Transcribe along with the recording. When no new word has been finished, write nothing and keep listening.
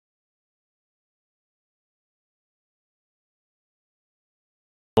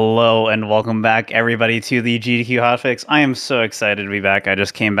Hello and welcome back, everybody, to the GDQ Hotfix. I am so excited to be back. I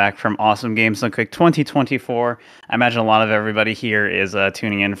just came back from Awesome Games Done Quick 2024. I imagine a lot of everybody here is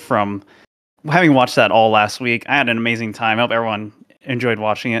tuning in from having watched that all last week. I had an amazing time. I hope everyone enjoyed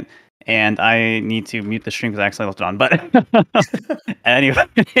watching it. And I need to mute the stream because I accidentally left it on. But anyway,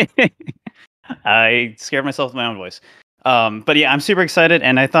 I scared myself with my own voice. But yeah, I'm super excited,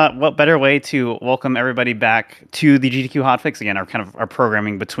 and I thought, what better way to welcome everybody back to the GDQ Hotfix again, our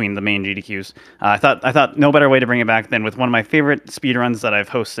programming between the main GDQs. I thought no better way to bring it back than with one of my favorite speedruns that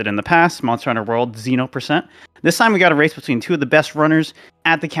I've hosted in the past, Monster Hunter World Xeno%. This time we got a race between two of the best runners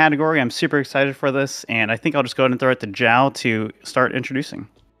at the category. I'm super excited for this, and I think I'll just go ahead and throw it to Zhao to start introducing.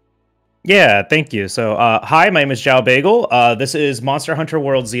 Yeah, thank you. So, hi, my name is Zhao Bagel. This is Monster Hunter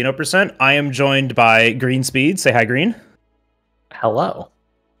World Xeno%. I am joined by Green Speed. Say hi, Green. Hello.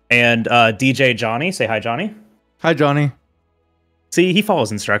 And DJ Johnny. Say hi, Johnny. Hi, Johnny. See, he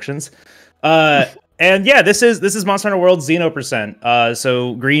follows instructions. And yeah, this is Monster Hunter World Xeno%.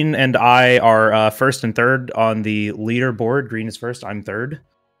 So Green and I are first and third on the leaderboard. Green is first. I'm third.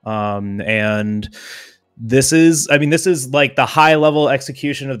 And this is like the high level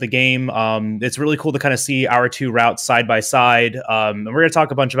execution of the game. It's really cool to kind of see our two routes side by side. And we're going to talk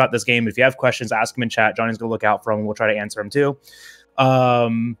a bunch about this game. If you have questions, ask them in chat. Johnny's going to look out for them, and we'll try to answer them too.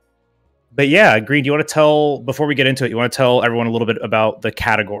 But yeah, Green, do you want to tell, before we get into it, you want to tell everyone a little bit about the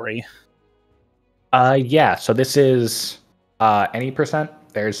category? Yeah, so this is any percent.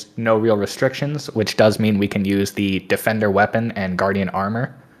 There's no real restrictions, which does mean we can use the Defender weapon and Guardian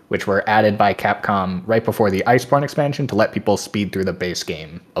armor, which were added by Capcom right before the Iceborne expansion to let people speed through the base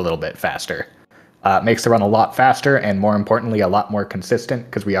game a little bit faster. Makes the run a lot faster and, more importantly, a lot more consistent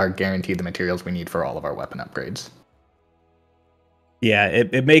because we are guaranteed the materials we need for all of our weapon upgrades. Yeah,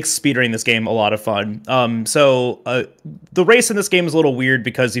 it makes speedrunning this game a lot of fun. So the race in this game is a little weird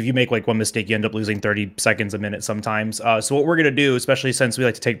because if you make like one mistake, you end up losing 30 seconds a minute sometimes. So what we're going to do, especially since we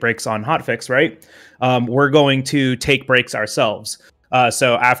like to take breaks on Hotfix, right? We're going to take breaks ourselves.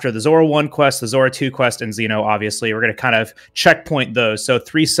 So after the Zora 1 quest, the Zora 2 quest, and Xeno, obviously, we're going to kind of checkpoint those. So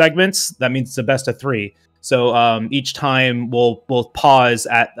 3 segments, that means it's a best of 3. So each time we'll pause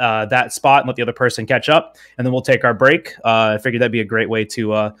at that spot and let the other person catch up, and then we'll take our break. I figured that'd be a great way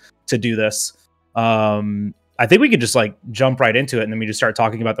to do this. I think we could just like jump right into it, and then we just start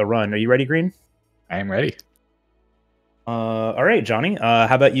talking about the run. Are you ready, Green? I am ready. All right, Johnny.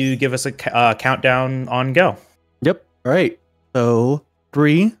 How about you give us a countdown on go? Yep. All right. So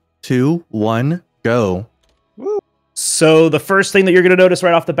 3, 2, 1, go. So the first thing that you're going to notice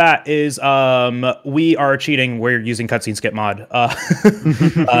right off the bat is we are cheating. We're using cutscene skip mod.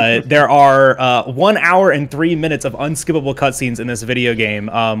 There are 1 hour and 3 minutes of unskippable cutscenes in this video game.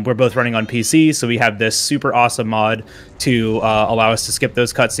 We're both running on PC, so we have this super awesome mod to allow us to skip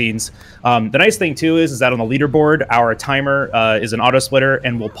those cutscenes. The nice thing, too, is that on the leaderboard, our timer is an auto splitter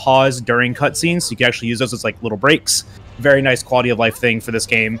and will pause during cutscenes, so you can actually use those as like little breaks. Very nice quality of life thing for this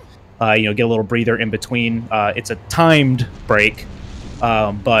game. Get a little breather in between. It's a timed break,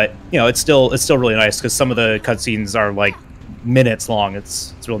 but it's still really nice because some of the cutscenes are like minutes long.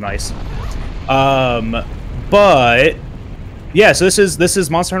 It's real nice. But yeah, so this is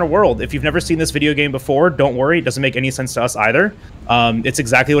Monster Hunter World. If you've never seen this video game before, don't worry. It doesn't make any sense to us either. It's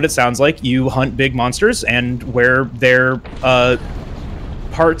exactly what it sounds like. You hunt big monsters and wear their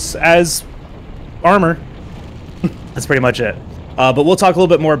parts as armor. That's pretty much it. But we'll talk a little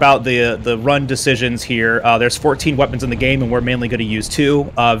bit more about the run decisions here. There's 14 weapons in the game, and we're mainly going to use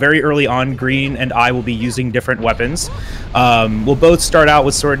 2. Very early on, Green and I will be using different weapons. We'll both start out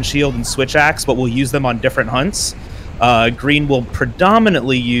with Sword and Shield and Switch Axe, but we'll use them on different hunts. Green will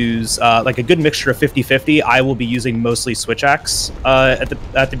predominantly use like a good mixture of 50-50. I will be using mostly Switch Axe at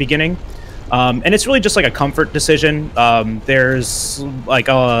the beginning. And it's really just like a comfort decision. There's like,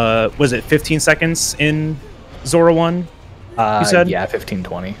 was it 15 seconds in Zora 1? You said? Yeah,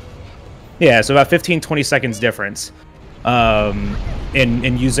 15-20. Yeah, so about 15-20 seconds difference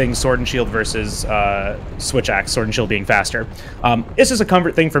in using Sword and Shield versus Switch Axe, Sword and Shield being faster. It's just a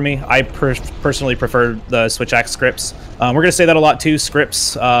comfort thing for me. I personally prefer the Switch Axe scripts. We're going to say that a lot too,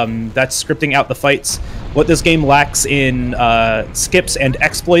 scripts. That's scripting out the fights. What this game lacks in skips and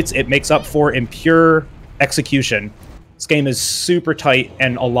exploits, it makes up for in pure execution. This game is super tight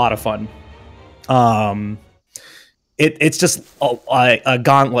and a lot of fun. It's just a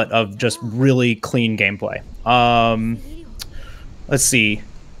gauntlet of just really clean gameplay. Let's see.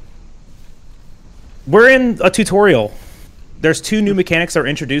 We're in a tutorial. There's 2 new mechanics that are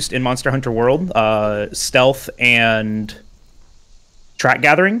introduced in Monster Hunter World, stealth and track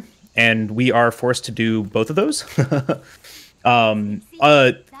gathering, and we are forced to do both of those.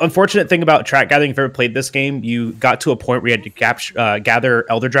 Unfortunate thing about track gathering, if you ever played this game, you got to a point where you had to gather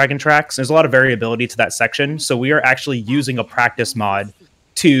Elder Dragon tracks. There's a lot of variability to that section, so we are actually using a practice mod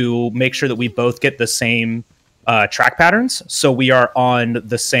to make sure that we both get the same track patterns, so we are on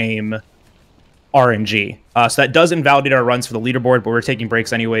the same RNG. So that does invalidate our runs for the leaderboard, but we're taking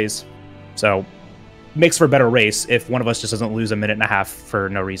breaks anyways, so makes for a better race if one of us just doesn't lose a minute and a half for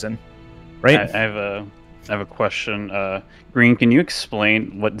no reason, right? I have a question. Green, can you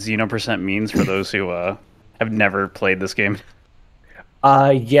explain what Xeno percent means for those who have never played this game?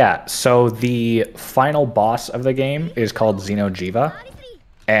 Yeah. So the final boss of the game is called Xeno Jiva,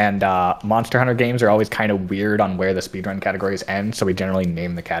 and Monster Hunter games are always kind of weird on where the speedrun categories end. So we generally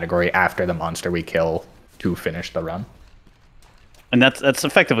name the category after the monster we kill to finish the run. And that's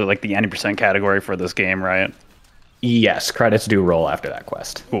effectively like the 90% category for this game, right? Yes, credits do roll after that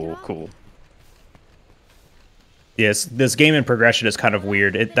quest. Cool. Yes, this game in progression is kind of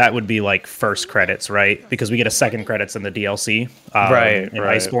weird. That would be like first credits, right? Because we get a second credits in the DLC, right?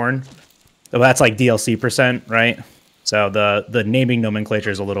 Iceborne. So that's like DLC percent, right? So the naming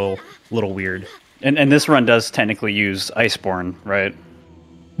nomenclature is a little weird. And this run does technically use Iceborne, right?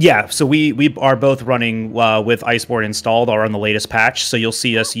 Yeah, so we are both running with Iceborne installed or on the latest patch. So you'll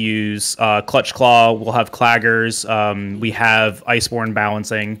see us use Clutch Claw. We'll have Claggers. We have Iceborne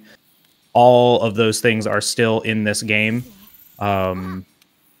balancing. All of those things are still in this game. Sorry,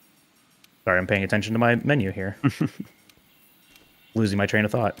 I'm paying attention to my menu here. Losing my train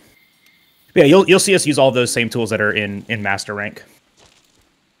of thought. But yeah, you'll see us use all of those same tools that are in Master Rank.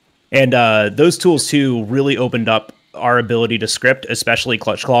 And those tools, too, really opened up our ability to script, especially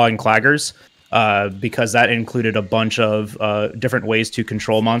Clutch Claw and Claggers, because that included a bunch of different ways to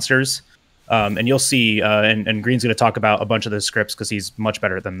control monsters. And you'll see, and Green's going to talk about a bunch of those scripts because he's much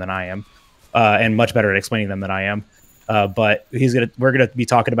better at them than I am. And much better at explaining them than I am. But we're gonna be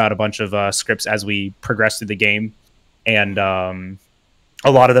talking about a bunch of scripts as we progress through the game, and a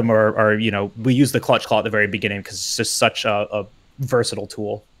lot of them are we use the Clutch Claw at the very beginning because it's just such a versatile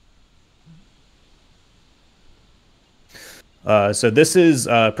tool. So this is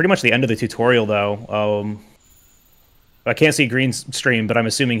pretty much the end of the tutorial, though. I can't see Green's stream, but I'm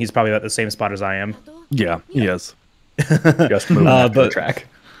assuming he's probably at the same spot as I am. Yeah, he is. Just moving after the track.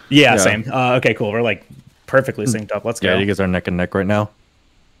 Yeah, same. Okay, cool. We're like perfectly synced up. Let's go. Yeah, you guys are neck and neck right now.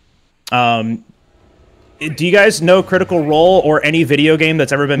 Do you guys know Critical Role or any video game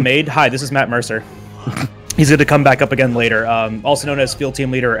that's ever been made? Hi, this is Matt Mercer. He's going to come back up again later. Also known as Field Team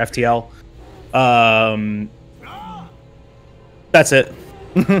Leader, or FTL. That's it.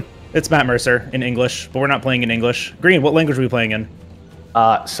 It's Matt Mercer in English, but we're not playing in English. Green, what language are we playing in?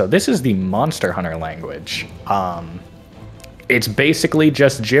 So this is the Monster Hunter language. It's basically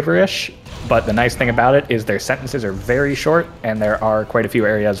just gibberish, but the nice thing about it is their sentences are very short, and there are quite a few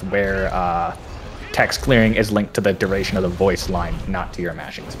areas where text clearing is linked to the duration of the voice line, not to your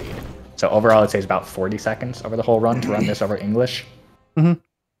mashing speed. So overall, it saves about 40 seconds over the whole run to run this over English.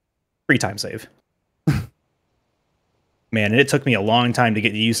 Free time save. Man, it took me a long time to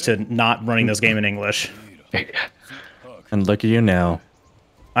get used to not running this game in English. And look at you now.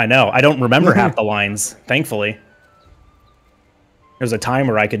 I know. I don't remember half the lines, thankfully. There's a time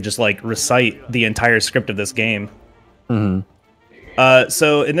where I could just like recite the entire script of this game.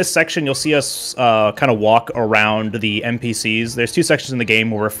 So in this section, you'll see us kind of walk around the NPCs. There's two sections in the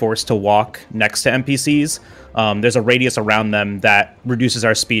game where we're forced to walk next to NPCs. There's a radius around them that reduces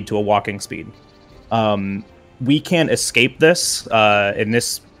our speed to a walking speed. We can't escape this in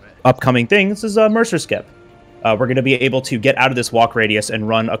this upcoming thing. This is a Mercer skip. We're going to be able to get out of this walk radius and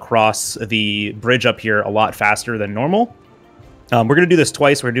run across the bridge up here a lot faster than normal. We're going to do this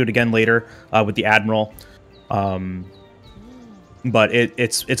twice. We're going to do it again later with the Admiral. But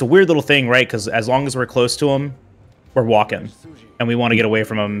it's a weird little thing, right? Because as long as we're close to him, we're walking. And we want to get away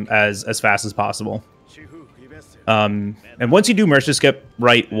from him as fast as possible. And once you do Mercer skip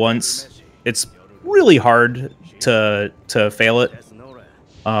right once, it's really hard to fail it.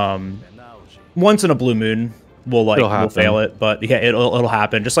 Once in a blue moon, we'll fail it. But yeah, it'll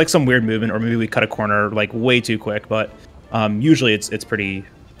happen. Just like some weird movement, or maybe we cut a corner like way too quick. But usually it's pretty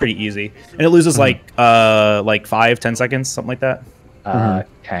easy, and it loses like 5-10 seconds, something like that.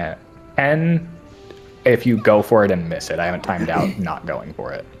 10 if you go for it and miss it. I haven't timed out not going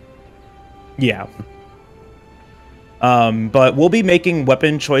for it. Yeah. But we'll be making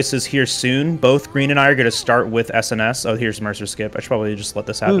weapon choices here soon. Both Green and I are going to start with SNS. Oh, here's Mercer skip. I should probably just let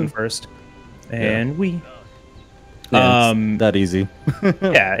this happen first. And that easy.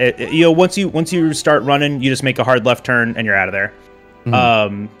 Yeah, once you start running, you just make a hard left turn and you're out of there.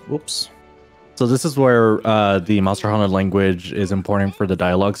 Whoops. So this is where the Monster Hunter language is important for the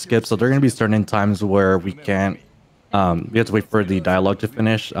dialogue skip. So there are going to be certain times where we can't, we have to wait for the dialogue to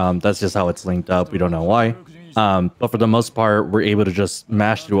finish. That's just how it's linked up. We don't know why. But for the most part, we're able to just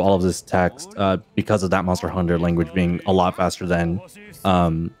mash through all of this text because of that Monster Hunter language being a lot faster than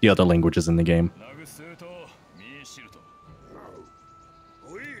the other languages in the game.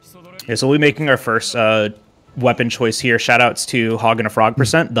 Yeah, so we'll be making our first weapon choice here. Shoutouts to Hog and a Frog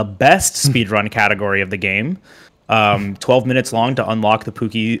 %, the best speedrun category of the game. 12 minutes long to unlock the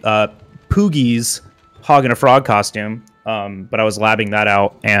Poogie's Hog and a Frog costume. But I was labbing that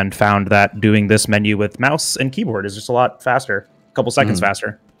out and found that doing this menu with mouse and keyboard is just a lot faster, a couple seconds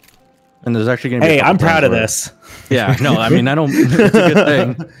faster. And there's actually going to be. Hey, I'm proud of this. Yeah, no, I mean, I don't. It's a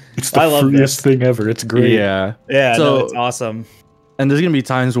good thing. It's the freest thing ever. It's great. Yeah, yeah, so, no, it's awesome. And there's going to be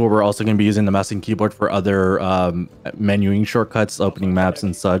times where we're also going to be using the mouse and keyboard for other menuing shortcuts, opening maps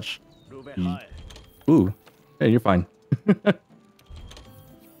and such. Ooh, hey, you're fine.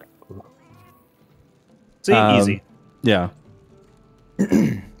 See, easy. Yeah.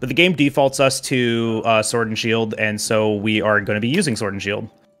 But the game defaults us to Sword and Shield, and so we are going to be using Sword and Shield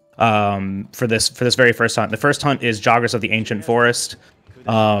for this very first hunt. The first hunt is Joggers of the Ancient Forest.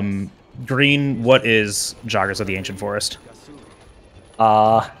 Green, what is Joggers of the Ancient Forest?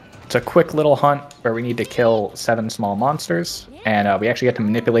 It's a quick little hunt where we need to kill 7 small monsters, and we actually get to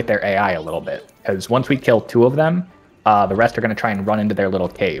manipulate their AI a little bit. Because once we kill 2 of them, the rest are going to try and run into their little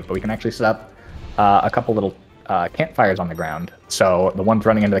cave. But we can actually set up a couple little campfires on the ground. So the ones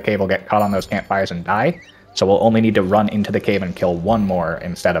running into the cave will get caught on those campfires and die. So we'll only need to run into the cave and kill 1 more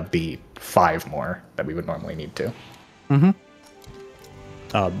instead of the 5 more that we would normally need to.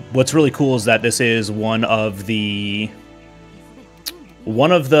 What's really cool is that this is one of the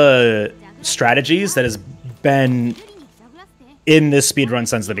strategies that has been in this speedrun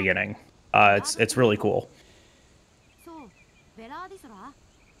since the beginning. It's really cool.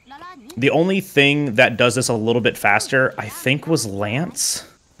 The only thing that does this a little bit faster, I think, was Lance,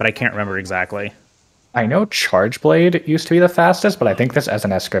 but I can't remember exactly. I know Charge Blade used to be the fastest, but I think this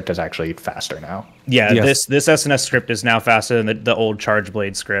SNS script is actually faster now. Yeah, yes. this SNS script is now faster than the old Charge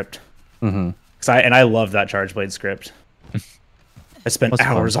Blade script. I love that Charge Blade script. I spent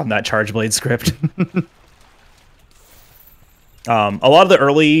hours on that Charge Blade script. A lot of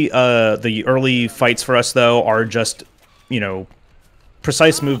the early fights for us, though, are just,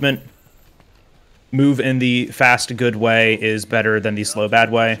 precise movement. Move in the fast, good way is better than the slow,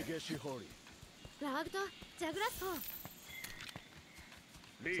 bad way.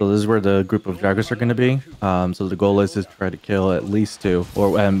 So this is where the group of Jaggers are going to be. So the goal is to try to kill at least 2,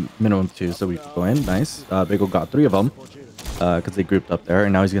 or minimum 2, so we can go in. Nice. Bagel got 3 of them, because they grouped up there.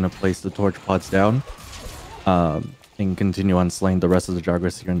 And now he's going to place the torch pods down, and continue on slaying the rest of the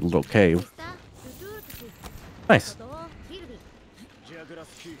Jaggers here in the little cave. Nice.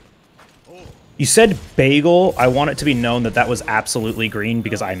 You said bagel. I want it to be known that that was absolutely green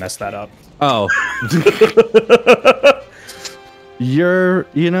because I messed that up. Oh. Yeah.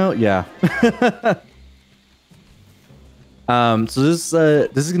 So this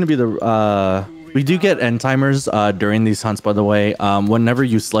is gonna be the we do get end timers during these hunts, by the way. Whenever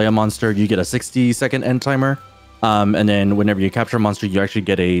you slay a monster, you get a 60-second end timer. And then whenever you capture a monster, you actually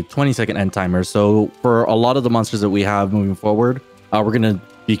get a 20-second end timer. So for a lot of the monsters that we have moving forward, we're gonna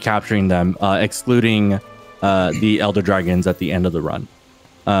be capturing them, excluding the Elder Dragons at the end of the run.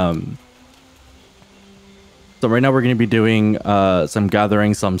 So right now we're going to be doing some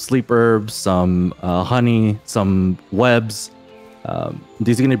gathering, some sleep herbs, some honey, some webs.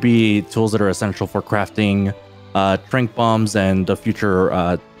 These are going to be tools that are essential for crafting trank bombs and the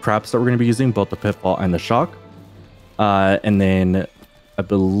future traps that we're going to be using, both the pitfall and the shock. And then I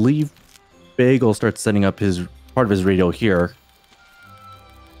believe Bagel starts setting up his part of his radio here.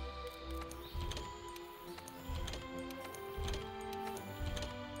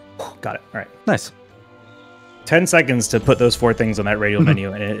 Got it. All right. Nice. 10 seconds to put those 4 things on that radio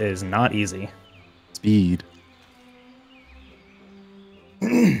menu, and it is not easy. Speed.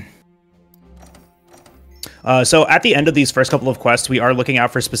 So at the end of these first couple of quests, we are looking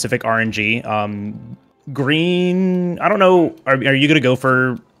out for specific RNG. Green, I don't know. Are you going to go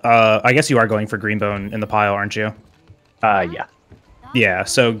for... I guess you are going for Greenbone in the pile, aren't you? Yeah. Yeah,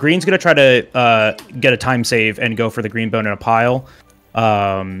 so Green's going to try to get a time save and go for the Greenbone in a pile.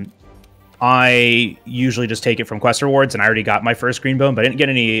 I usually just take it from quest rewards, and I already got my first green bone, but I didn't get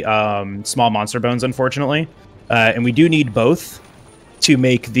any small monster bones, unfortunately. And we do need both to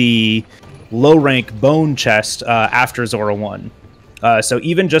make the low rank bone chest after Zora 1. So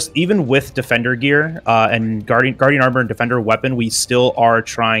even with defender gear and guardian armor and defender weapon, we still are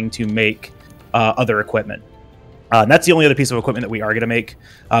trying to make other equipment. And that's the only other piece of equipment that we are going to make.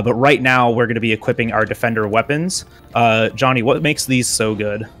 But right now, we're going to be equipping our defender weapons. Johnny, what makes these so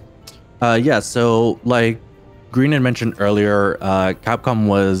good? Yeah, so like Green had mentioned earlier, Capcom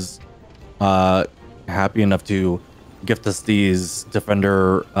was happy enough to gift us these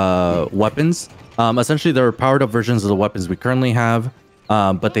defender weapons. Essentially, they're powered up versions of the weapons we currently have,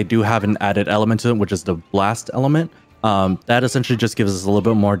 but they do have an added element to them, which is the blast element. That essentially just gives us a little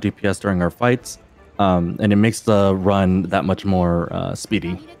bit more DPS during our fights. And it makes the run that much more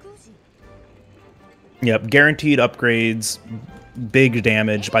speedy. Yep, guaranteed upgrades, big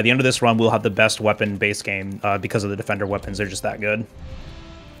damage. By the end of this run, we'll have the best weapon base game because of the defender weapons. They're just that good.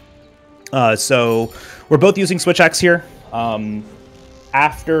 So we're both using Switch Axe here.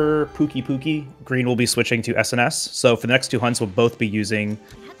 After Pookie, Green will be switching to SNS. So for the next 2 hunts, we'll both be using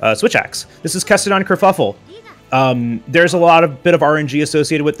Switch Axe. This is Kestodon Kerfuffle. There's a bit of RNG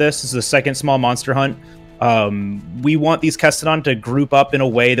associated with this. This is the second small monster hunt. We want these Kestodon to group up in a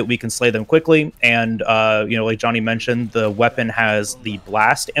way that we can slay them quickly. And, like Johnny mentioned, the weapon has the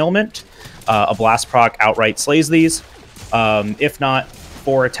blast ailment. A blast proc outright slays these. If not,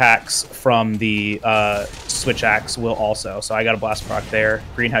 4 attacks from the Switch Axe will also. So I got a blast proc there.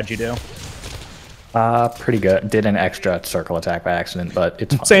 Green, how'd you do? Pretty good. Did an extra circle attack by accident, but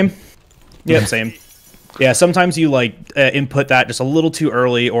it's fine. Same. Yep, same. Yeah, sometimes you input that just a little too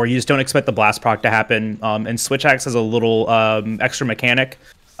early, or you just don't expect the blast proc to happen. And Switch Axe has a little extra mechanic.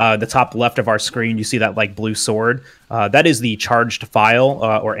 The top left of our screen, you see that blue sword. That is the charged file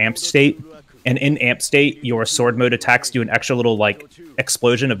or amp state. And in amp state, your sword mode attacks do an extra little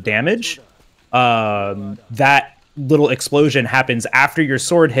explosion of damage. That little explosion happens after your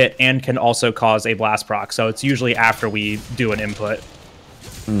sword hit and can also cause a blast proc. So it's usually after we do an input.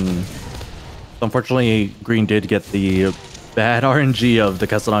 Unfortunately, Green did get the bad RNG of the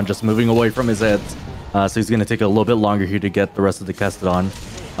Kestodon just moving away from his head. So he's going to take a little bit longer here to get the rest of the Kestodon.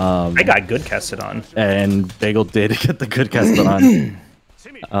 I got good Kestodon. And Bagel did get the good Kestodon.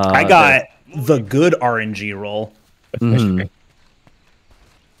 I got the good RNG roll.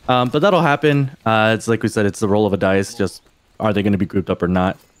 But that'll happen. It's like we said, it's the roll of a dice. Just are they going to be grouped up or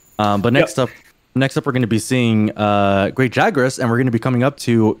not? But next up, we're going to be seeing Great Jagras, and we're going to be coming up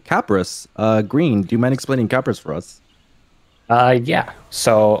to Capris. Green, do you mind explaining Capris for us? Yeah.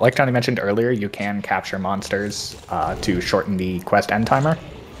 So, like Johnny mentioned earlier, you can capture monsters to shorten the quest end timer.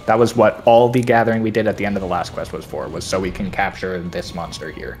 That was what all the gathering we did at the end of the last quest was so we can capture this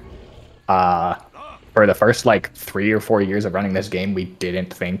monster here. For the first 3 or 4 years of running this game, we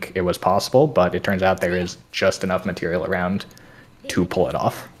didn't think it was possible, but it turns out there is just enough material around to pull it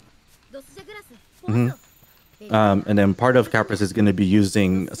off. And then part of Capris is going to be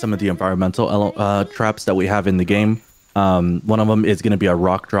using some of the environmental traps that we have in the game. One of them is going to be a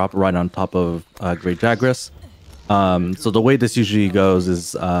rock drop right on top of Great Jagras. So the way this usually goes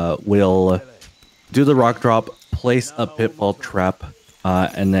is we'll do the rock drop, place a pitfall trap,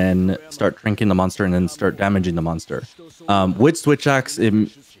 and then start drinking the monster and then start damaging the monster. With Switch Axe, it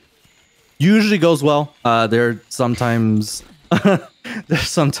usually goes well. There are sometimes where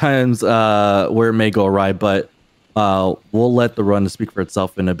it may go awry, but we'll let the run speak for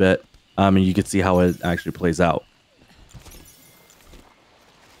itself in a bit, and you can see how it actually plays out.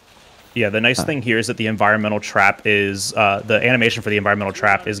 Yeah, the nice thing here is that the environmental trap is the animation for the environmental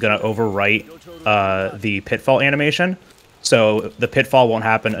trap is going to overwrite the pitfall animation. So the pitfall won't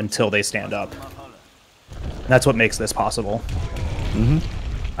happen until they stand up. That's what makes this possible.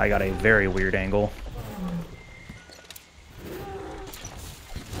 I got a very weird angle.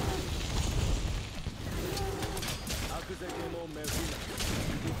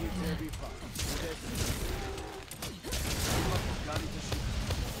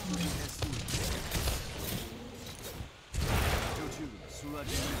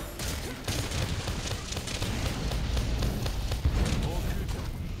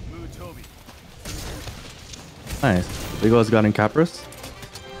 Nice. Lego's got in Capris.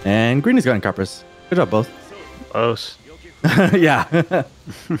 And Greeny's got in Capris. Good job, both. Close. Yeah.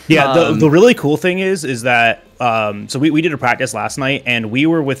 Yeah, the really cool thing is that so we did a practice last night and we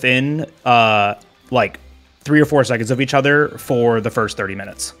were within 3 or 4 seconds of each other for the first 30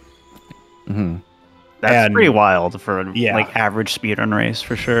 minutes. That's pretty wild for average speedrun race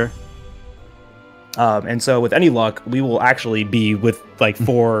for sure. And so with any luck, we will actually be with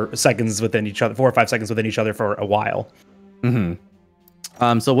 4 seconds within each other, 4 or 5 seconds within each other for a while.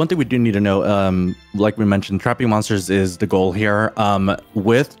 So one thing we do need to know, like we mentioned, trapping monsters is the goal here.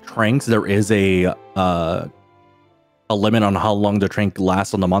 With tranks, there is a limit on how long the trank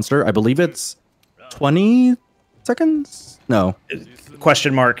lasts on the monster. I believe it's 20 seconds? No.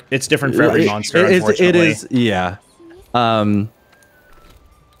 Question mark. It's different for every monster, unfortunately. It is, yeah.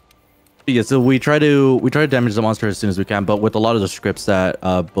 Yeah, so we try to damage the monster as soon as we can, but with a lot of the scripts that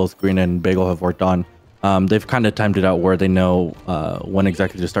both Green and Bagel have worked on, they've kind of timed it out where they know when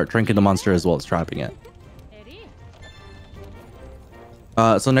exactly to start drinking the monster as well as trapping it.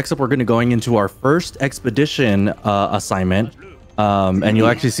 So next up, we're going to going into our first expedition assignment, and you'll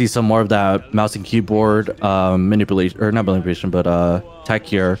actually see some more of that mouse and keyboard manipulation, or not manipulation, but tech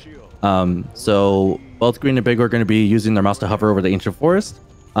here. So both Green and Bagel are going to be using their mouse to hover over the ancient forest.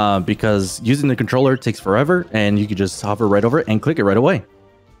 Because using the controller takes forever, and you can just hover right over it and click it right away.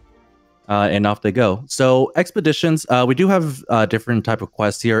 And off they go. So expeditions, we do have different type of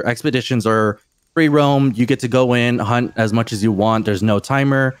quests here. Expeditions are free roam. You get to go in, hunt as much as you want. There's no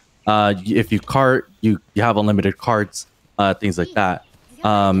timer. If you cart, you have unlimited carts, things like that.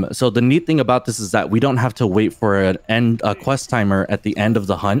 So the neat thing about this is that we don't have to wait for a quest timer at the end of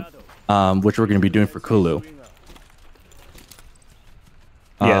the hunt, which we're going to be doing for Kulu.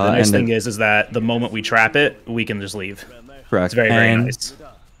 Yeah, the nice thing is that the moment we trap it, we can just leave. Correct. It's very, very nice.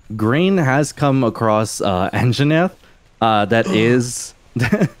 Green has come across Anjanath that is...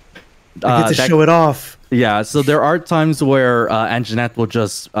 I get to show it off. Yeah, so there are times where Anjanath will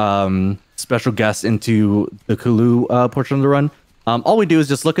just special guest into the Kulu portion of the run. All we do is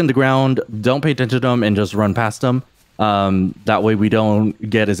just look in the ground, don't pay attention to them, and just run past them. That way we don't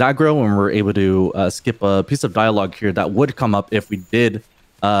get his aggro, and we're able to skip a piece of dialogue here that would come up if we did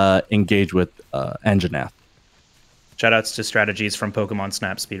engage with Anjanath. Shoutouts to strategies from Pokemon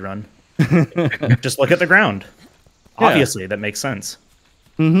Snap Speedrun. Just look at the ground. Yeah. Obviously, that makes sense.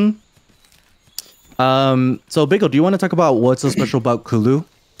 Mm-hmm. So, Bagel, do you want to talk about what's so special about Kulu?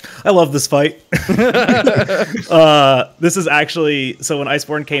 I love this fight. This is actually... So when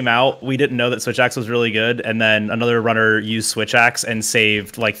Iceborne came out, we didn't know that Switch Axe was really good, and then another runner used Switch Axe and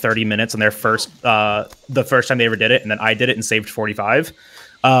saved like 30 minutes on their the first time they ever did it, and then I did it and saved 45.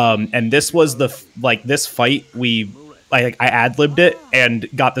 And this was this fight I ad-libbed it and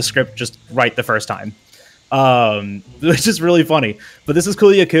got the script just right the first time. Which is really funny. But this is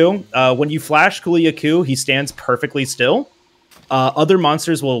Kuliaku. When you flash Kuliaku, he stands perfectly still. Other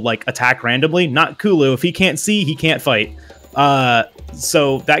monsters will attack randomly. Not Kulu. If he can't see, he can't fight.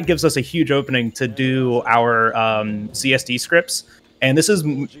 So that gives us a huge opening to do our CSD scripts. And this is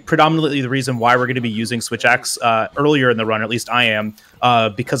predominantly the reason why we're going to be using Switch Axe earlier in the run, or at least I am,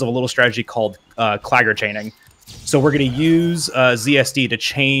 because of a little strategy called Clagger chaining. So we're going to use ZSD to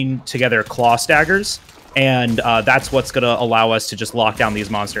chain together claw staggers, and that's what's going to allow us to just lock down these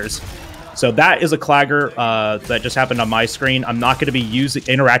monsters. So that is a Clagger that just happened on my screen. I'm not going to be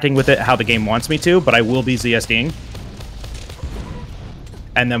interacting with it how the game wants me to, but I will be ZSDing.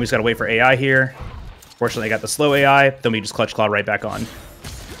 And then we just got to wait for AI here. Fortunately, I got the slow AI. Then we just Clutch Claw right back on.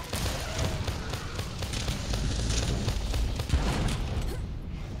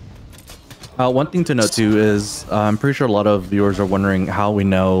 One thing to note too is I'm pretty sure a lot of viewers are wondering how we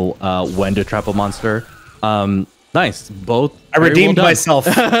know when to trap a monster. Nice. Both. I redeemed myself.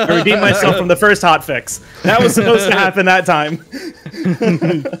 I redeemed myself from the first hotfix. That was supposed to happen that time.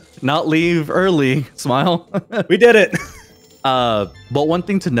 Not leave early. Smile. We did it. But one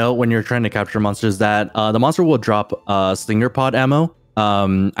thing to note when you're trying to capture monsters is that the monster will drop Stinger Pod ammo.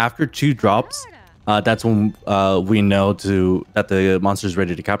 After 2 drops, that's when we know that the monster is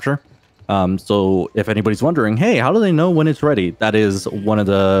ready to capture. So if anybody's wondering, hey, how do they know when it's ready? That is one of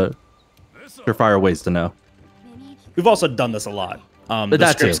the surefire ways to know. We've also done this a lot.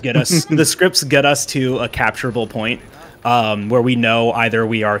 The scripts get us to a capturable point where we know either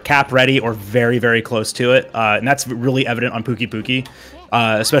we are cap ready or very, very close to it. And that's really evident on Pookie Pookie.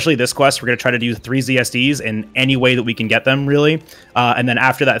 Especially this quest, we're going to try to do 3 ZSDs in any way that we can get them, really. And then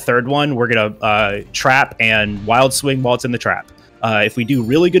after that third one, we're going to trap and wild swing while it's in the trap. If we do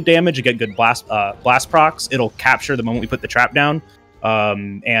really good damage and get good blast procs, it'll capture the moment we put the trap down.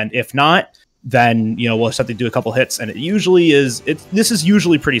 And if not, then we'll just have to do a couple hits, and it usually is. This is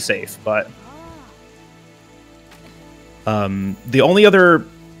usually pretty safe, but the only other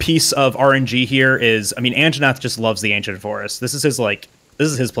piece of RNG here is, Anjanath just loves the Ancient Forest. This is his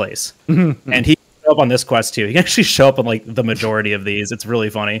place, and he can show up on this quest too. He can actually show up on the majority of these. It's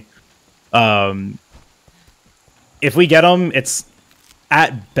really funny. If we get him, it's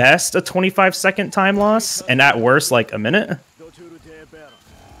at best a 25-second time loss, and at worst a minute.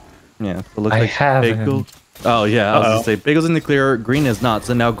 Yeah, it looks like Bagel. Oh yeah, I was gonna say Bagel's in the clear. Green is not.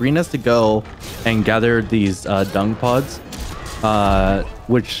 So now Green has to go and gather these dung pods,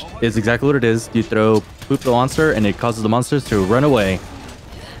 which is exactly what it is. You throw poop the monster, and it causes the monsters to run away.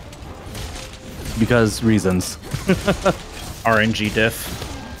 because reasons. RNG diff.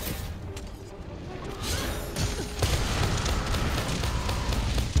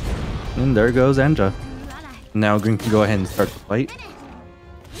 And there goes Anja. Now Green can go ahead and start the fight.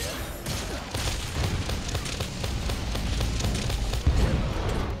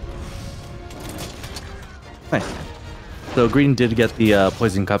 Nice. So Green did get the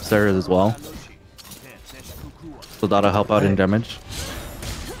poison cups there as well. So that'll help out in damage.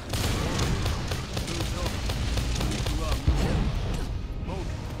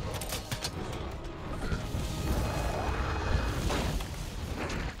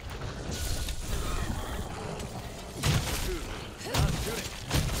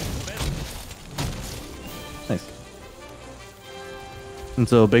 Nice. And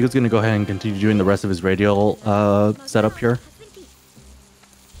so Bega's going to go ahead and continue doing the rest of his radial setup here.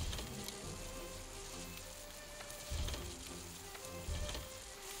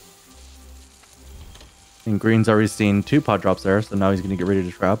 And Green's already seen 2 pod drops there, so now he's going to get ready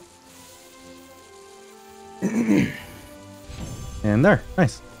to trap. And there,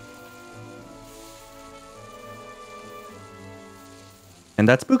 nice. And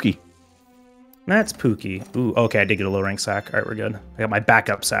that's Spooky. That's Pookie. Ooh, okay, I did get a low rank sack. All right, we're good. I got my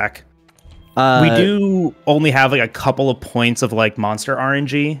backup sack. We do only have like a couple of points of like monster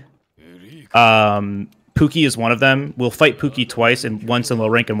RNG. Pookie is one of them. We'll fight Pookie twice, and once in low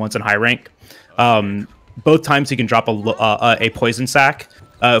rank and once in high rank. Both times he can drop a poison sack.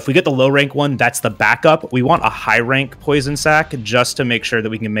 If we get the low rank one, that's the backup. We want a high rank poison sack just to make sure that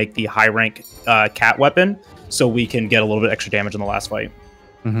we can make the high rank cat weapon, so we can get a little bit extra damage in the last fight.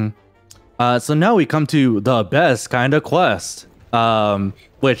 Mm-hmm. So now we come to the best kind of quest,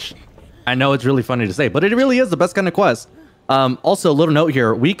 which I know it's really funny to say, but it really is the best kind of quest. Also, a little note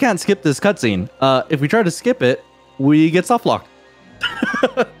here, we can't skip this cutscene. If we try to skip it, we get soft locked.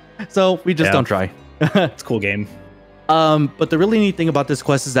 So we just don't try. It's a cool game. But the really neat thing about this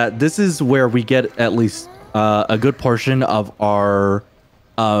quest is that this is where we get at least a good portion of our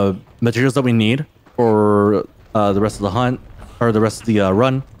materials that we need for the rest of the hunt, or the rest of the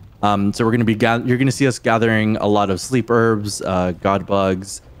run. So we're going to be you're going to see us gathering a lot of sleep herbs, god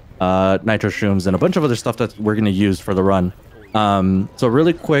bugs, nitro shrooms, and a bunch of other stuff that we're going to use for the run. So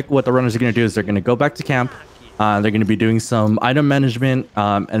really quick, what the runners are going to do is they're going to go back to camp. They're going to be doing some item management,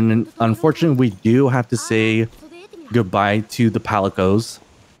 and then, unfortunately, we do have to say goodbye to the palicos.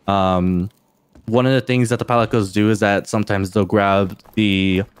 One of the things that the palicos do is that sometimes they'll grab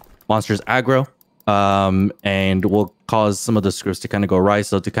the monster's aggro, and will cause some of the scripts to kind of go awry.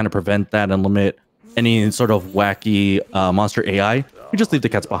 So to kind of prevent that and limit any sort of wacky monster AI, we just leave the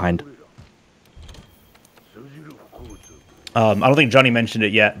cats behind. I don't think Johnny mentioned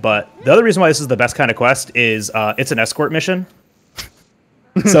it yet, but the other reason why this is the best kind of quest is it's an escort mission.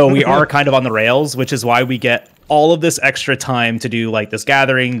 So we are kind of on the rails, which is why we get all of this extra time to do like this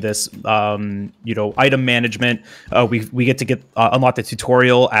gathering, this item management. We get to unlock the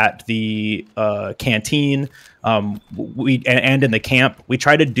tutorial at the canteen. And in the camp. We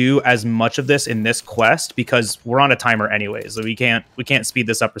try to do as much of this in this quest because we're on a timer anyways. So we can't speed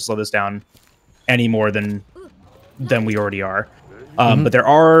this up or slow this down any more than we already are. But there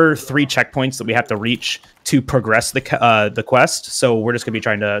are 3 checkpoints that we have to reach to progress the quest. So we're just gonna be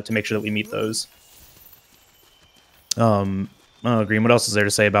trying to make sure that we meet those. Green, what else is there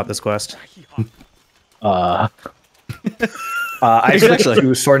to say about this quest? I switched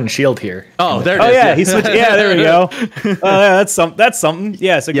to Sword and Shield here. Oh, there it is. Oh yeah, he switched. Yeah, there we go. That's something.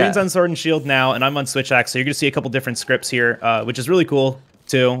 Yeah, so Green's on Sword and Shield now, and I'm on Switch Axe. So you're gonna see a couple different scripts here, which is really cool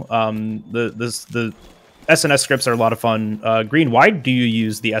too. The SNS scripts are a lot of fun. Green, why do you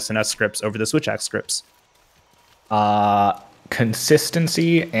use the SNS scripts over the Switch Axe scripts?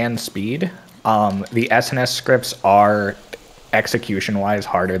 Consistency and speed. The SNS scripts are execution-wise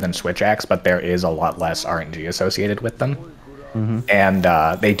harder than Switch Axe, but there is a lot less RNG associated with them. And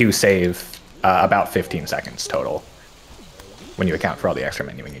they do save about 15 seconds total when you account for all the extra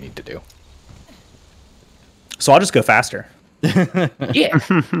menuing you need to do. So I'll just go faster. Yeah.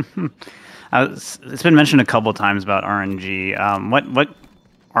 It's been mentioned a couple times about RNG. What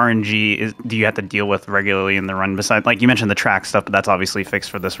RNG do you have to deal with regularly in the run? Besides, like you mentioned, the track stuff, but that's obviously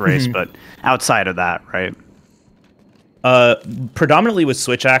fixed for this race. But outside of that, right? Predominantly with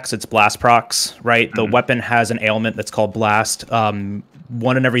Switch Axe, it's blast procs, right? The weapon has an ailment that's called blast. 1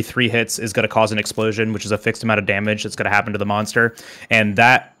 in every 3 hits is going to cause an explosion, which is a fixed amount of damage that's going to happen to the monster, and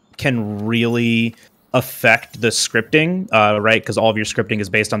that can really affect the scripting, right? Because all of your scripting is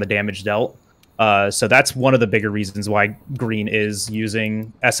based on the damage dealt. So that's one of the bigger reasons why Green is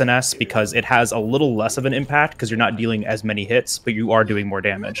using SNS, because it has a little less of an impact because you're not dealing as many hits, but you are doing more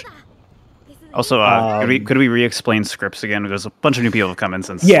damage. Also, could we re-explain scripts again? There's a bunch of new people have come in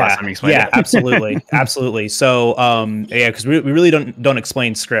since last time we explained it. Absolutely, absolutely. So, because we really don't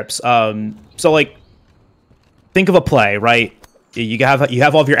explain scripts. So like, think of a play, right? You have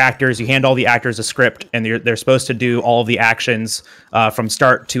all of your actors. You hand all the actors a script, and they're supposed to do all of the actions from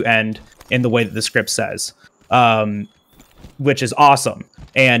start to end in the way that the script says, which is awesome.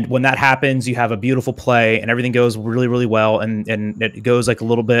 And when that happens, you have a beautiful play, and everything goes really, really well, and it goes like a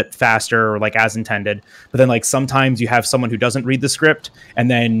little bit faster, or like as intended. But then, like, sometimes you have someone who doesn't read the script,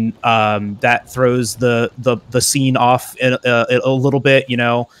 and then that throws the scene off a little bit, you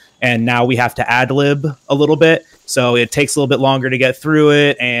know. And now we have to ad lib a little bit, so it takes a little bit longer to get through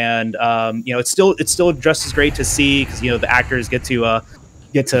it. And you know, it's still just as great to see, because, you know, the actors get to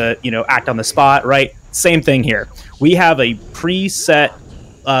you know, act on the spot, right? Same thing here. We have a preset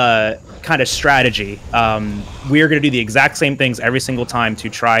kind of strategy. We are going to do the exact same things every single time to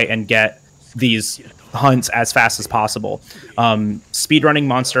try and get these hunts as fast as possible. Speedrunning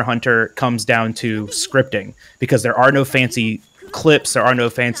Monster Hunter comes down to scripting, because there are no fancy clips, there are no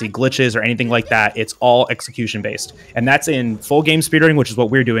fancy glitches or anything like that. It's all execution based, and that's in full game speedrunning, which is what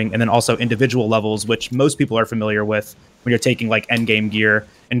we're doing, and then also individual levels, which most people are familiar with, when you're taking like end game gear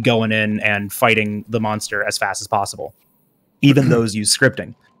and going in and fighting the monster as fast as possible. Even those use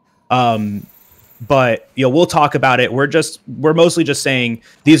scripting. But, you know, we'll talk about it. We're mostly just saying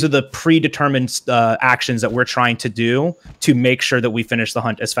these are the predetermined actions that we're trying to do to make sure that we finish the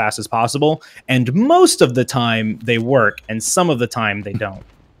hunt as fast as possible. And most of the time they work, and some of the time they don't,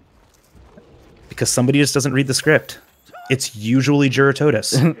 because somebody just doesn't read the script. It's usually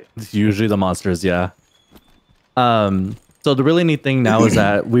Juratotus. It's usually the monsters, yeah. So the really neat thing now is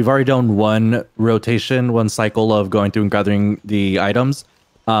that we've already done one cycle of going through and gathering the items.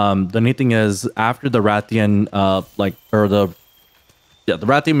 The neat thing is, after the Rathian, the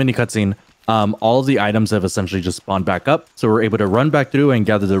Rathian mini cutscene, all of the items have essentially just spawned back up, so we're able to run back through and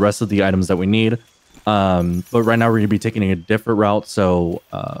gather the rest of the items that we need. But right now we're going to be taking a different route, so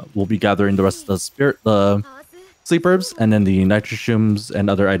we'll be gathering the rest of the sleep herbs, and then the nitroshrooms and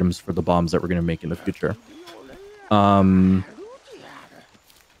other items for the bombs that we're going to make in the future.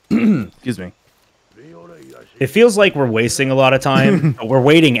 Excuse me. It feels like we're wasting a lot of time, but we're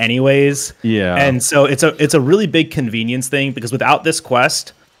waiting anyways. Yeah. And so it's a really big convenience thing, because without this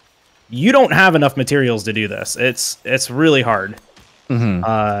quest, you don't have enough materials to do this. It's really hard.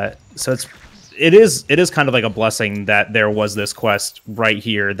 So it is kind of like a blessing that there was this quest right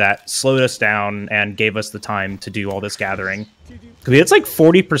here that slowed us down and gave us the time to do all this gathering. Because it's like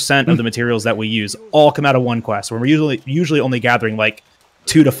 40% of the materials that we use all come out of one quest, where we're usually only gathering like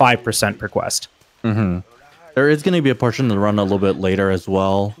 2 to 5% per quest. There is going to be a portion to run a little bit later as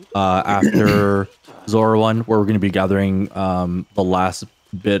well, after Zora 1, where we're going to be gathering the last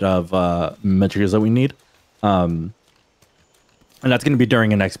bit of materials that we need. And that's going to be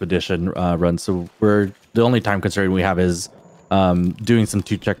during an expedition run. So the only time constraint we have is doing some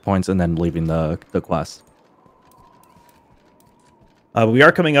 2 checkpoints and then leaving the quest. We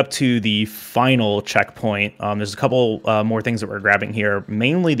are coming up to the final checkpoint. There's a couple more things that we're grabbing here,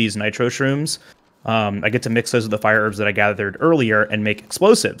 mainly these nitro shrooms. I get to mix those with the fire herbs that I gathered earlier and make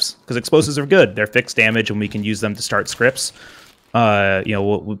explosives, because explosives are good. They're fixed damage, and we can use them to start scripts. You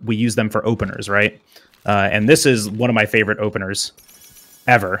know, we use them for openers, right? And this is one of my favorite openers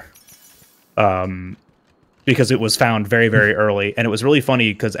ever, because it was found very, very early. And it was really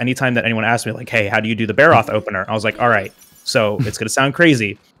funny, because anytime that anyone asked me, like, hey, how do you do the Baroth opener? I was like, all right, so it's going to sound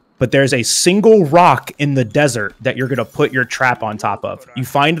crazy, but there's a single rock in the desert that you're going to put your trap on top of. You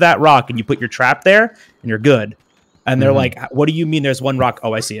find that rock and you put your trap there and you're good. And they're like, what do you mean there's one rock?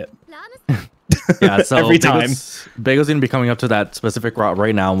 Oh, I see it. Yeah, so every time. Bagel's going to be coming up to that specific rock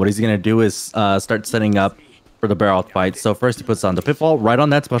right now. And what he's going to do is start setting up for the Baroth fight. So first he puts on the pitfall right on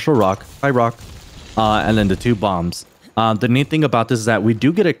that special rock, high rock, and then the 2 bombs. The neat thing about this is that we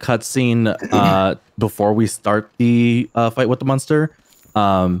do get a cutscene before we start the fight with the monster.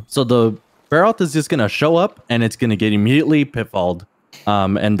 So the Baroth is just gonna show up and it's gonna get immediately pitfalled,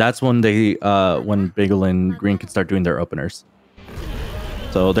 and that's when when Bagel and Green can start doing their openers.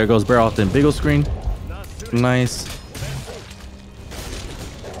 So there goes Baroth and Bagel screen. Nice.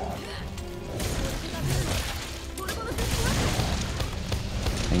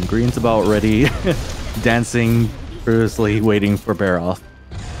 And Green's about ready, dancing furiously, waiting for Baroth.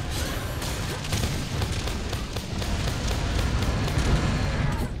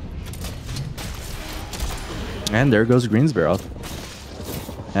 And there goes Green's Baroth.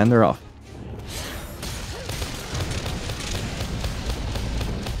 And they're off.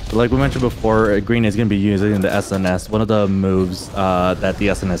 like we mentioned before, green is going to be using the SNS. One of the moves that the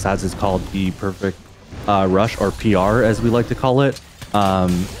SNS has is called the Perfect Rush, or PR as we like to call it.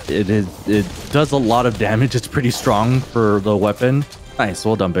 It does a lot of damage. It's pretty strong for the weapon. Nice,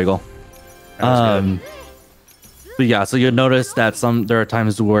 well done, Bagel. But yeah, so you'll notice that there are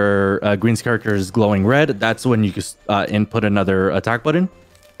times where green's character is glowing red. That's when you can input another attack button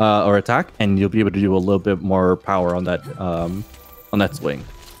or attack, and you'll be able to do a little bit more power on that swing.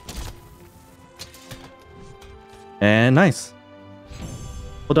 And nice.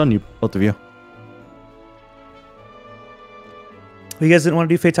 Well done, you both of you. You guys didn't want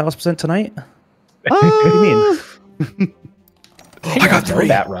to do Fatalis percent tonight? What do you mean? I got 3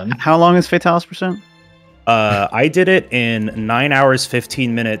 that run. How long is Fatalis percent? I did it in 9 hours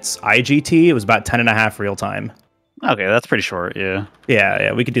 15 minutes IGT. It was about 10.5 real time. Okay, that's pretty short. Yeah.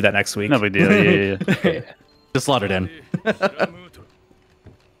 Yeah. We could do that next week. No big deal. Yeah. Just slot it in.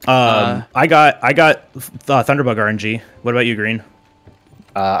 I got Thunderbug RNG. What about you, Green?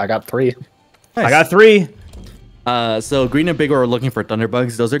 I got 3. Nice. I got 3. So green and big are looking for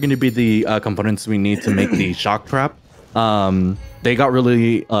thunderbugs. Those are going to be the components we need to make the shock trap. They got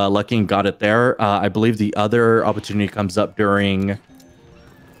really lucky and got it there. I believe the other opportunity comes up during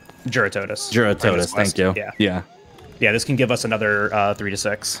Juratotus. Thank you. Yeah. This can give us another 3 to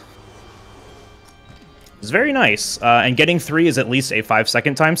 6. It's very nice. And getting 3 is at least a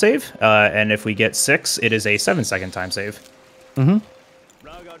 5-second time save. And if we get 6, it is a 7-second time save.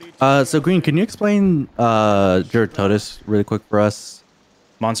 So green, can you explain Juratotus really quick for us?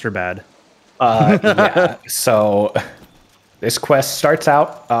 Monster bad. Yeah. So this quest starts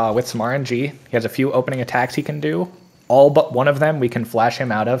out with some RNG. He has a few opening attacks he can do. All but one of them we can flash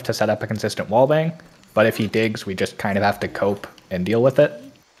him out of to set up a consistent wallbang. But if he digs, we just kind of have to cope and deal with it.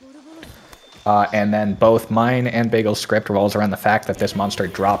 And then both mine and Bagel's script revolves around the fact that this monster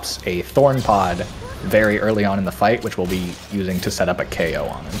drops a Thorn Pod very early on in the fight, which we'll be using to set up a KO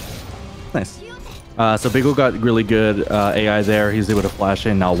on him. Nice. So Bagel got really good AI there. He's able to flash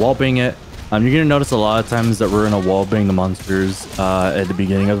in, now wallbang it. You're going to notice a lot of times that we're going to wallbang the monsters at the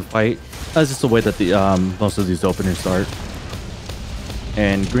beginning of the fight. That's just the way that the most of these openers start.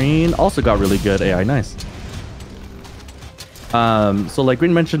 And green also got really good AI. Nice. So like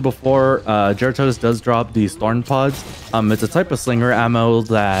Green mentioned before, Juratotus does drop these Thorn Pods. It's a type of slinger ammo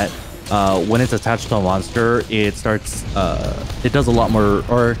that when it's attached to a monster, it starts, it does a lot more,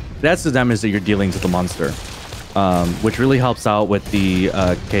 or that's the damage that you're dealing to the monster, which really helps out with the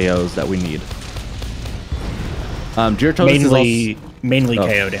KOs that we need. Juratotus mainly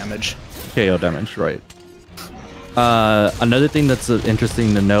KO damage. KO damage, right. Another thing that's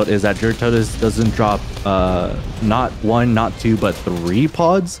interesting to note is that Juratotus doesn't drop not 1, not 2, but 3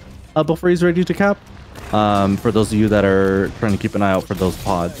 pods before he's ready to cap. For those of you that are trying to keep an eye out for those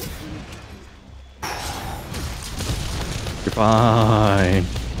pods. You're fine.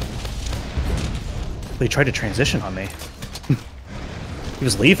 He tried to transition on me. He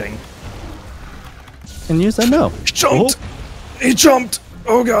was leaving. And you said no. He jumped! Oh. He jumped!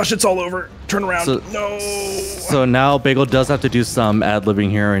 Oh gosh, it's all over. Turn around. No! So now Bagel does have to do some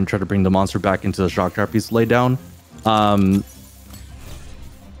ad-libbing here and try to bring the monster back into the shock trap he's laid down. The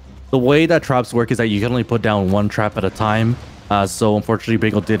way that traps work is that you can only put down 1 trap at a time. So unfortunately,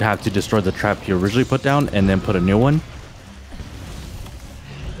 Bagel did have to destroy the trap he originally put down and then put a new one.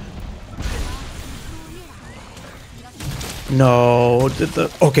 No,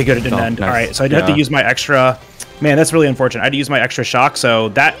 okay, good, it didn't end. Nice. All right, so I had to use my extra. Man, that's really unfortunate. I had to use my extra shock, so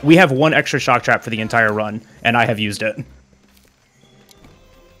that we have 1 extra shock trap for the entire run, and I have used it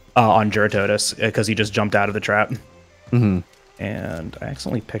on Juratotus because he just jumped out of the trap. And I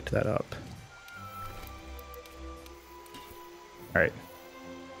accidentally picked that up. All right.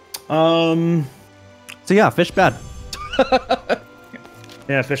 So yeah, fish bad.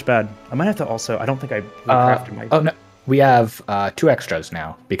 Yeah, fish bad. I might have to also. I don't think I crafted my. Oh no. We have 2 extras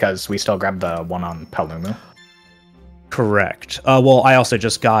now because we still grabbed the one on Palumu. Correct. Well, I also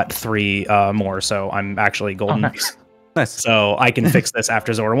just got 3 more, so I'm actually golden. Oh, Nice. So I can fix this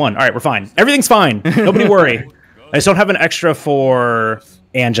after Zora 1. All right, we're fine. Everything's fine. Nobody worry. I just don't have an extra for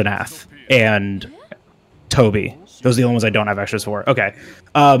Anjanath and Toby. Those are the only ones I don't have extras for. Okay.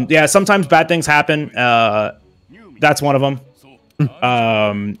 Yeah, sometimes bad things happen. That's one of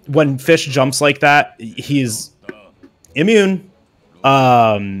them. When fish jumps like that, he's immune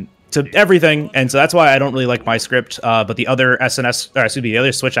to everything, and so that's why I don't really like my script. But the other the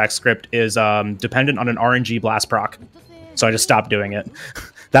other Switch Axe script is dependent on an RNG blast proc, so I just stopped doing it.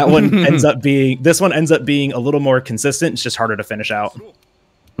 That one ends up being a little more consistent. It's just harder to finish out.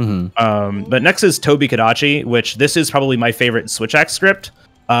 But next is Toby Kadachi, which this is probably my favorite Switch Axe script.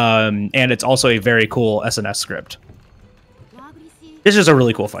 and it's also a very cool SNS script. It's just a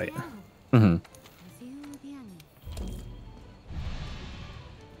really cool fight. Mm-hmm.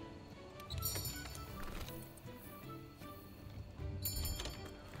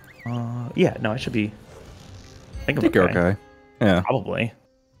 Yeah, no, I should be. I think you're okay. Yeah. Probably.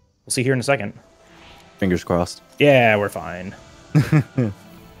 We'll see here in a second. Fingers crossed. Yeah, we're fine.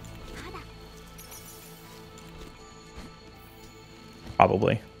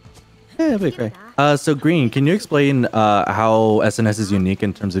 Probably. Yeah, it'll be okay. So Green, can you explain how SNS is unique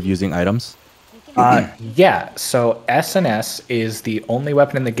in terms of using items? Yeah, so SNS is the only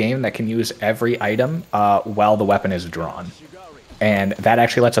weapon in the game that can use every item while the weapon is drawn. And that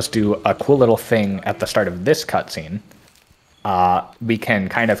actually lets us do a cool little thing at the start of this cutscene. We can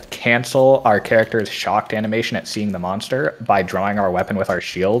kind of cancel our character's shocked animation at seeing the monster by drawing our weapon with our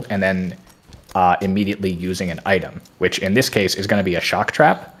shield and then immediately using an item, which in this case is going to be a shock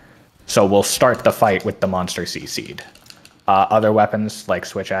trap. So we'll start the fight with the monster CC'd. Other weapons like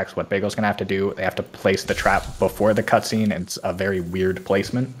Switch Axe, what Bagel's going to have to do, they have to place the trap before the cutscene. It's a very weird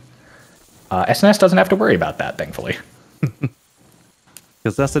placement. SNS doesn't have to worry about that, thankfully.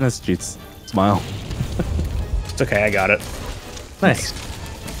 Because SNS cheats. Smile. It's okay, I got it. Nice.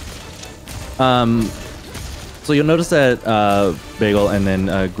 So you'll notice that Bagel and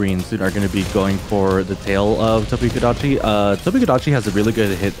then Green soon are going to be going for the tail of Tobi-Kadachi. Tobi-Kadachi has a really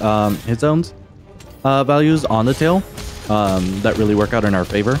good hit zones values on the tail that really work out in our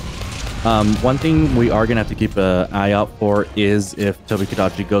favor. One thing we are going to have to keep an eye out for is if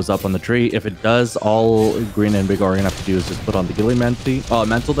Tobi-Kadachi goes up on the tree. If it does, all Green and Bagel are going to have to do is just put on the Gilly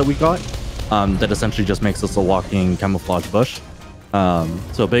mantle that we got. That essentially just makes us a walking camouflage bush.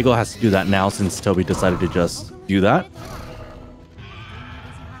 So Bagel has to do that now since Toby decided to just do that.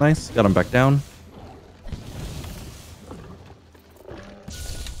 Nice, got him back down.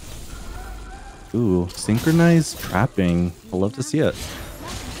 Ooh, synchronized trapping. I love to see it.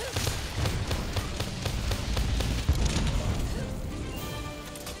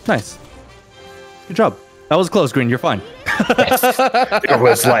 Nice. Good job. That was close, Green. You're fine. There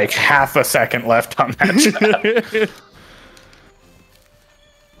was like half a second left on that trap.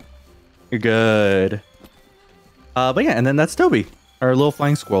 You're good. But yeah, and then that's Toby, our little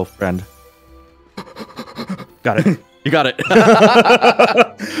flying squirrel friend. Got it. You got it.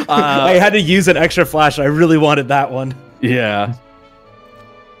 I had to use an extra flash. I really wanted that one. Yeah.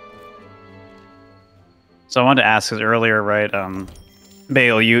 So I wanted to ask, because earlier, right,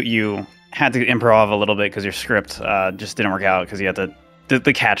 Bale, you had to improv a little bit because your script just didn't work out because you had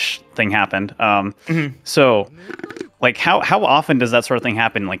the catch thing happened. So, like, how often does that sort of thing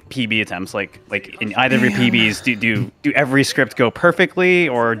happen? Like PB attempts, like in either of your PBs, do every script go perfectly,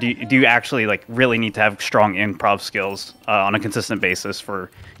 or do you actually like really need to have strong improv skills on a consistent basis for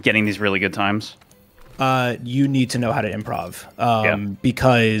getting these really good times? You need to know how to improv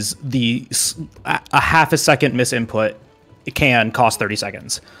because a half a second misinput can cost 30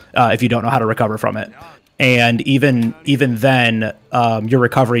 seconds if you don't know how to recover from it. And even then, your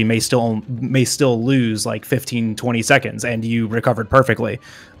recovery may still lose like 15, 20 seconds, and you recovered perfectly.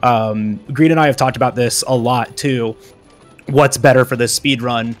 Green and I have talked about this a lot too. What's better for this speed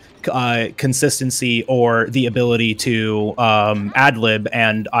run, consistency or the ability to ad lib?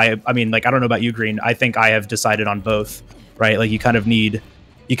 And I mean, like, I don't know about you, Green. I think I have decided on both. Right? Like, you kind of need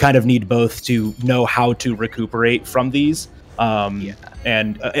both to know how to recuperate from these.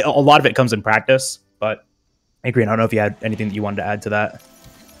 And a lot of it comes in practice, but. Hey, Green, I don't know if you had anything that you wanted to add to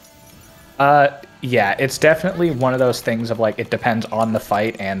that. Yeah, it's definitely one of those things of like, it depends on the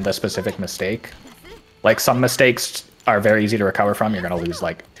fight and the specific mistake. Like, some mistakes are very easy to recover from. You're going to lose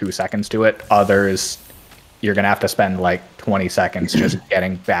like 2 seconds to it. Others, you're going to have to spend like 20 seconds just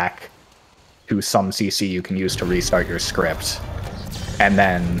getting back to some CC you can use to restart your script. And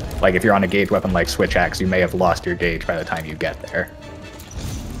then, like, if you're on a gauge weapon like Switch Axe, you may have lost your gauge by the time you get there.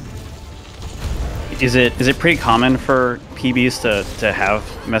 Is it pretty common for PBs to have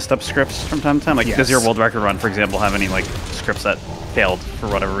messed up scripts from time to time? Like, yes. Does your world record run, for example, have any like scripts that failed for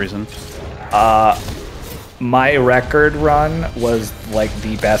whatever reason? My record run was like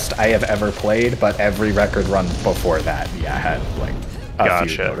the best I have ever played, but every record run before that, yeah, had like a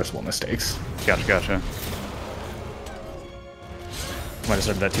few noticeable mistakes. Gotcha. Might have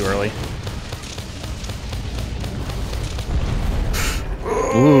started that too early.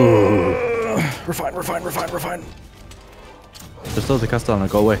 Ooh. We're fine. Just throw the Castellano,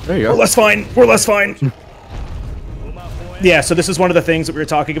 go away. There you go. We're less fine. Yeah, so this is one of the things that we were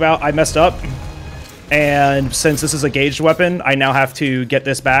talking about. I messed up. And since this is a gauged weapon, I now have to get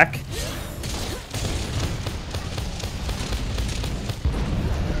this back.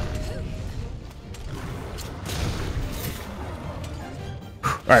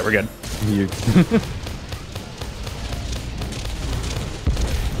 right, we're good. You-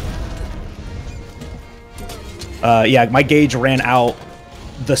 Yeah, my gauge ran out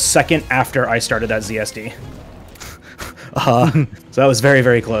the second after I started that ZSD. So that was very,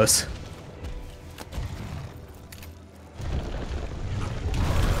 very close.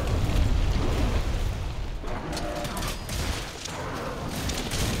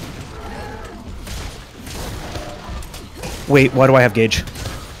 Wait, why do I have gauge?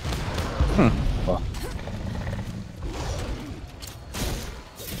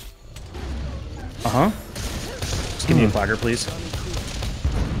 Uh-huh. Just give me a clagger, please.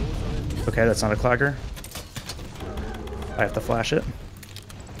 Okay, that's not a clagger. I have to flash it.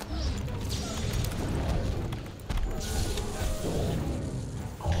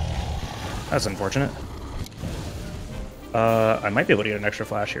 That's unfortunate. I might be able to get an extra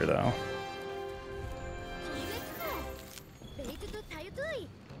flash here, though.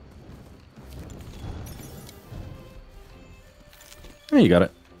 Yeah, you got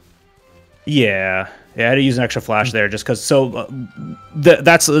it. Yeah, I had to use an extra flash there just because. So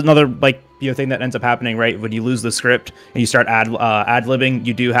that's another thing that ends up happening, right? When you lose the script and you start ad-libbing,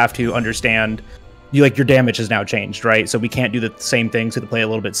 you do have to understand your damage has now changed, right? So we can't do the same thing, so to play a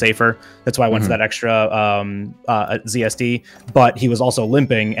little bit safer. That's why I went for that extra ZSD. But he was also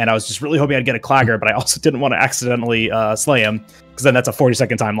limping, and I was just really hoping I'd get a clagger, but I also didn't want to accidentally slay him because then that's a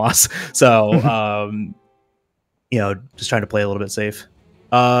 40-second time loss. So just trying to play a little bit safe.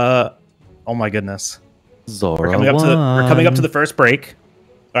 Oh my goodness. Zora We're coming up to the first break.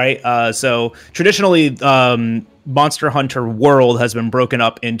 Right? So traditionally, Monster Hunter World has been broken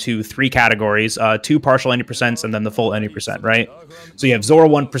up into 3 categories, 2 partial 90%, and then the full 90%, right? So you have Zora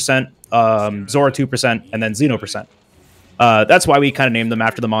 1%, Zora 2%, and then Xeno percent. That's why we kind of named them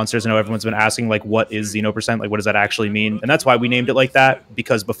after the monsters. I know everyone's been asking, what is Xeno percent? What does that actually mean? And that's why we named it like that,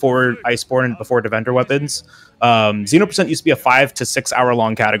 because before Iceborne and before Defender Weapons, Xeno percent used to be a 5 to 6 hour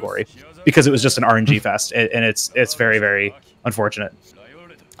long category because it was just an RNG fest, and it's very, very unfortunate.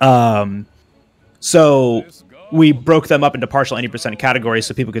 So we broke them up into partial 90% categories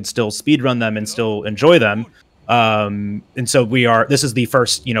so people could still speedrun them and still enjoy them. And so this is the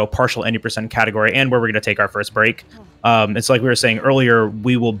first, partial 90% category and where we're going to take our first break. It's like we were saying earlier,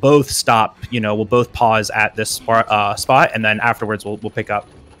 we will both stop, we'll both pause at this spot, and then afterwards we'll pick up.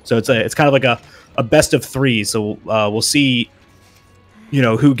 So it's kind of like a best of 3. So we'll see,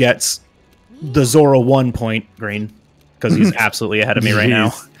 who gets the Zora 1 point, Green, because he's absolutely ahead of me right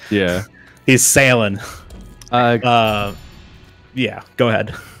now. Yeah. He's sailing. Yeah, go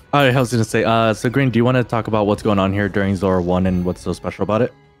ahead. All right, I was going to say, so Green, do you want to talk about what's going on here during Zora 1 and what's so special about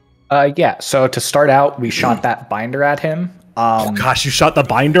it? Yeah, so to start out, we shot that binder at him. Oh gosh, you shot the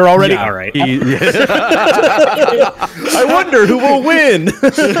binder already? Yeah. All right. I wonder who will win.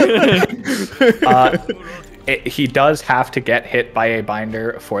 He does have to get hit by a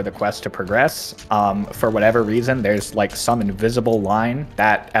binder for the quest to progress. For whatever reason, there's some invisible line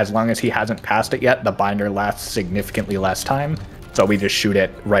that as long as he hasn't passed it yet, the binder lasts significantly less time. So we just shoot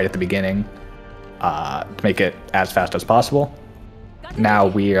it right at the beginning to make it as fast as possible. Now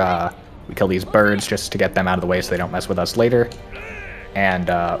we kill these birds just to get them out of the way so they don't mess with us later. And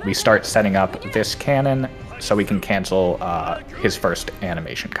we start setting up this cannon so we can cancel his first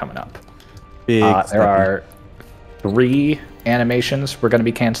animation coming up. There are 3 animations we're going to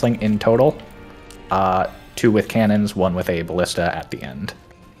be canceling in total. 2 with cannons, 1 with a ballista at the end.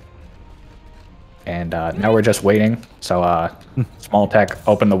 And now we're just waiting. So small tech,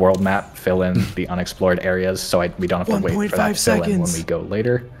 open the world map, fill in the unexplored areas so we don't have to wait for that fill in when we go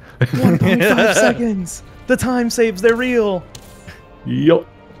later. 1.5 seconds. The time saves, they're real. Yup.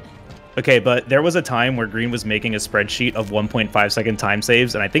 Okay, but there was a time where Green was making a spreadsheet of 1.5 second time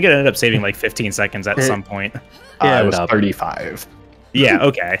saves, and I think it ended up saving 15 seconds at some point. It was 35. Yeah,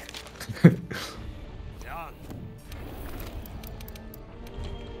 okay.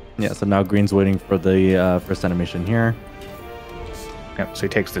 Yeah, so now Green's waiting for the first animation here. Yep, so he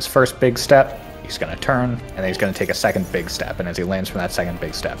takes this first big step, he's going to turn, and then he's going to take a second big step, and as he lands from that second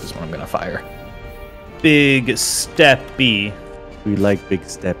big step is when I'm going to fire. Big step B. We like big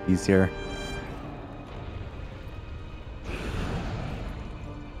steppies here.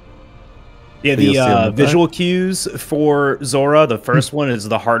 Yeah, the visual cues for Zora, the first one is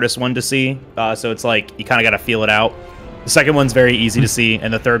the hardest one to see. So it's you kind of got to feel it out. The second one's very easy to see,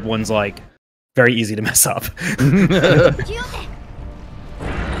 and the third one's very easy to mess up.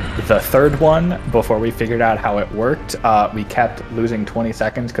 The third one, before we figured out how it worked, we kept losing 20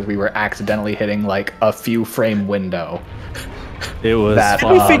 seconds because we were accidentally hitting a few frame window. It was.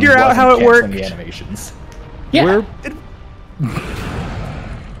 Did we figure out how it worked? The animations. Yeah.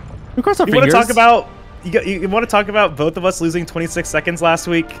 We cross our You want to fingers. talk about you want to talk about both of us losing 26 seconds last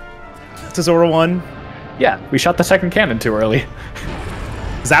week to Zora 1? Yeah, we shot the second cannon too early.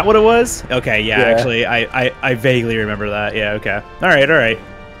 Is that what it was? Okay, yeah, Yeah. actually, I vaguely remember that. Yeah, okay. All right.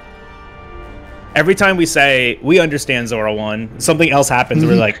 Every time we say we understand Zora 1, something else happens.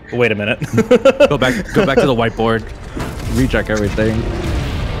 We're like, wait a minute. Go back to the whiteboard. Recheck everything.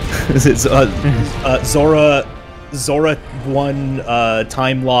 It's Zora 1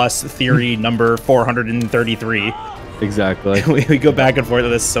 time loss theory number 433. Exactly. We go back and forth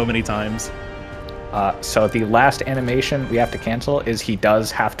with this so many times. So the last animation we have to cancel is he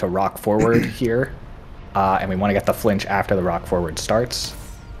does have to rock forward here. And we want to get the flinch after the rock forward starts.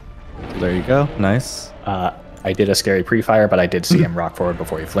 There you go. Nice. I did a scary pre-fire, but I did see him rock forward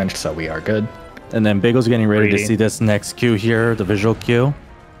before he flinched, so we are good. And then Bagel's getting ready to Greedy. see this next cue here, the visual cue.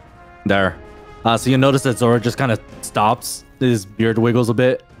 There. So you notice that Zora just kind of stops. His beard wiggles a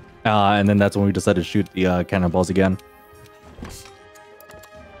bit. And then that's when we decided to shoot the cannonballs again.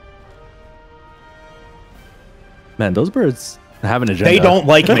 Man, those birds have an agenda. They don't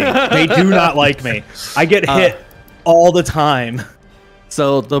like me. They do not like me. I get hit all the time.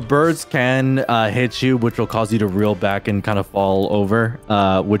 So the birds can hit you, which will cause you to reel back and kind of fall over,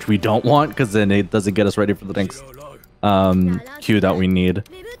 which we don't want because then it doesn't get us ready for the next cue that we need.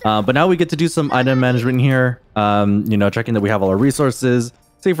 But now we get to do some item management here. You know, checking that we have all our resources,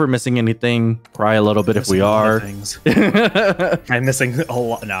 see if we're missing anything, cry a little bit if we are. I'm missing a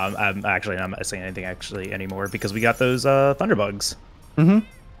lot. No, I'm actually not missing anything anymore because we got those thunderbugs.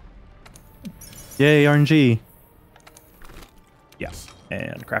 Yay, RNG. Yeah,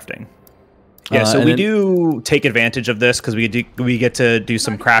 and crafting. Yeah, so we then, do take advantage of this because we get to do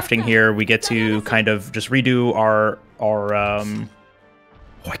some crafting here. We get to kind of just redo our oh,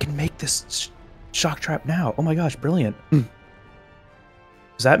 I can make this shock trap now. Oh my gosh, brilliant.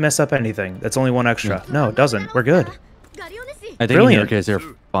 Does that mess up anything? That's only one extra. No, it doesn't. We're good. I think Brilliant. in your case, you're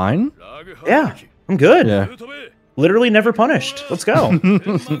fine. Yeah, I'm good. Yeah. Literally never punished. Let's go. We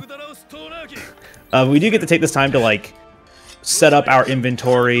do get to take this time to like set up our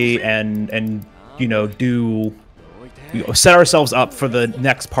inventory and you know set ourselves up for the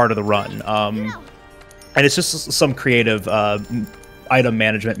next part of the run. And it's just some creative item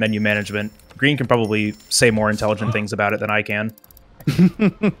management, menu management. Green can probably say more intelligent things about it than I can.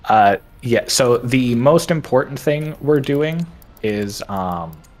 Yeah, so the most important thing we're doing is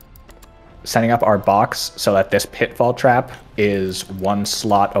setting up our box so that this pitfall trap is one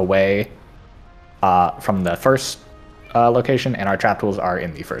slot away from the first location, and our trap tools are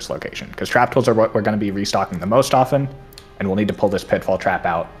in the first location. Because trap tools are what we're going to be restocking the most often, and we'll need to pull this pitfall trap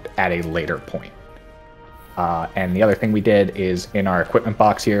out at a later point. And the other thing we did is in our equipment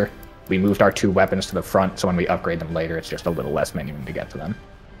box here, we moved our 2 weapons to the front, so when we upgrade them later, it's just a little less menuing to get to them.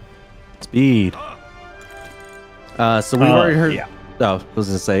 Speed. So we've already heard. Yeah. Oh, I was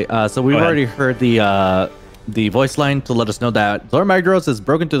gonna say. So we've Go ahead. already heard the voice line to let us know that Zora Magdaros has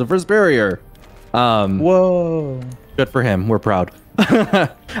broken through the first barrier. Whoa. Good for him. We're proud.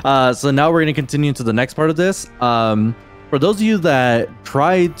 So now we're gonna continue to the next part of this. For those of you that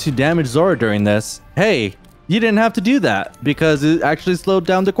tried to damage Zora during this, hey, you didn't have to do that because it actually slowed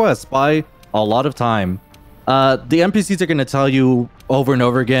down the quest by a lot of time. The NPCs are going to tell you over and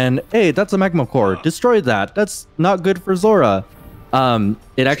over again, hey, that's a magma core. Destroy that. That's not good for Zora.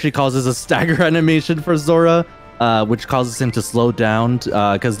 It actually causes a stagger animation for Zora, which causes him to slow down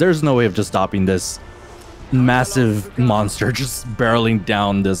because there's no way of just stopping this massive monster just barreling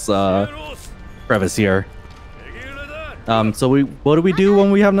down this crevice here. So what do we do when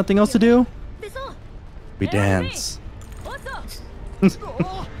we have nothing else to do? We dance. Is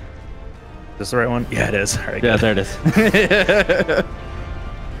this the right one? Yeah, it is. All right, Yeah, good. there it is.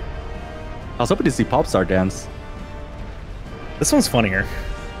 I was hoping to see Popstar dance. This one's funnier.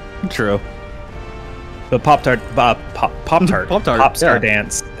 True. The Pop-Tart Pop-Tart, Popstar yeah.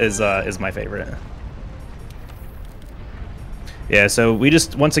 dance is my favorite. Yeah, so we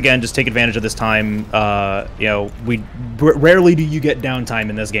just once again just take advantage of this time. You know, rarely do you get downtime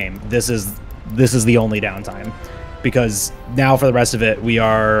in this game. This is the only downtime, because now for the rest of it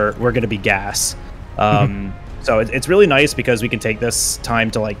we're going to be gas. So it's really nice because we can take this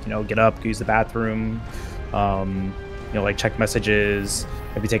time to like get up, go use the bathroom, like check messages,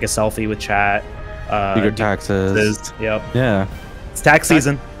 maybe take a selfie with chat. Do your taxes. Yep. Yeah. It's tax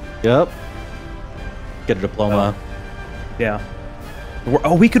season. Yep. Get a diploma. Yeah.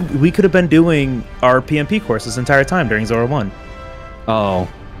 Oh, we could have been doing our PMP course this entire time during Zora 1. Oh.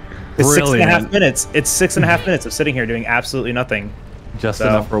 It's Brilliant. 6.5 minutes. It's 6.5 minutes of sitting here doing absolutely nothing. Just So-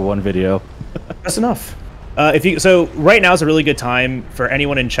 enough for one video. That's enough. So right now is a really good time for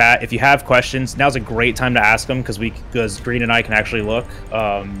anyone in chat. If you have questions, now's a great time to ask them because Green and I can actually look.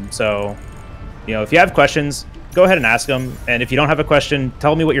 So, you know, if you have questions, go ahead and ask them. And if you don't have a question,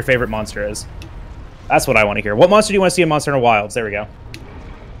 tell me what your favorite monster is. That's what I want to hear. What monster do you want to see in Monster Hunter Wilds? There we go.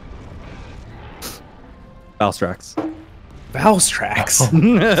 Valstrax.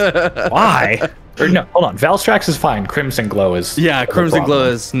 Valstrax. Why? Or no, hold on. Valstrax is fine. Crimson Glow is. Yeah, Crimson Glow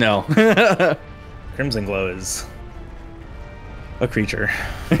is no. Crimson Glow is a creature.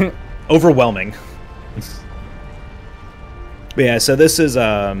 Overwhelming. But yeah, so this is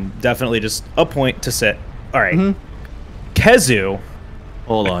definitely just a point to sit. All right. Kezu.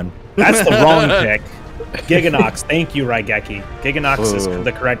 Hold on. That's the wrong pick. Giganox. Thank you, Raigeki. Giganox is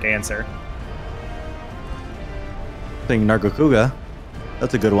the correct answer. I think Nargacuga.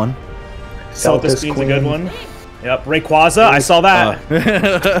 That's a good one. Celtis Queen's a good one. Yep. Rayquaza. I saw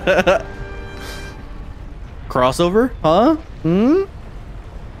that. Crossover? Huh?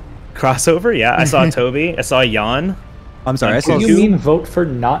 Crossover? Yeah. I saw Toby. I saw Yan. I'm sorry. I saw What do you mean vote for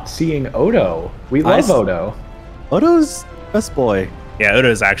not seeing Odo? We love Odo. Odo's best boy. Yeah,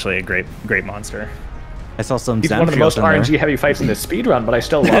 Odo is actually a great monster. I saw some. He's one of the most RNG heavy fights in this speedrun, but I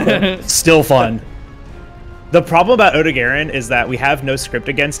still love him. Still fun. The problem about Odogaron is that we have no script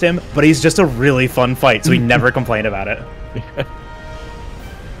against him, but he's just a really fun fight, so we never complain about it.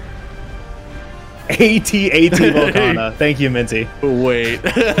 AT Volcana. Thank you, Minty. Wait.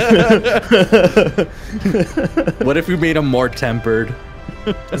 What if we made him more tempered?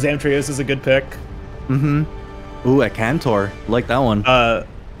 Zamtrios is a good pick. Ooh, a Cantor. Like that one.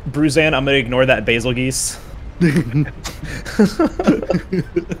 Bruzan, I'm gonna ignore that Basil Geese. I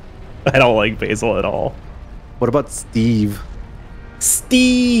don't like Basil at all. What about Steve?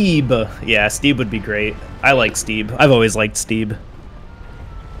 Steve! Yeah, Steve would be great. I like Steve. I've always liked Steve.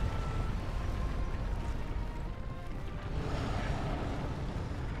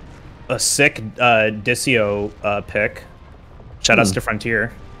 A sick Disio pick. Shoutouts to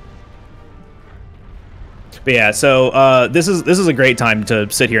Frontier. But yeah, so this is a great time to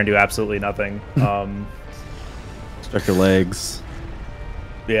sit here and do absolutely nothing. Stretch your legs.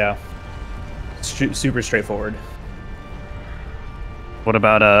 Yeah. Super straightforward. What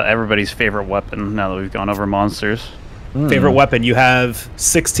about everybody's favorite weapon now that we've gone over monsters? Favorite weapon? You have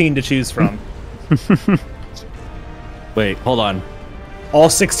 16 to choose from. Wait, hold on. All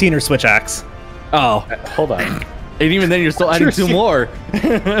 16 are Switch Axe. Oh. Hold on. And even then, you're still adding two more.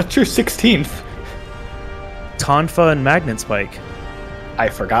 That's your 16th. Tonfa and Magnet Spike. I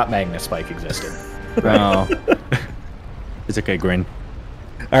forgot Magnet Spike existed. Oh. It's okay, Green.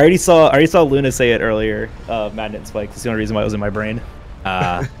 I already saw Luna say it earlier. Magnet Spike. That's the only reason why it was in my brain.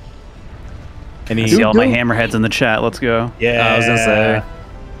 I see all my hammerheads in the chat. Let's go. Yeah, I was gonna say.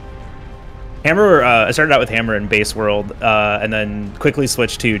 Hammer. I started out with Hammer in Base World, and then quickly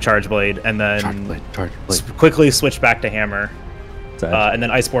switched to Charge Blade, and then quickly switched back to Hammer. And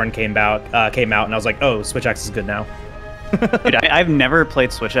then Iceborne came out, and I was like, oh, Switch Axe is good now. Dude, I've never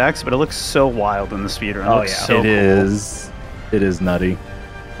played Switch Axe, but it looks so wild in the speedrun. Oh, It looks yeah. so It cool. is nutty.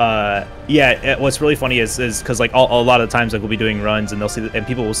 What's really funny is because like a lot of times like we'll be doing runs and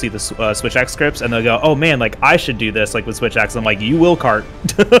people will see the Switch Axe scripts and they'll go, oh man, like I should do this like with Switch Axe. I'm like, you will cart.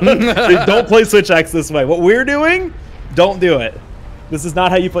 Don't play Switch Axe this way. What we're doing, don't do it. This is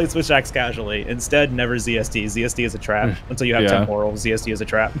not how you play Switch Axe casually. Instead, never ZSD. ZSD is a trap. Until you have 10 moral, ZSD is a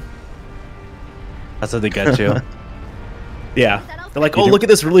trap. That's how they get you. Yeah. They're like, oh, look at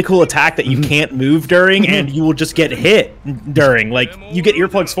this really cool attack that you can't move during, and you will just get hit during. Like, you get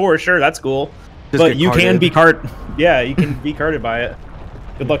earplugs for, sure, that's cool. But you can be yeah, you can be carted by it.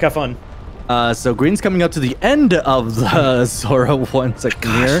 Good luck, have fun. So Green's coming up to the end of the Zora 1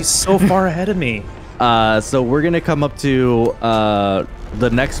 section here. She's so far ahead of me. So we're gonna come up to the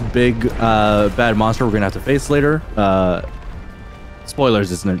next big bad monster we're gonna have to face later.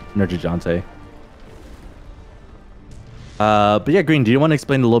 Spoilers, it's Nergigante. But yeah, Green, do you want to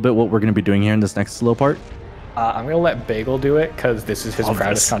explain a little bit what we're going to be doing here in this next slow part? I'm going to let Bagel do it because this is his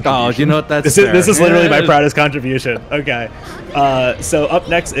proudest contribution. Oh, you know what? This is literally my proudest contribution. Okay. So up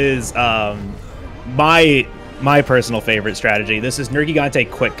next is my personal favorite strategy. This is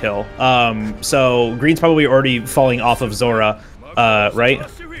Nergigante Quick Kill. So Green's probably already falling off of Zora, right?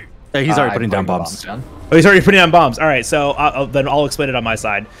 Yeah, he's already putting down bombs. Oh, he's already putting down bombs. All right, so then I'll explain it on my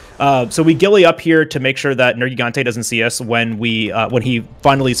side. So we ghillie up here to make sure that Nergigante doesn't see us when he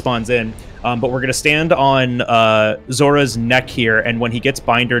finally spawns in. But we're gonna stand on Zora's neck here, and when he gets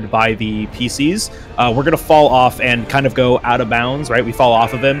bindered by the PCs, we're gonna fall off and kind of go out of bounds. Right, we fall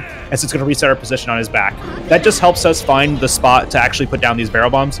off of him, and so it's gonna reset our position on his back. That just helps us find the spot to actually put down these barrel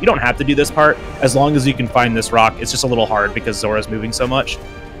bombs. You don't have to do this part as long as you can find this rock. It's just a little hard because Zora's moving so much.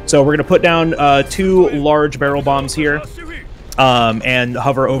 So we're going to put down 2 large barrel bombs here and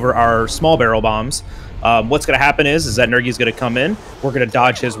hover over our small barrel bombs. What's going to happen is that Nergi's going to come in. We're going to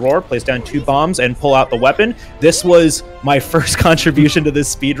dodge his roar, place down 2 bombs, and pull out the weapon. This was my first contribution to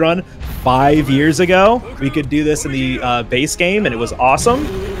this speedrun 5 years ago. We could do this in the base game, and it was awesome.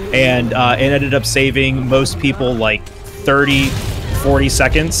 And it ended up saving most people like 30, 40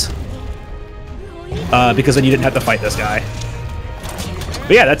 seconds because then you didn't have to fight this guy.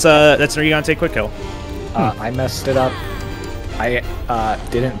 But yeah, that's Nergigante quick kill. I messed it up. I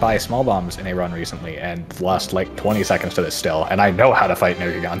didn't buy small bombs in a run recently and lost like 20 seconds to this still, and I know how to fight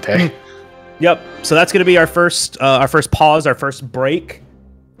Nergigante. Yep. So that's gonna be our first pause, our first break.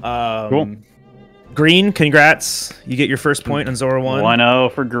 Cool. Green, congrats! You get your first point on Zora 1.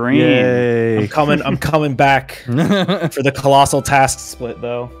 1-0 for Green. Yay. I'm coming back for the colossal task split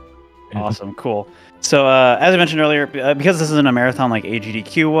though. Awesome, cool. So as I mentioned earlier, because this isn't a marathon like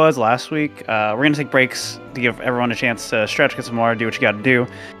AGDQ was last week, we're going to take breaks to give everyone a chance to stretch, get some water, do what you got to do.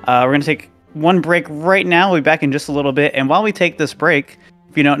 We're going to take one break right now. We'll be back in just a little bit. And while we take this break,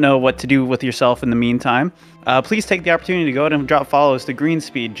 if you don't know what to do with yourself in the meantime, please take the opportunity to go ahead and drop follows to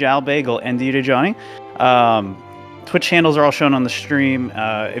Greenspeed, Jal Bagel, and DJ Johnny. Twitch handles are all shown on the stream.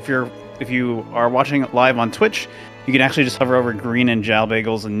 If you are watching live on Twitch, you can actually just hover over Green and Jal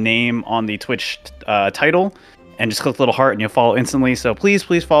Bagel's name on the Twitch title and just click the little heart and you'll follow instantly. So please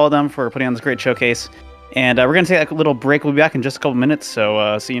follow them for putting on this great showcase. And we're going to take a little break. We'll be back in just a couple minutes.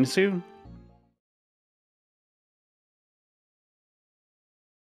 So see you soon.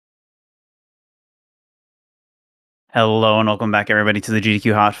 Hello and welcome back everybody to the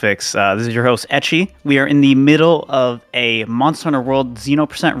GDQ Hotfix. This is your host Etchy. We are in the middle of a Monster Hunter World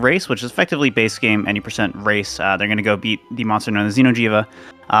Xeno% race, which is effectively base game any percent race. They're going to go beat the Monster Hunter and the Xeno'jiiva.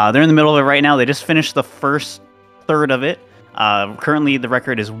 They're in the middle of it right now. They just finished the first third of it. Currently the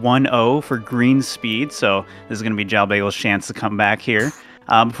record is 1-0 for Greenspeed, so this is going to be Jal Bagel's chance to come back here.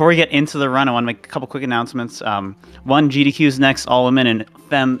 Before we get into the run, I want to make a couple quick announcements. One, GDQ's next all-women and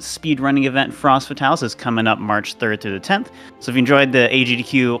femme speedrunning event, Frost Fatales, is coming up March 3rd through the 10th. So if you enjoyed the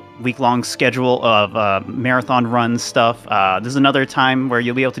AGDQ week-long schedule of marathon run stuff, this is another time where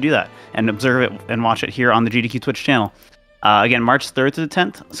you'll be able to do that and observe it and watch it here on the GDQ Twitch channel. Again, March 3rd through the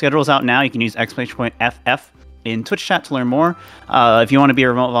 10th. Schedule is out now. You can use !FF in Twitch chat to learn more. If you want to be a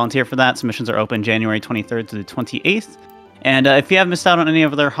remote volunteer for that, submissions are open January 23rd to the 28th. And if you have missed out on any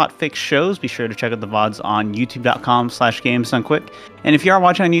of their hotfix shows, be sure to check out the VODs on youtube.com/gamesdonequick. And if you are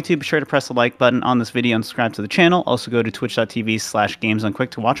watching on YouTube, be sure to press the like button on this video and subscribe to the channel. Also go to twitch.tv/gamesdonequick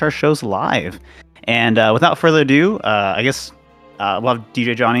to watch our shows live. And without further ado, I guess we'll have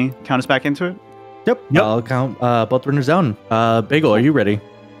DJ Johnny count us back into it. Yep. I'll count both runners down. Bagel, are you ready?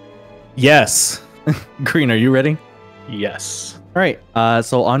 Yes. Green, are you ready? Yes. All right.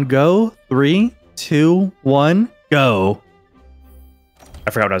 So on go, 3, 2, 1, go. I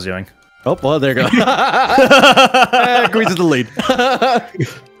forgot what I was doing. Oh, well, there you go. Green's in the lead.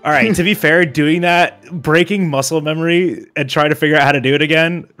 All right, to be fair, doing that, breaking muscle memory and trying to figure out how to do it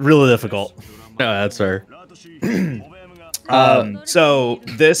again, really difficult. No, that's fair. So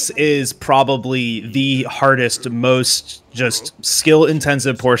this is probably the hardest, most just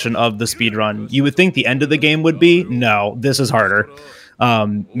skill-intensive portion of the speedrun. You would think the end of the game would be. No, this is harder.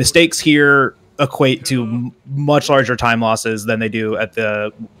 Mistakes here equate to much larger time losses than they do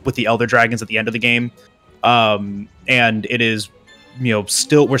with the Elder Dragons at the end of the game. And it is, we're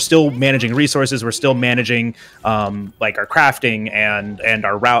still managing resources. We're still managing like our crafting and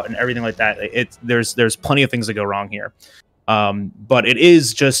our route and everything like that. There's plenty of things that go wrong here. But it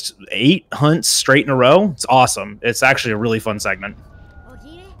is just 8 hunts straight in a row. It's awesome. It's actually a really fun segment. I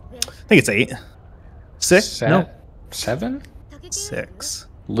think it's 8. 6? No. 7? 6.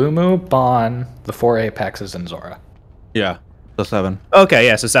 Lumu, Bon, the 4 Apexes, and Zora. Yeah, so 7. Okay,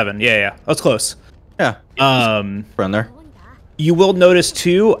 yeah, so 7. Yeah. That's close. Yeah. Around there. You will notice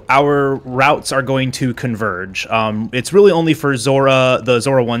too, our routes are going to converge. It's really only for the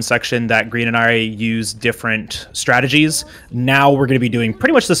Zora 1 section that Green and I use different strategies. Now we're going to be doing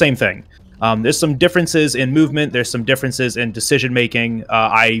pretty much the same thing. There's some differences in movement. There's some differences in decision making.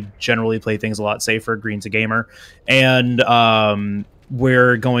 I generally play things a lot safer. Green's a gamer. And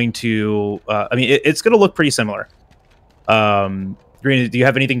we're going to. I mean, it's going to look pretty similar. Green, do you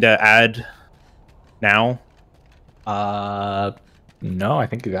have anything to add now? No, I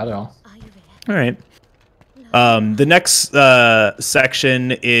think you got it all. All right. The next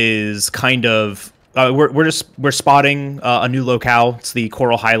section is kind of we're spotting a new locale. It's the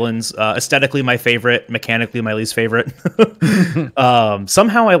Coral Highlands. Aesthetically, my favorite. Mechanically, my least favorite.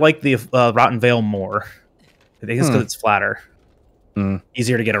 Somehow, I like the Rotten Vale more. I think it's because it's flatter,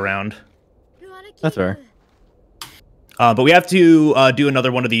 easier to get around. That's fair. But we have to do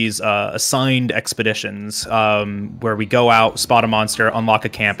another one of these assigned expeditions where we go out, spot a monster, unlock a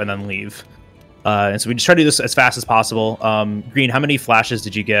camp, and then leave. And so we just try to do this as fast as possible. Green, how many flashes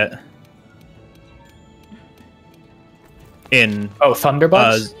did you get?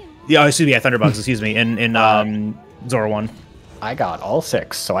 Thunderbugs? Yeah, Thunderbugs, excuse me. In Zora 1. I got all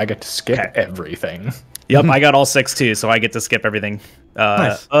 6, so I get to skip everything. Yep, I got all 6 too, so I get to skip everything.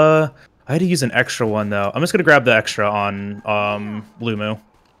 Nice. I had to use an extra one though. I'm just gonna grab the extra on Lumu.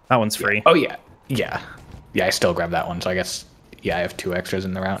 That one's free. Oh yeah. Yeah, I still grab that one, so I guess I have 2 extras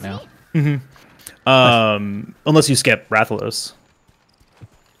in the route now. Unless you skip Rathalos.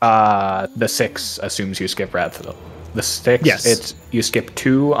 The 6 assumes you skip Rathalos. The 6, yes. You skip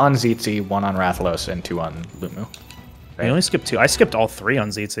 2 on Zitzi, 1 on Rathalos, and 2 on Lumu. Right? I only skipped 2. I skipped all 3 on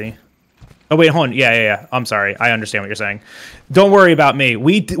Zitzi. Oh wait, hold on. Yeah. I'm sorry. I understand what you're saying. Don't worry about me.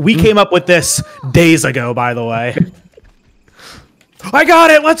 We came up with this days ago, by the way. I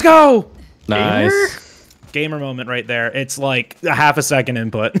got it. Let's go. Nice. Gamer moment right there. It's like a half a second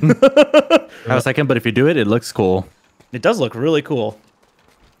input. Half a second, but if you do it, it looks cool. It does look really cool.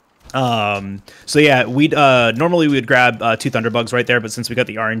 So yeah, we'd normally we would grab 2 Thunderbugs right there, but since we got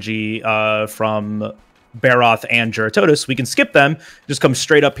the RNG from Baroth and Juratotus, we can skip them. Just come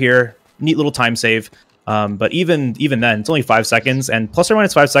straight up here. Neat little time save. But even then, it's only 5 seconds, and plus or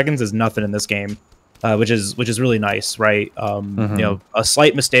minus 5 seconds is nothing in this game, which is really nice, right? You know, a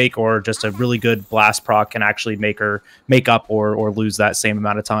slight mistake or just a really good blast proc can actually make up or lose that same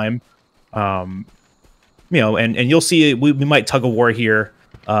amount of time. You know, and you'll see we might tug a war here.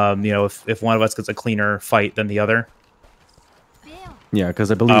 You know, if one of us gets a cleaner fight than the other. Yeah, because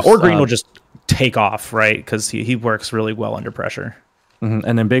I believe or Green will just take off, right? Because he works really well under pressure.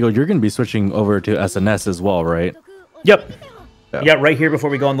 And then Bagel, you're going to be switching over to SNS as well, right? Yep. Yeah, right here before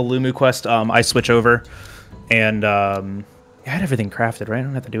we go on the Lumu quest, I switch over, and I had everything crafted, right? I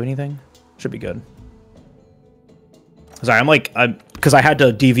don't have to do anything. Should be good. Sorry, because I had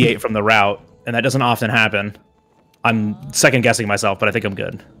to deviate from the route, and that doesn't often happen. I'm second guessing myself, but I think I'm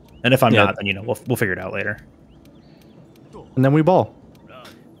good. And if I'm not, then we'll figure it out later. And then we ball.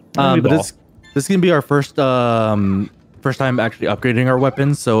 But this is gonna be our first time actually upgrading our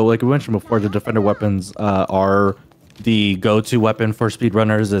weapons. So like we mentioned before, the defender weapons are the go-to weapon for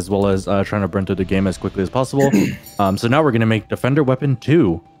speedrunners, as well as trying to burn through the game as quickly as possible. So now we're gonna make defender weapon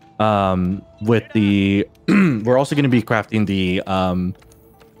 2. With the we're also gonna be crafting the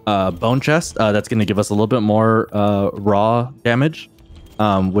bone chest. That's gonna give us a little bit more raw damage,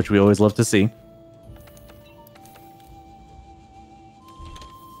 which we always love to see.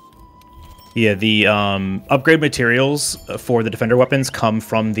 Yeah, the upgrade materials for the defender weapons come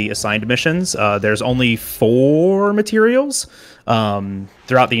from the assigned missions. There's only 4 materials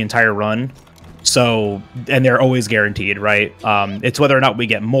throughout the entire run. So, and they're always guaranteed, right? It's whether or not we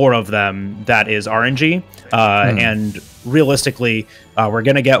get more of them that is RNG. And realistically, we're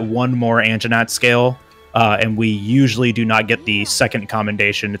going to get 1 more Anjanat scale, and we usually do not get the second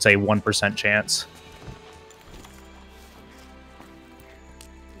commendation. It's a 1% chance.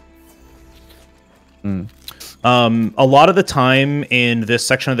 A lot of the time in this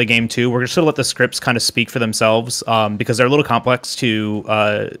section of the game too, we're just gonna let the scripts kind of speak for themselves, because they're a little complex to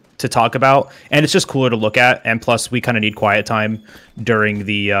talk about, and it's just cooler to look at. And plus, we kind of need quiet time during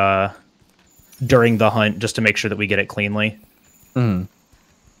the hunt just to make sure that we get it cleanly. Can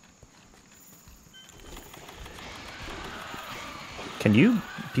you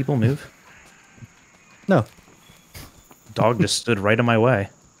people move? No. Dog just stood right in my way.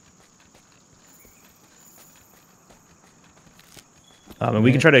 And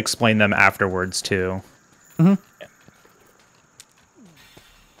we can try to explain them afterwards, too. Mm-hmm. Yeah.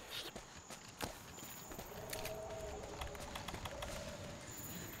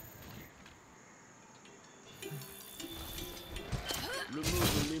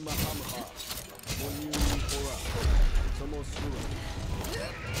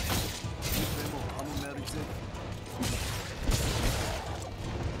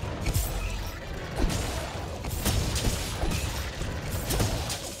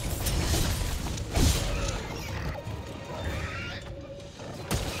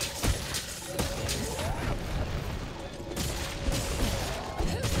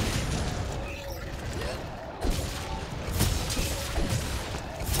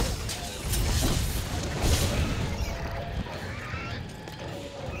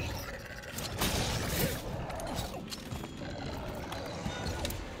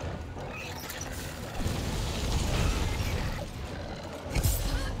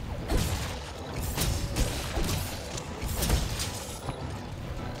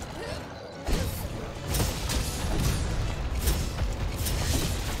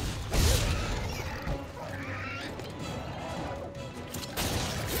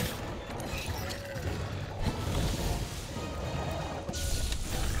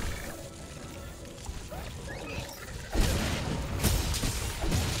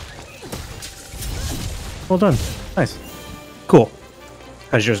 Well done. Nice. Cool.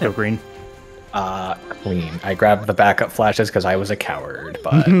 How's yours go, Green? Clean. I grabbed the backup flashes because I was a coward,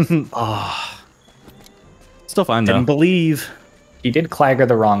 but Still fine though. Didn't believe. he did clagger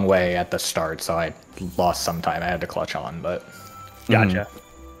the wrong way at the start, so I lost some time. I had to clutch on, but Gotcha.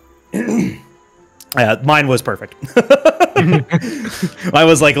 Mine was perfect. Mine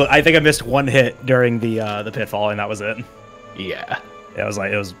was like, I think I missed one hit during the pitfall, and that was it. yeah. It was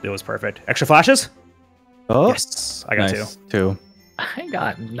like it was perfect. Extra flashes? Oh, Yes, I got nice. Two. I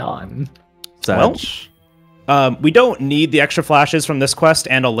got none. Sag. We don't need the extra flashes from this quest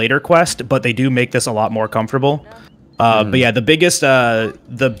and a later quest, but they do make this a lot more comfortable. But yeah, the biggest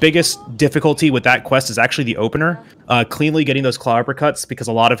difficulty with that quest is actually the opener. Cleanly getting those claw uppercuts, because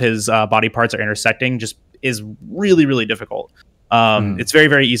a lot of his body parts are intersecting, just is really, really difficult. It's very,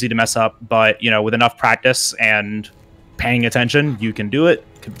 very easy to mess up, but you know, with enough practice and paying attention, you can do it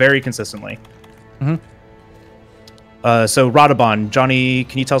very consistently. So Radabon, Johnny,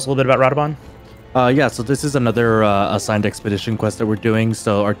 can you tell us a little bit about Radabon? Yeah, so this is another assigned expedition quest that we're doing.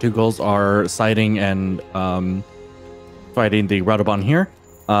 So our two goals are sighting and fighting the Radabon here,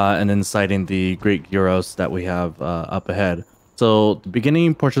 and then sighting the Great Gyros that we have up ahead. So the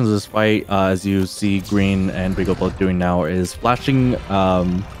beginning portions of this fight, as you see Green and Beagle both doing now, is flashing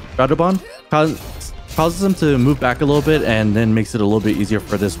Radabon. Causes them to move back a little bit, and then makes it a little bit easier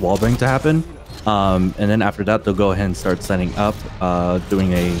for this wallbang to happen. And then after that, they'll go ahead and start setting up,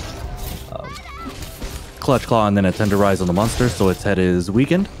 doing a clutch claw and then a tenderize on the monster, so its head is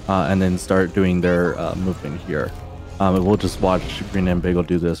weakened, and then start doing their movement here. And we'll just watch Green and Bagel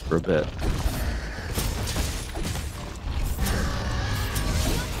do this for a bit.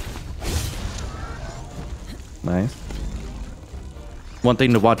 Nice. One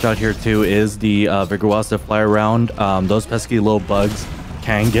thing to watch out here too is the Vigorwas that fly around. Those pesky little bugs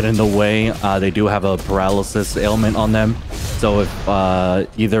can get in the way. They do have a paralysis ailment on them, so if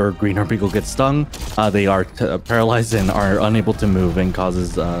either Green or Beagle gets stung, they are paralyzed and are unable to move, and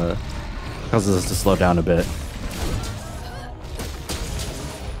causes us to slow down a bit.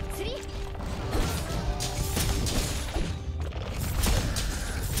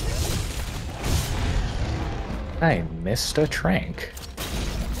 I missed a trank.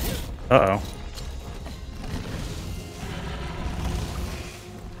 Uh-oh.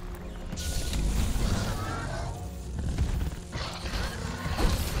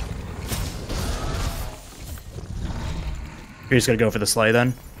 You're just gonna go for the sleigh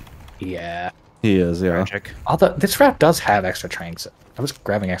then? Yeah. He is, yeah. Tragic. Although this rap does have extra tranks. I was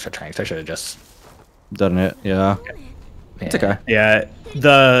grabbing extra tranks. I should have just. Done it, yeah. It's okay. Yeah,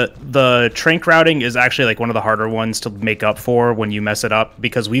 the trank routing is actually like one of the harder ones to make up for when you mess it up,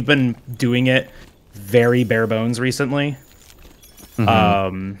 because we've been doing it very bare bones recently.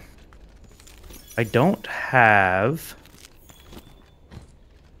 I don't have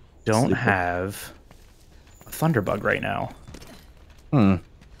a Thunderbug right now.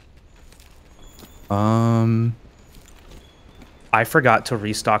 I forgot to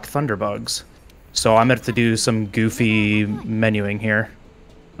restock Thunderbugs, so I'm gonna have to do some goofy menuing here.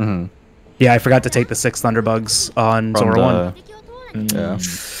 Yeah, I forgot to take the 6 Thunderbugs on Zora 1. Yeah.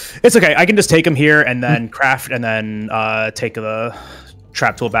 It's okay. I can just take them here and then craft and then take the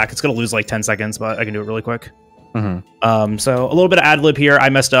trap tool back. It's gonna lose like 10 seconds, but I can do it really quick. So a little bit of ad lib here. I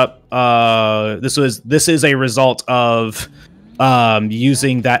messed up. This is a result of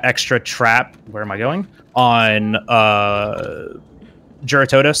using that extra trap. Where am I going? On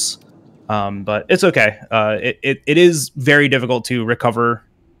Juratotus. But it's okay. It is very difficult to recover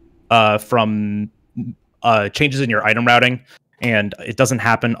from changes in your item routing, and it doesn't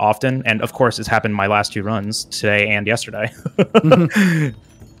happen often. And of course, it's happened my last 2 runs, today and yesterday.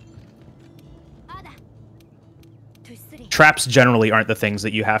 Traps generally aren't the things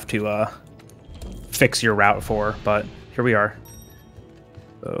that you have to fix your route for, but here we are.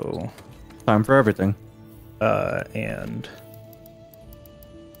 So, Time for everything. and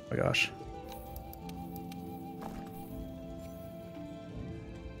oh my gosh.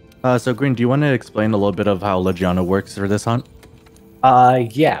 So Green, do you want to explain a little bit of how Legiana works for this hunt?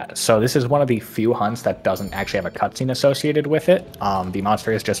 Yeah. So this is one of the few hunts that doesn't actually have a cutscene associated with it. The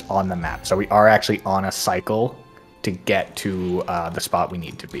monster is just on the map, so we are actually on a cycle to get to the spot we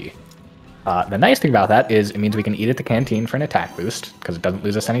need to be. The nice thing about that is it means we can eat at the canteen for an attack boost, because it doesn't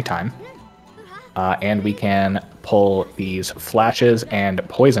lose us any time. And we can pull these flashes and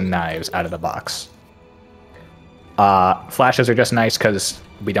poison knives out of the box. Flashes are just nice because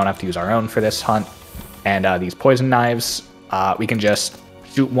we don't have to use our own for this hunt. And these poison knives, we can just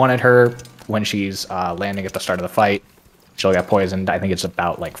shoot one at her when she's landing at the start of the fight. she'll get poisoned. I think it's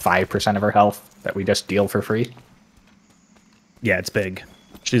about like 5% of her health that we just deal for free. Yeah, it's big.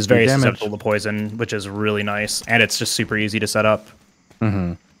 She's very damage. susceptible to poison, which is really nice, and it's just super easy to set up.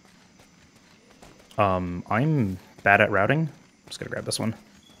 Mm-hmm. I'm bad at routing. I'm just gonna grab this one.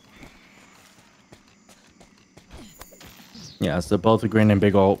 Yeah, so both Green and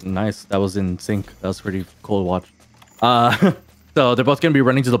Big ult, nice. That was in sync. That was pretty cool to watch. So they're both going to be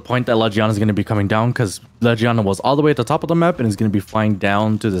running to the point that Legiana is going to be coming down, because Legiana was all the way at the top of the map and is going to be flying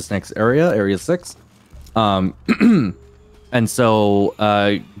down to this next area, Area 6. And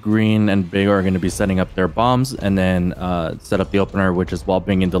so Green and Big are going to be setting up their bombs and then set up the opener, which is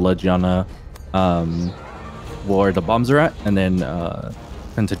wallbang into Legiana where the bombs are at, and then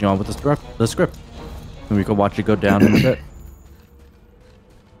continue on with the script. And we can watch it go down in a bit.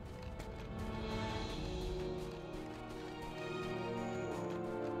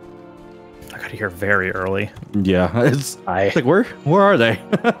 I got here very early. Yeah, it's like, where are they?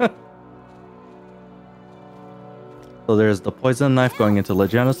 So there's the poison knife going into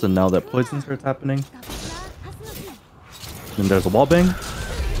Legiana, so now that poison starts happening. Then there's a wallbang.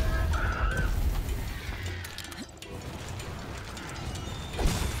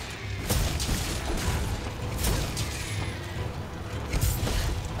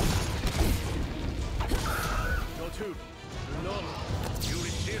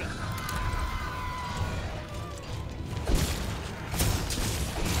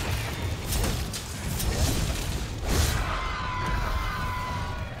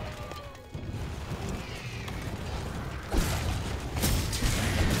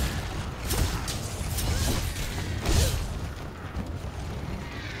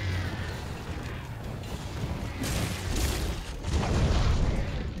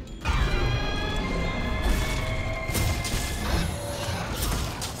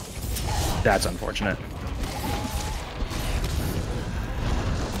 That's unfortunate.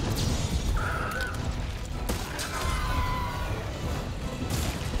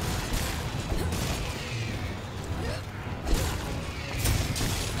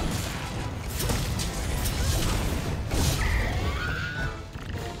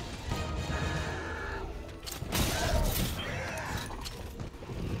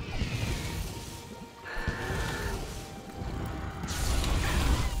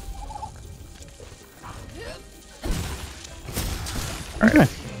 Okay,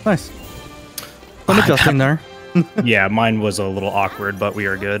 nice. Some adjusting there. Yeah, mine was a little awkward, but we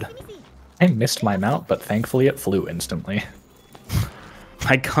are good. I missed my mount, but thankfully it flew instantly.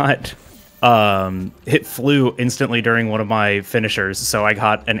 I got it flew instantly during one of my finishers, so I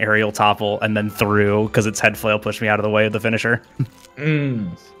got an aerial topple and then threw because its head flail pushed me out of the way of the finisher.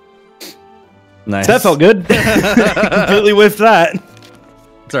 Nice. So that felt good. Completely whiffed that.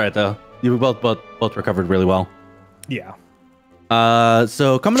 It's all right though. You both recovered really well. Yeah.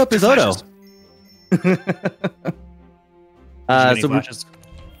 So coming up is Odo. So flashes?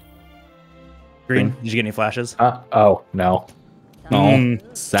 Green, did you get any flashes? Oh, no.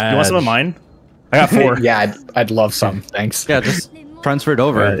 Sad. You want some of mine? I got 4. Yeah, I'd love some. Thanks. Yeah, just transfer it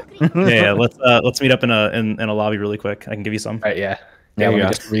over. Yeah, let's meet up in a lobby really quick. I can give you some. All right, yeah. Yeah, let me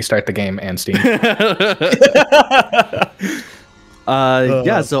just restart the game and Steam.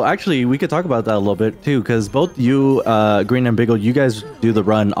 Yeah, so actually we could talk about that a little bit too, because both you, Green and Biggle, you guys do the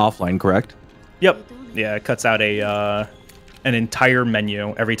run offline, correct? Yep. Yeah, it cuts out an entire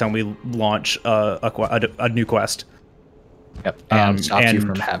menu every time we launch a new quest. Yep. And stops you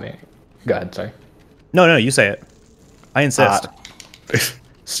from having. Go ahead. Sorry. No, you say it. I insist.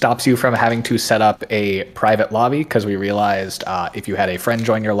 Stops you from having to set up a private lobby, because we realized if you had a friend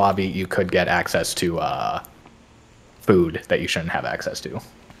join your lobby, you could get access to food that you shouldn't have access to.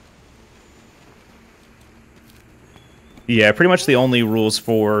 Yeah, pretty much the only rules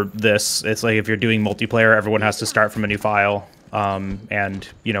for this, it's like if you're doing multiplayer, everyone has to start from a new file, and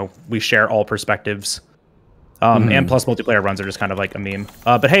we share all perspectives, and plus multiplayer runs are just kind of like a meme.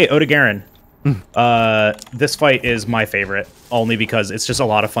 But hey, Oda Garen, this fight is my favorite, only because it's just a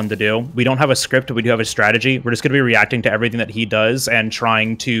lot of fun to do. We don't have a script, we do have a strategy. We're just going to be reacting to everything that he does and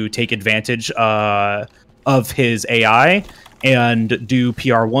trying to take advantage of his AI and do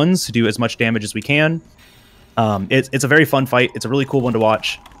PR1s to do as much damage as we can. It's a very fun fight. It's a really cool one to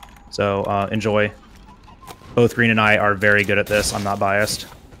watch. So enjoy. Both Green and I are very good at this. I'm not biased.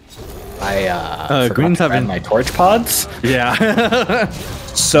 I Green's having my torch pods. Yeah.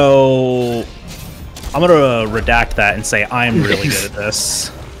 So I'm gonna redact that and say I'm really good at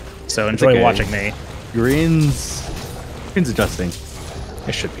this. So enjoy watching me. Green's adjusting.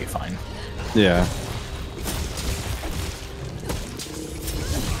 It should be fine. Yeah.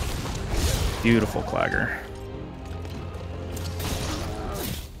 Beautiful Clagger.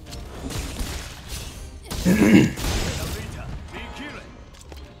 Remember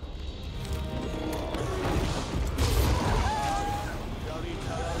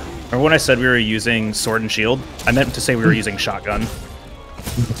when I said we were using sword and shield? I meant to say we were using shotgun.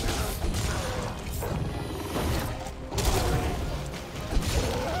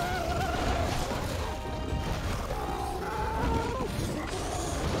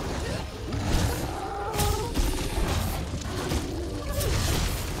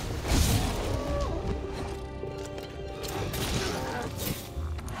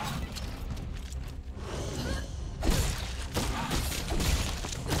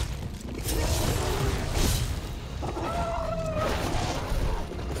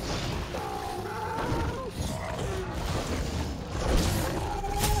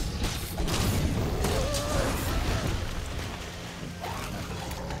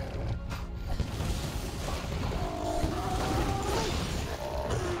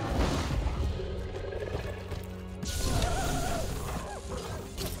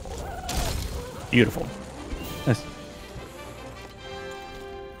 Beautiful. Nice.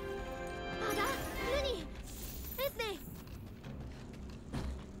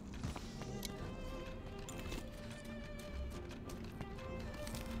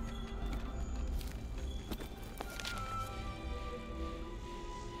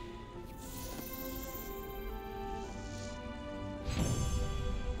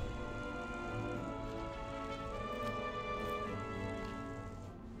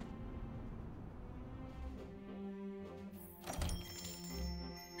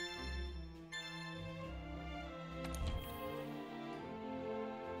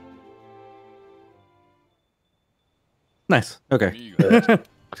 Nice. Okay. a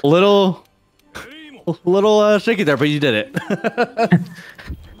little shaky there, but you did it.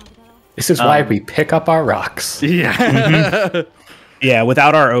 This is why we pick up our rocks. Yeah. Yeah,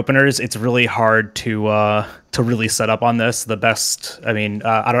 without our openers, it's really hard to really set up on this. The best, I mean,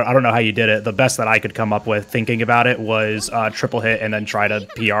 I don't know how you did it. The best that I could come up with thinking about it was triple hit and then try to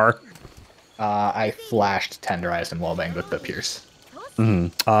PR. I flashed tenderized and wallbanged with the pierce.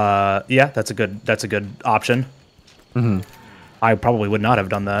 Yeah, that's a good option. I probably would not have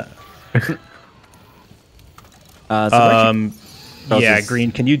done that. Yeah,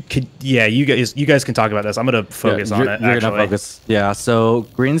 Green, you guys can talk about this. I'm gonna focus on it. You're gonna focus. Yeah, so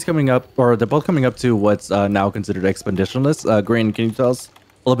Green's coming up, or they're both coming up to what's now considered expeditionless. Green, can you tell us a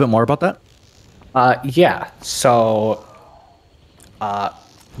little bit more about that? Yeah. So,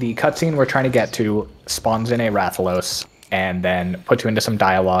 the cutscene we're trying to get to spawns in a Rathalos and then puts you into some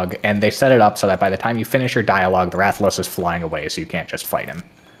dialogue, and they set it up so that by the time you finish your dialogue, the Rathalos is flying away, so you can't just fight him.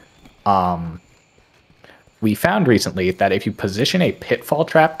 We found recently that if you position a pitfall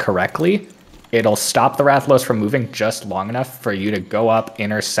trap correctly, it'll stop the Rathalos from moving just long enough for you to go up,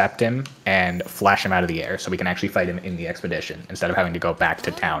 intercept him, and flash him out of the air, so we can actually fight him in the expedition instead of having to go back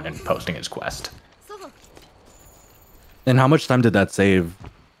to town and posting his quest. And how much time did that save?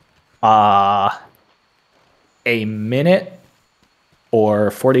 A minute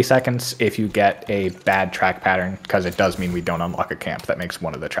or 40 seconds if you get a bad track pattern, because it does mean we don't unlock a camp that makes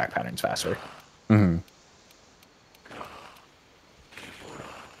one of the track patterns faster.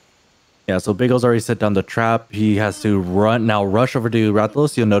 Yeah, so Biggles already set down the trap. He has to rush over to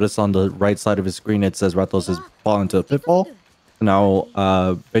Rathalos. You'll notice on the right side of his screen it says Rathalos has fallen into a pitfall. Now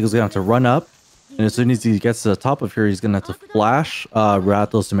Biggles is gonna have to run up, and as soon as he gets to the top of here, he's gonna have to flash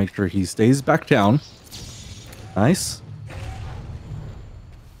Rathalos to make sure he stays back down. Nice.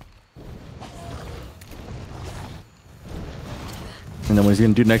 And then what he's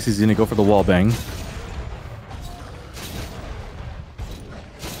gonna do next is he's gonna go for the wall bang.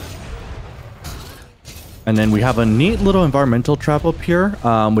 And then we have a neat little environmental trap up here,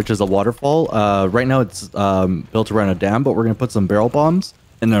 which is a waterfall. Right now it's built around a dam, but we're going to put some barrel bombs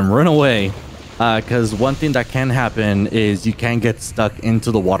and then run away. Because one thing that can happen is you can get stuck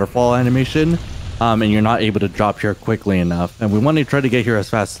into the waterfall animation, and you're not able to drop here quickly enough. And we want to try to get here as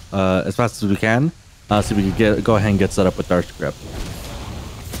fast as we can, so we can go ahead and get set up with our script.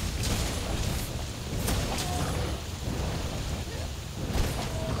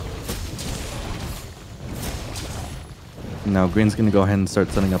 Now Green's going to go ahead and start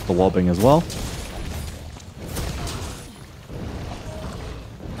setting up the wallbang as well.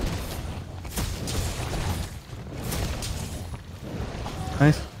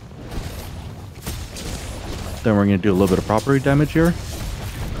 Nice. Then we're going to do a little bit of property damage here.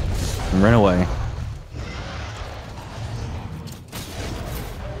 And run away.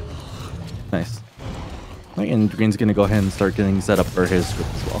 Nice. Right, and Green's going to go ahead and start getting set up for his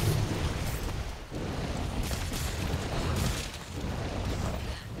script as well.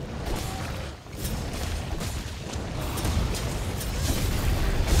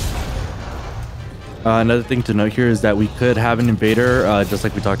 Another thing to note here is that we could have an invader, just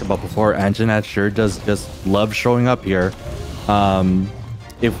like we talked about before. Anjanat sure does just love showing up here.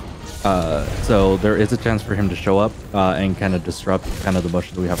 If so, there is a chance for him to show up and kind of disrupt kind of the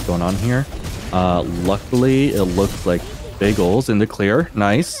motion that we have going on here. Luckily, it looks like Big Ol's in the clear.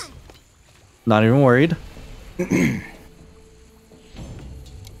 Nice. Not even worried.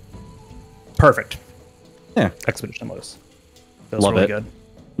 Perfect. Yeah. Expedition Lotus. Feels Love really it. good.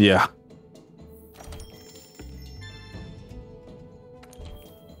 Yeah.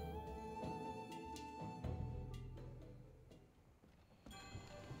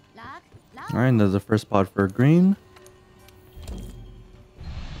 All right, there's the first pod for green.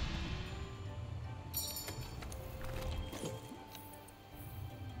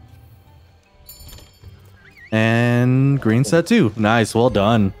 And green set too. Nice, well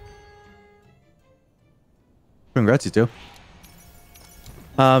done. Congrats, you two.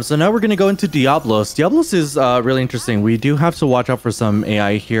 So now we're going to go into Diablos. Diablos is really interesting. We do have to watch out for some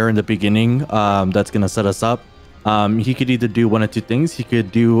AI here in the beginning that's going to set us up. He could either do one of two things. He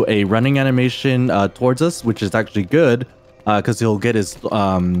could do a running animation towards us, which is actually good because he'll get his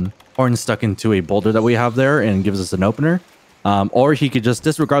horn stuck into a boulder that we have there and gives us an opener. Or he could just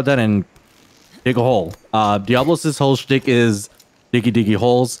disregard that and dig a hole. Diablos' whole shtick is diggy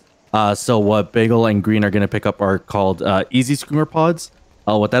holes. So what Bagel and Green are going to pick up are called easy screamer pods.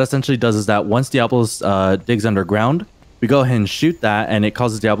 What that essentially does is that once Diablos digs underground, we go ahead and shoot that, and it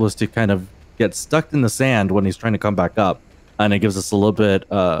causes Diablos to kind of get stuck in the sand when he's trying to come back up, and it gives us a little bit,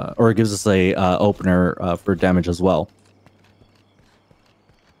 or it gives us a opener for damage as well.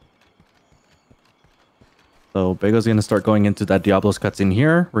 So Bagel's going to start going into that Diablos cutscene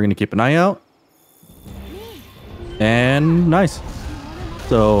here. We're going to keep an eye out. And nice.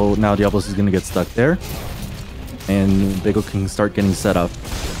 So now Diablos is going to get stuck there. And Bagel can start getting set up.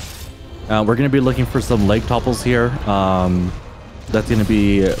 We're going to be looking for some leg topples here. That's going to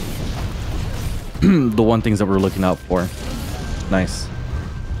be the one things that we're looking out for. Nice.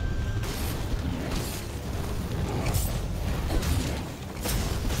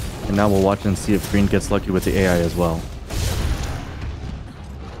 And now we'll watch and see if Green gets lucky with the AI as well.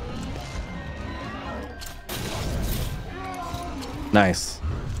 Nice.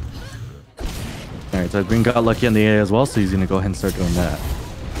 Alright, so Green got lucky on the AI as well, so he's going to go ahead and start doing that.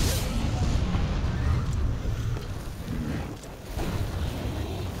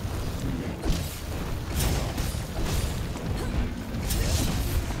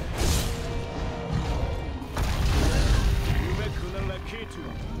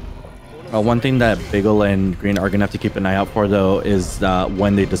 One thing that Bagel and Green are going to have to keep an eye out for, though, is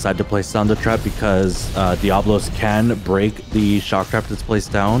when they decide to place down the trap, because Diablos can break the shock trap that's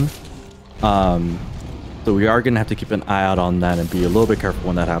placed down. So we are going to have to keep an eye out on that and be a little bit careful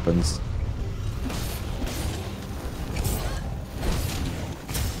when that happens.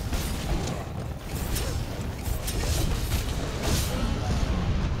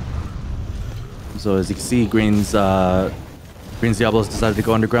 So as you can see, Green's Diablos decided to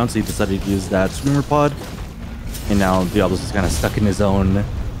go underground, so he decided to use that screamer pod. And now Diablos is kind of stuck in his own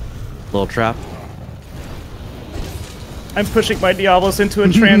little trap. I'm pushing my Diablos into a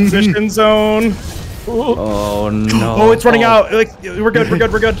transition zone. Oh no! Oh, it's running out. Like, we're good.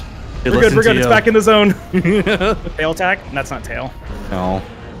 We're good. It's back in the zone. Tail attack? That's not tail. No.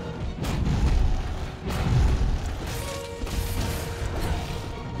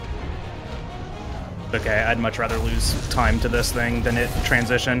 Okay, I'd much rather lose time to this thing than it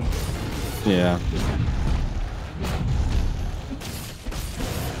transition. Yeah.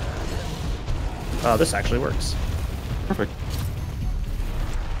 This actually works. Perfect.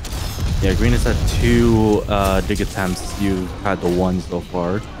 Yeah, Green has had 2 dig attempts. You've had the 1 so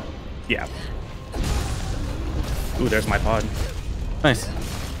far. Yeah. Ooh, there's my pod. Nice.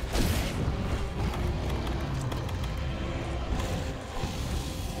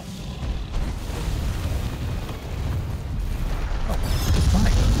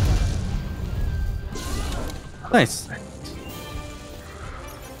 Nice.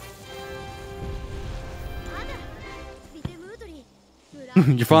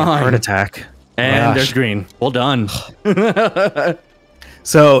 You're fine. Heart attack. And there's Green. Well done.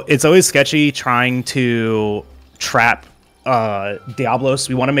 So it's always sketchy trying to trap Diablos.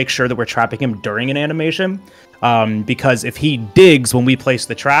 We want to make sure that we're trapping him during an animation, because if he digs when we place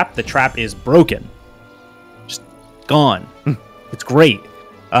the trap is broken. Just gone. It's great.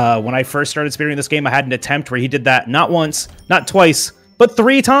 When I first started speedrunning this game, I had an attempt where he did that not once, not twice, but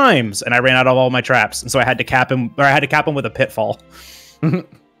 3 times, and I ran out of all my traps, and so I had to cap him, or I had to cap him with a pitfall. It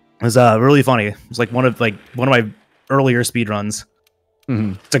was really funny. It was like one of my earlier speedruns.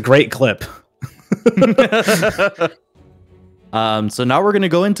 It's a great clip. So now we're gonna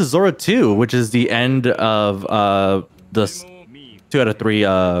go into Zora 2, which is the end of the 2 out of 3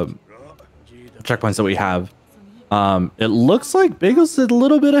 checkpoints that we have. It looks like Bagel's a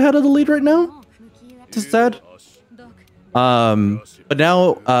little bit ahead of the lead right now. Just sad. But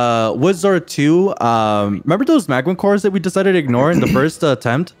now with Zora 2, remember those magma cores that we decided to ignore in the first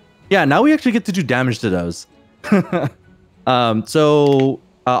attempt? Yeah, now we actually get to do damage to those. So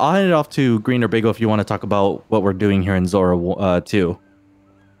I'll hand it off to Green or Bagel if you want to talk about what we're doing here in Zora 2.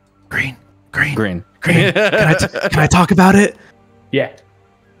 Green. Can I talk about it? Yeah.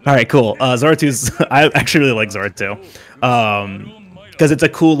 All right, cool. Zora 2's I actually really like Zora 2. Because it's a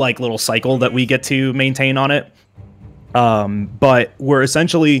cool like little cycle that we get to maintain on it. But we're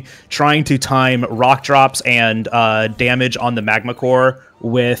essentially trying to time rock drops and damage on the magma core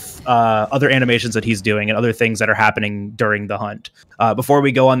with other animations that he's doing and other things that are happening during the hunt. Before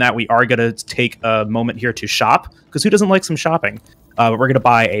we go on that, we are going to take a moment here to shop, because who doesn't like some shopping? We're going to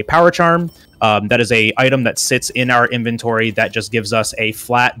buy a power charm. That is a item that sits in our inventory that just gives us a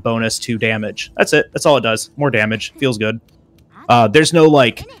flat bonus to damage. That's it. That's all it does. More damage. Feels good. There's no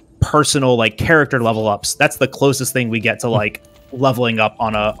like personal like character level ups. That's the closest thing we get to like leveling up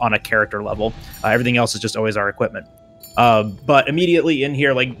on a character level. Everything else is just always our equipment. But immediately in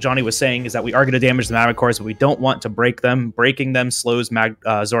here, like Johnny was saying, is that we are going to damage the magma cores, but we don't want to break them. Breaking them slows Zora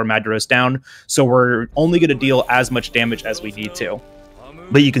Magdaros down, so we're only going to deal as much damage as we need to.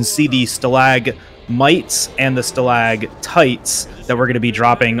 But you can see the stalagmites and the stalactites that we're going to be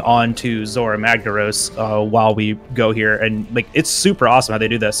dropping onto Zora Magdaros while we go here, and like it's super awesome how they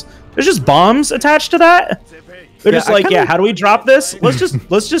do this. There's just bombs attached to that. They're just like, yeah, how do we drop this? Let's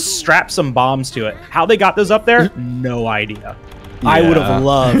just strap some bombs to it. How they got those up there? No idea. Yeah. I would have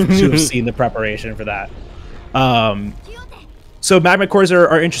loved to have seen the preparation for that. So magma cores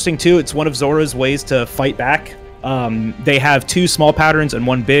are interesting too. It's one of Zora's ways to fight back. They have 2 small patterns and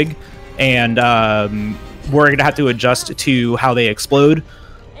 1 big, and we're gonna have to adjust to how they explode.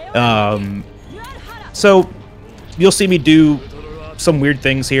 So you'll see me do some weird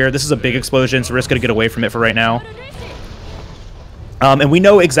things here. This is a big explosion, so we're just gonna get away from it for right now. And we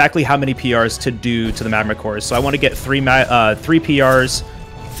know exactly how many PRs to do to the magma cores, so I want to get 3 PRs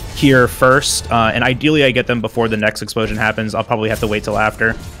here first, and ideally I get them before the next explosion happens. I'll probably have to wait till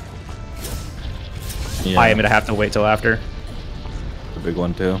after. Yeah. I am gonna have to wait till after. The big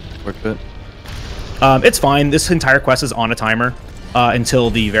one too. Worked it. It's fine. This entire quest is on a timer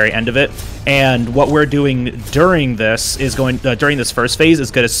until the very end of it, and what we're doing during this is during this first phase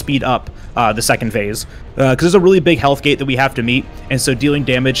is going to speed up the second phase, because there's a really big health gate that we have to meet, and so dealing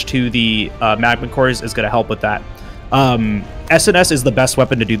damage to the magma cores is going to help with that. SNS is the best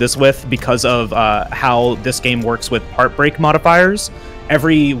weapon to do this with because of how this game works with part break modifiers.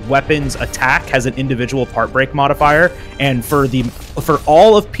 Every weapon's attack has an individual part break modifier, and for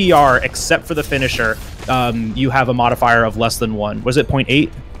all of PR except for the finisher, you have a modifier of less than 1. Was it 0.8?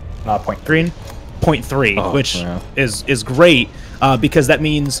 0.3. 0.3, which is great because that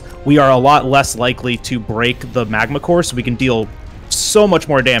means we are a lot less likely to break the magma core, so we can deal so much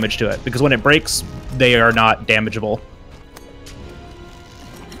more damage to it, because when it breaks, they are not damageable.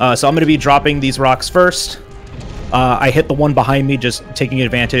 So I'm going to be dropping these rocks first. I hit the one behind me, just taking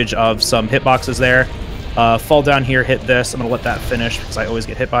advantage of some hitboxes there. Fall down here, hit this. I'm going to let that finish because I always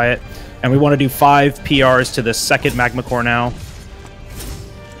get hit by it. And we want to do 5 PRs to the second magma core now.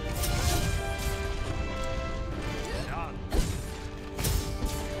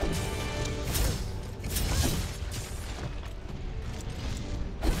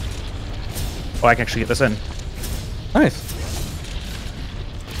 Oh, I can actually get this in. Nice.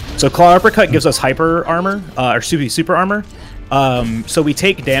 So Claw Uppercut gives us hyper armor, or super armor. So we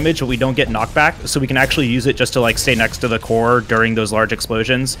take damage, but we don't get knockback, so we can actually use it just to like stay next to the core during those large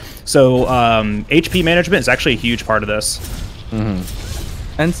explosions. So HP management is actually a huge part of this.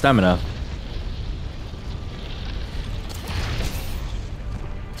 Mm-hmm. And stamina.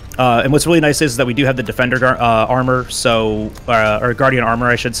 And what's really nice is that we do have the Defender armor, so or Guardian armor,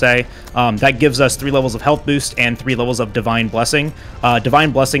 I should say. That gives us 3 levels of health boost and 3 levels of Divine Blessing.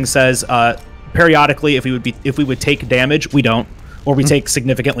 Divine Blessing says periodically, if we would take damage, we don't, or we take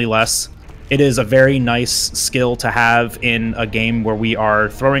significantly less. It is a very nice skill to have in a game where we are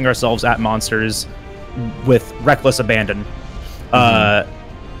throwing ourselves at monsters with reckless abandon. A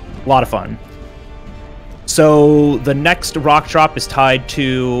lot of fun. So the next rock drop is tied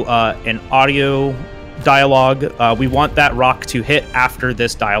to an audio dialogue. We want that rock to hit after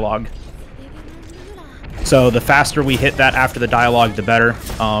this dialogue. So the faster we hit that after the dialogue, the better.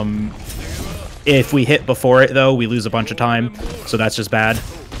 If we hit before it, though, we lose a bunch of time. So that's just bad.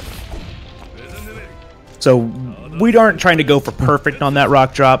 So we aren't trying to go for perfect on that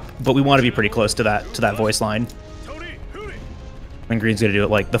rock drop, but we want to be pretty close to that voice line. And Green's gonna do it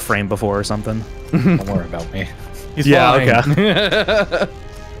like the frame before or something. Don't worry about me. He's Yeah, fine. okay.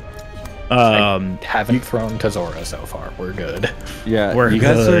 I haven't thrown to Zora so far. We're good. Yeah, We're you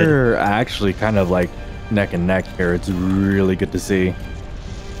guys good. are actually kind of like neck and neck here. It's really good to see.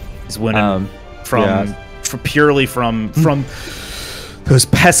 He's winning yeah. purely from those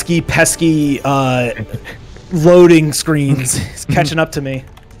pesky loading screens. He's catching up to me.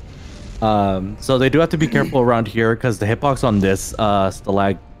 So they do have to be careful around here because the hitbox on this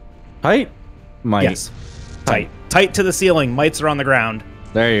stalagmite might. Yes. Tight to the ceiling. Mites are on the ground.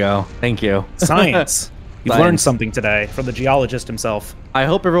 There you go. Thank you. Science. You've Science. learned something today from the geologist himself. I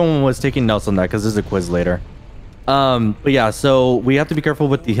hope everyone was taking notes on that because there's a quiz later. But yeah, so we have to be careful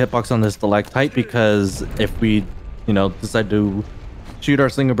with the hitbox on this stalactite because if we, decide to shoot our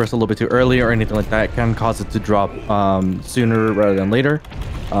slinger burst a little bit too early or anything like that, it can cause it to drop sooner rather than later.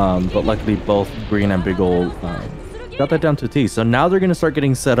 But luckily, both Green and Big Ol got that down to a T. So now they're gonna start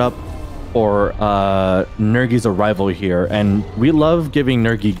getting set up for Nergi's arrival here, and we love giving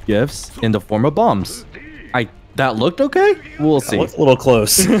Nergi gifts in the form of bombs. That looked okay. We'll see. That looked a little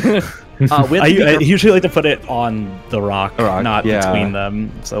close. I usually like to put it on the rock, not between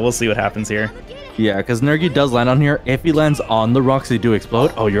them. So we'll see what happens here. Yeah, because Nergi does land on here. If he lands on the rocks, they do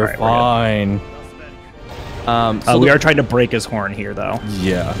explode. Oh, you're fine. So we are trying to break his horn here, though.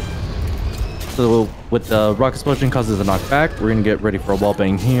 Yeah. So with the rock explosion causes a knockback, we're gonna get ready for a wall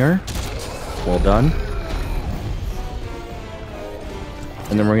bang here. Well done.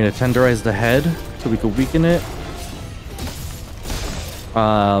 And then we're gonna tenderize the head so we can weaken it.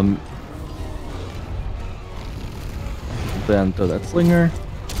 Then throw that slinger.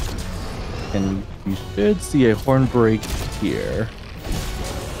 And you should see a horn break here.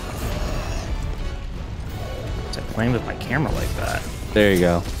 I'm playing with my camera like that. There you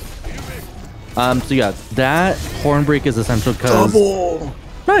go. So yeah, that horn break is essential because Double!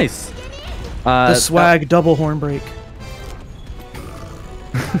 Nice. The swag double horn break.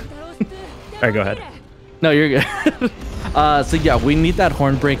 Alright, go ahead. No, you're good. So yeah, we need that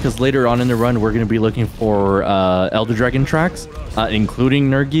horn break because later on in the run, we're going to be looking for Elder Dragon tracks, including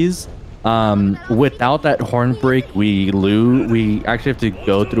Nergi's. Without that horn break, we lose. We actually have to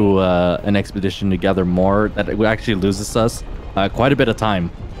go through an expedition to gather more. That actually loses us quite a bit of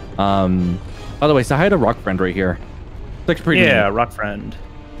time. By the way, say hi to Rock Friend right here. Looks pretty neat. Rock Friend.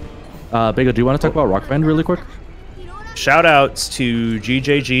 Bagel, do you want to talk about Rock Friend really quick? Shout outs to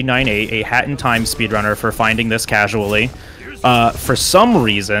GJG98, a Hat in Time speedrunner, for finding this casually. For some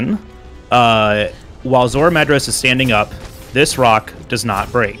reason, while Zora Medros is standing up, this rock does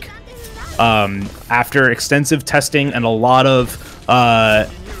not break. After extensive testing and a lot of...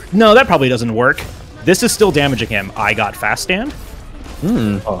 no, that probably doesn't work. This is still damaging him. I got fast stand.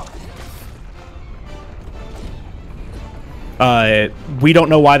 We don't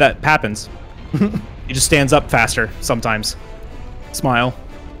know why that happens. He just stands up faster sometimes. Smile.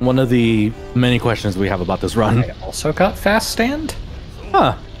 One of the many questions we have about this run. I also got fast stand?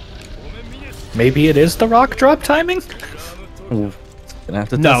 Huh. Maybe it is the rock drop timing? Gonna have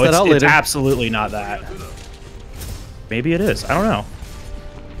to test No, that out it's later. absolutely not that. Maybe it is. I don't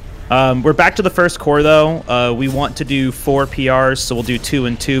know. We're back to the first core, though. We want to do 4 PRs, so we'll do 2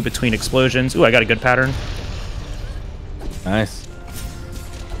 and 2 between explosions. Ooh, I got a good pattern. Nice.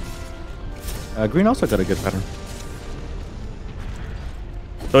 Green also got a good pattern.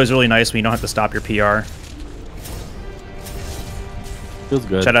 It's always really nice when you don't have to stop your PR. Feels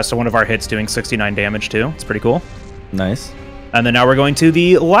good. Shout out to one of our hits doing 69 damage, too. It's pretty cool. Nice. And then now we're going to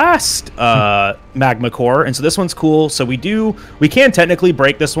the last magma core, and so this one's cool. So we can technically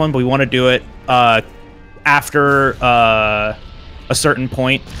break this one, but we want to do it after a certain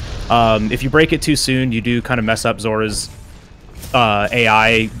point. If you break it too soon, you do kind of mess up Zora's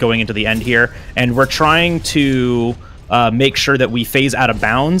AI going into the end here, and we're trying to make sure that we phase out of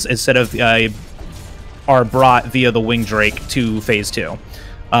bounds instead of are brought via the Wing Drake to phase 2.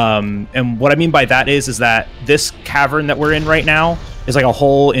 And what I mean by that is that this cavern that we're in right now is like a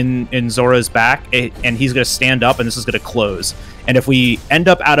hole in Zora's back, and he's going to stand up, and this is going to close. And if we end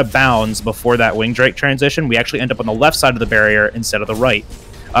up out of bounds before that Wing Drake transition, we actually end up on the left side of the barrier instead of the right,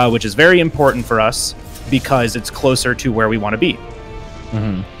 which is very important for us because it's closer to where we want to be.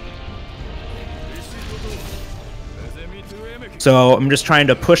 Mm-hmm. So I'm just trying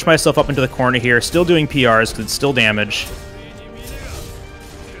to push myself up into the corner here, still doing PRs because it's still damage.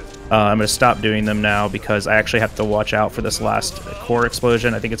 I'm going to stop doing them now because I actually have to watch out for this last core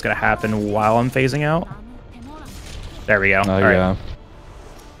explosion. I think it's going to happen while I'm phasing out. There we go. Oh, All yeah. right.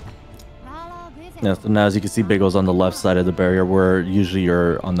 Yeah, so now as you can see, Bagel's on the left side of the barrier, where usually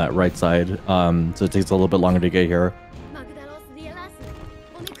you're on that right side. So it takes a little bit longer to get here.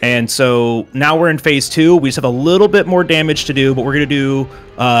 And so now we're in phase 2. We just have a little bit more damage to do, but we're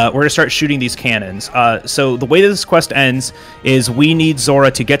gonna start shooting these cannons. So the way that this quest ends is we need Zora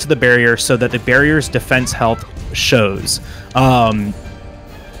to get to the barrier so that the barrier's defense health shows.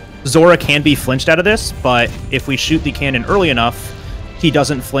 Zora can be flinched out of this, but if we shoot the cannon early enough, he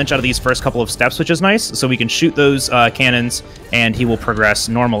doesn't flinch out of these first couple of steps, which is nice. So we can shoot those cannons, and he will progress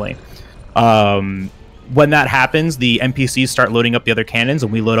normally. When that happens, the NPCs start loading up the other cannons,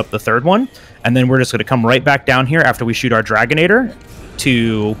 and we load up the third one. And then we're just going to come right back down here after we shoot our Dragonator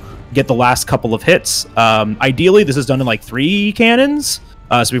to get the last couple of hits. Ideally, this is done in like 3 cannons.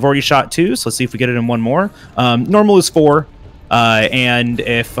 So we've already shot 2, so let's see if we get it in 1 more. Normal is 4. And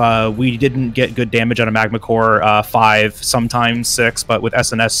if we didn't get good damage on a Magma Core, 5, sometimes 6, but with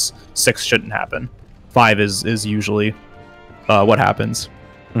SNS, 6 shouldn't happen. 5 is usually what happens.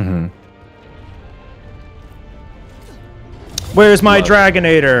 Mm-hmm. Where's my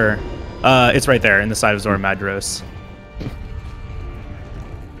Dragonator? It's right there in the side of Zora Madros.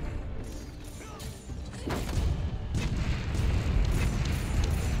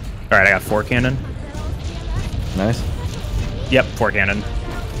 Alright, I got 4 cannon. Nice. Yep, 4 cannon.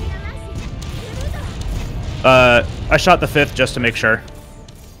 I shot the 5th just to make sure.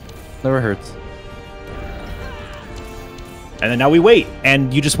 Never hurts. And then now we wait,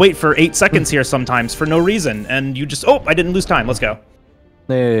 and you just wait for 8 seconds here sometimes for no reason, and you just I didn't lose time. Let's go.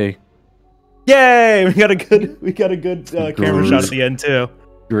 Hey. Yay! We got a good camera shot at the end too.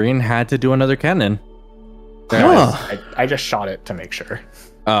 Green had to do another cannon. I just shot it to make sure.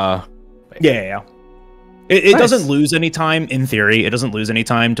 Yeah. It Nice. doesn't lose any time in theory. It doesn't lose any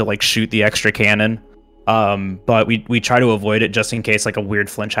time to like shoot the extra cannon. But we try to avoid it just in case like a weird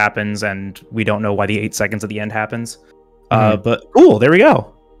flinch happens and we don't know why the 8 seconds at the end happens. But cool, there we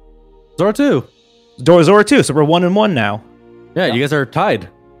go. Zora 2. Zora 2, so we're 1-1 now. Yeah, you guys are tied.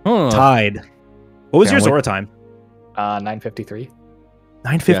 Huh. Tied. What was Yeah, your wait. Zora time? 9:53.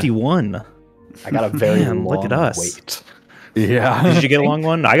 9:51. I got a very Man, long look at us. wait. Yeah. Did you get a long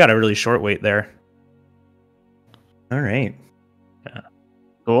one? I got a really short wait there. All right.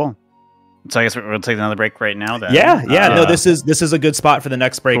 Cool. So I guess we'll take another break right now then. Yeah. No, this is a good spot for the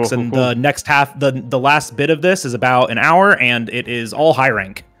next breaks, Cool, and cool. the next half, the last bit of this is about an hour, and it is all high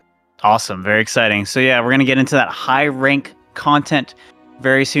rank. Awesome. Very exciting. So yeah, we're going to get into that high rank content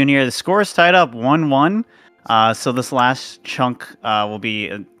very soon here. The score is tied up 1-1. So this last chunk will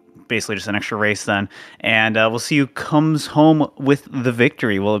be basically just an extra race then. And we'll see who comes home with the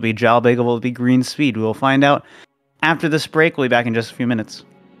victory. Will it be Jal Bagel? Will it be Green Speed? We will find out after this break. We'll be back in just a few minutes.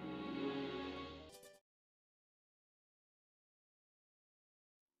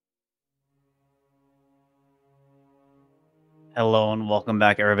 Hello and welcome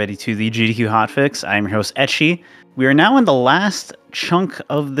back, everybody, to the GDQ Hotfix. I'm your host, Etchi. We are now in the last chunk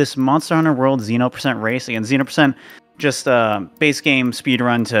of this Monster Hunter World Xeno% race. Again, Xeno%, just a base game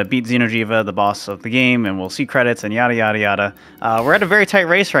speedrun to beat Xeno'jiva, the boss of the game, and we'll see credits and yada, yada, yada. We're at a very tight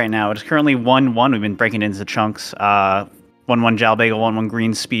race right now. It's currently 1-1. We've been breaking it into chunks. 1-1 Jal Bagel, 1-1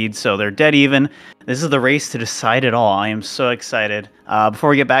 Green Speed, so they're dead even. This is the race to decide it all. I am so excited. Before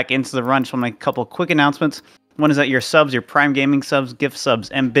we get back into the run, just want to make a couple quick announcements. One is that your subs, your Prime Gaming subs, gift subs,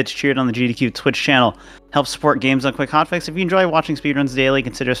 and bits cheered on the GDQ Twitch channel help support Games on Quick Hotfix. If you enjoy watching speedruns daily,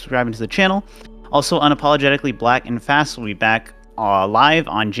 consider subscribing to the channel. Also, Unapologetically Black and Fast will be back live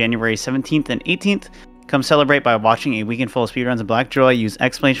on January 17th and 18th. Come celebrate by watching a weekend full of speedruns and Black Joy. Use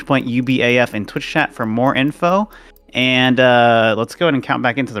exclamation point UBAF in Twitch chat for more info. And let's go ahead and count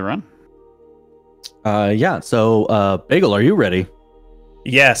back into the run. Yeah, so Bagel, are you ready?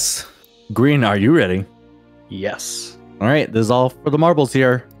 Yes. Green, are you ready? Yes. All right, this is all for the marbles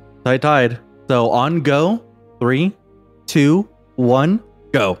here. Tied. So on go. 3, 2, 1,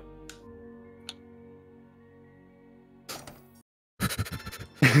 go.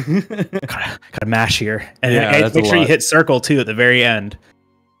 Gotta mash here. And Yeah, that's make a sure you lot. hit circle too at the very end.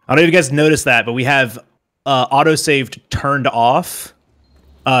 I don't know if you guys noticed that, but we have autosaved turned off.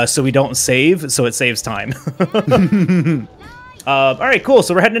 So we don't save, so it saves time. All right, cool.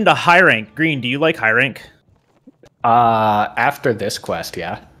 So we're heading into high rank. Green, do you like high rank? After this quest,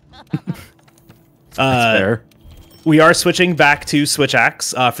 yeah. That's fair. We are switching back to Switch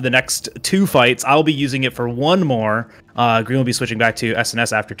Axe for the next 2 fights. I'll be using it for 1 more. Green will be switching back to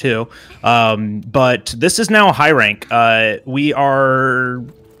SNS after 2. But this is now high rank. We are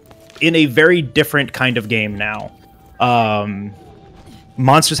in a very different kind of game now.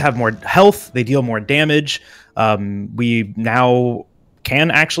 Monsters have more health. They deal more damage. We now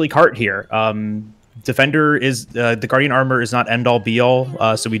can actually cart here. Defender is the Guardian armor is not end all be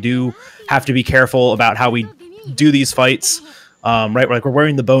all, so we do have to be careful about how we do these fights. Right, like we're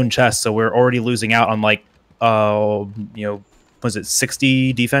wearing the bone chest, so we're already losing out on like was it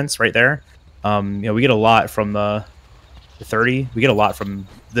 60 defense right there? We get a lot from the 30. We get a lot from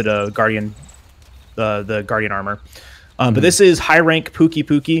the Guardian, the Guardian armor. But this is high rank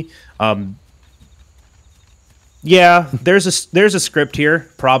Pookie. Yeah, there's a script here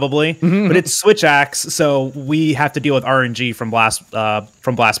probably, but it's switch axe, so we have to deal with RNG from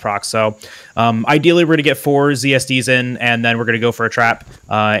blast proc. So ideally, we're gonna get 4 ZSDs in, and then we're gonna go for a trap,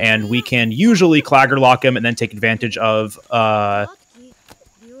 and we can usually clagger lock him and then take advantage of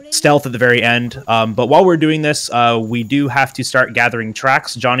stealth at the very end. But while we're doing this, we do have to start gathering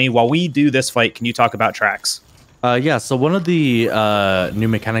tracks. Johnny, while we do this fight, can you talk about tracks? Yeah, so one of the new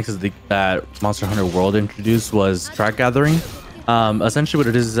mechanics that Monster Hunter World introduced was track gathering. Essentially what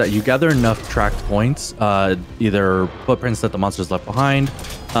it is that you gather enough tracked points, either footprints that the monsters left behind,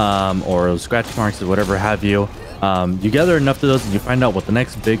 or scratch marks or whatever have you. You gather enough of those and you find out what the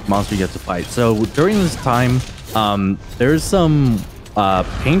next big monster you have to fight. So during this time, there's some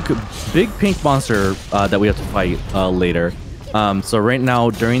big pink monster that we have to fight later. So right now,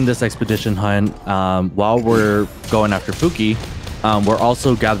 during this expedition hunt, while we're going after Pookie, we're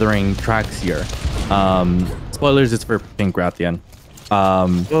also gathering tracks here. Spoilers, it's for Pink Rathian.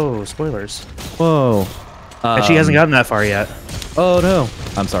 Whoa, spoilers. Whoa. And she hasn't gotten that far yet. Oh, no.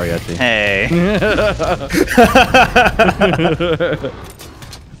 I'm sorry, actually. Hey.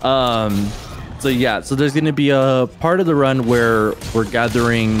 So yeah, so there's going to be a part of the run where we're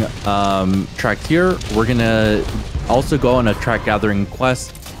gathering tracks here. We're going to also go on a track gathering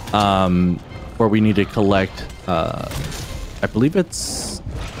quest where we need to collect, I believe it's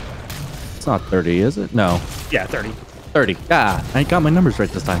not 30, is it? No. Yeah, 30. 30. Yeah, I got my numbers right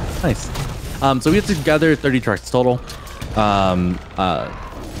this time. Nice. So we have to gather 30 tracks total.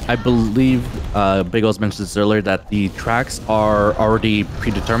 I believe Big O's mentioned this earlier that the tracks are already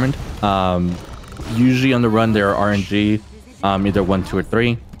predetermined. Usually on the run there are RNG, either 1, 2, or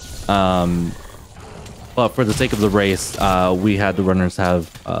 3. But for the sake of the race, we had the runners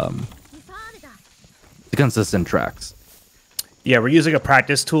have the consistent tracks. Yeah, we're using a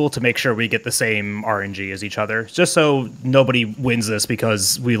practice tool to make sure we get the same RNG as each other, just so nobody wins this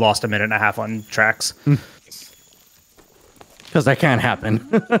because we lost a minute and a half on tracks. Because that can happen.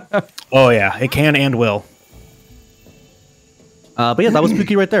 Oh yeah, it can and will. But yeah, that was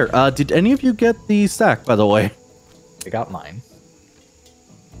Pookie right there. Did any of you get the sack, by the way? I got mine.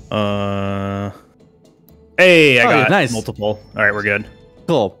 Hey, I got nice. multiple. All right, we're good.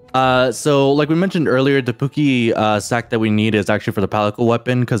 Cool. So like we mentioned earlier, the Pookie sack that we need is actually for the Palico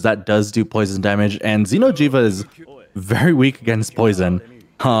weapon because that does do poison damage, and Xenojiva is very weak against poison.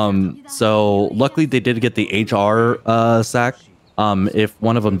 So luckily they did get the HR sack. If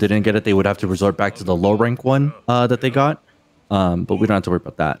one of them didn't get it, they would have to resort back to the low rank one that they got. But we don't have to worry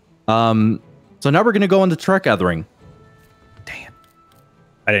about that. So now we're gonna go on the track gathering. Damn,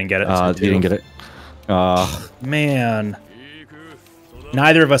 I didn't get it. You didn't get it. Man,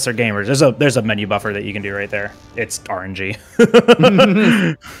 neither of us are gamers. There's a menu buffer that you can do right there. It's RNG.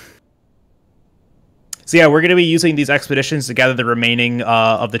 So yeah, we're going to be using these expeditions to gather the remaining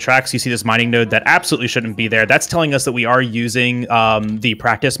of the tracks. You see this mining node that absolutely shouldn't be there. That's telling us that we are using the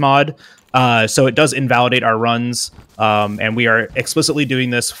practice mod. So it does invalidate our runs. And we are explicitly doing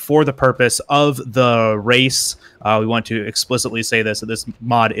this for the purpose of the race. We want to explicitly say this, that this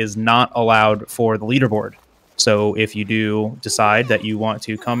mod is not allowed for the leaderboard. So if you do decide that you want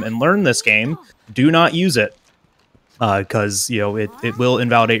to come and learn this game, do not use it. Because it will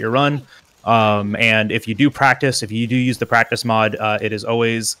invalidate your run. And if you do practice, if you do use the practice mod, it is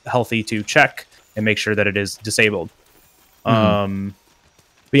always healthy to check and make sure that it is disabled.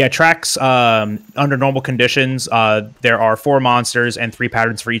 But yeah, tracks, under normal conditions, there are 4 monsters and 3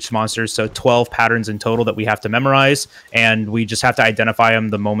 patterns for each monster, so 12 patterns in total that we have to memorize, and we just have to identify them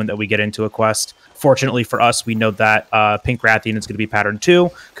the moment that we get into a quest. Fortunately for us, we know that Pink Rathian is going to be pattern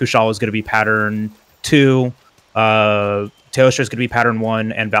 2, Kushal is going to be pattern 2, Teostra is going to be pattern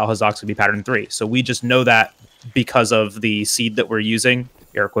 1, and Valhazak is going to be pattern 3. So we just know that because of the seed that we're using,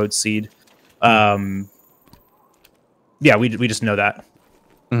 air quotes seed. Yeah, we just know that.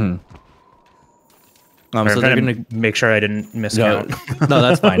 So they're gonna make sure I didn't miscount. No,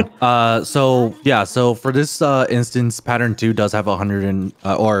 that's fine. So yeah, so for this instance, pattern 2 does have 100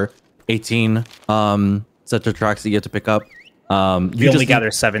 or 18 sets of tracks that you have to pick up. You only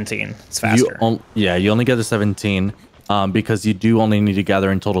gather 17. It's faster. You only gather 17 because you do only need to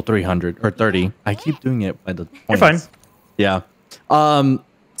gather in total 300 or 30. I keep doing it by the points. You're fine. Yeah.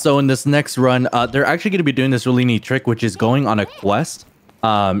 So in this next run, they're actually going to be doing this really neat trick, which is going on a quest.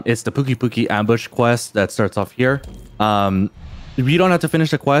 It's the Pookie Pookie ambush quest that starts off here. We don't have to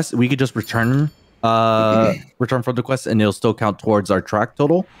finish the quest. We could just return from the quest, and it'll still count towards our track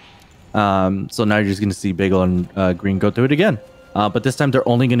total. So now you're just going to see Bagel and Green go through it again. But this time they're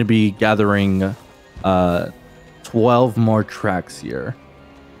only going to be gathering 12 more tracks here.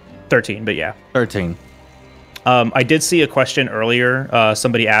 13, but yeah. 13. I did see a question earlier.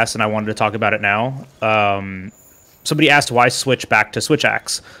 Somebody asked, and I wanted to talk about it now. Somebody asked why switch back to Switch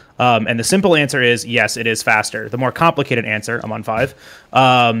Axe. And the simple answer is yes, it is faster. The more complicated answer, I'm on 5,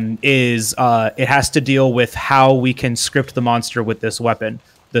 is it has to deal with how we can script the monster with this weapon.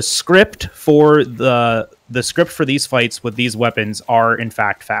 The script for these fights with these weapons are in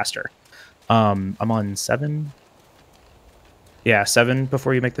fact faster. I'm on 7. Yeah, 7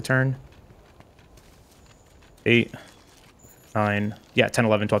 before you make the turn. 8, 9, yeah, 10,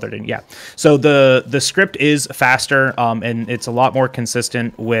 11, 12, 13, yeah. So the script is faster, and it's a lot more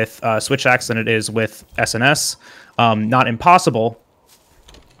consistent with Switch Axe than it is with SNS. Not impossible,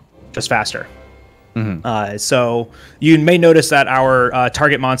 just faster. Mm-hmm. So you may notice that our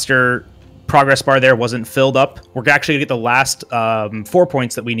target monster progress bar there wasn't filled up. We're actually going to get the last 4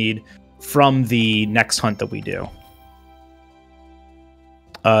 points that we need from the next hunt that we do.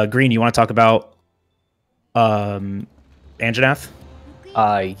 Green, you want to talk about Anjanath?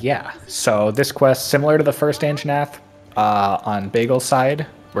 Yeah. So this quest, similar to the first Anjanath, on Bagel's side,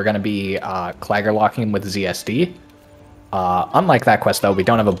 we're going to be Clagger locking with ZSD. Unlike that quest, though, we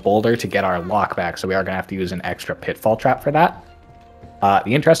don't have a boulder to get our lock back, so we are going to have to use an extra pitfall trap for that.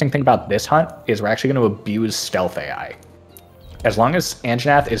 The interesting thing about this hunt is we're actually going to abuse stealth AI. As long as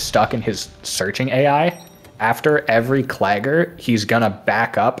Anjanath is stuck in his searching AI, after every Clagger, he's going to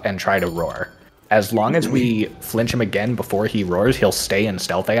back up and try to roar. As long as we flinch him again before he roars, he'll stay in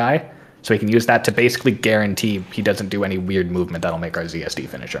stealth AI. So we can use that to basically guarantee he doesn't do any weird movement that'll make our ZSD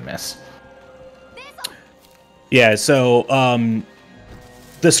finisher miss. Yeah, so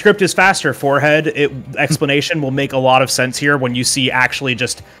the script is faster, Forehead. Explanation will make a lot of sense here when you see actually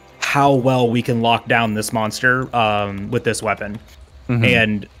just how well we can lock down this monster with this weapon. Mm-hmm.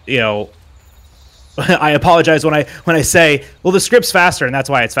 And, you know, I apologize when I say, well, the script's faster, and that's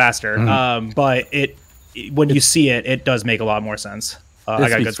why it's faster. Mm-hmm. But when you see it, it does make a lot more sense. I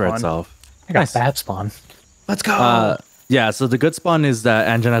got good spawn. I got bad spawn. Let's go. Yeah, so the good spawn is that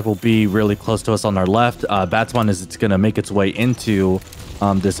Anjanath will be really close to us on our left. Bad spawn is it's going to make its way into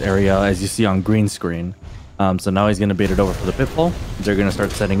this area, as you see on green screen. So now he's going to bait it over for the pitfall. They're going to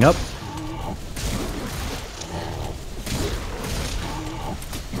start setting up.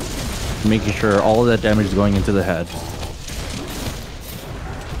 Making sure all of that damage is going into the head.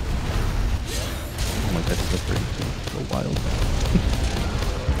 Oh my god, that's so wild.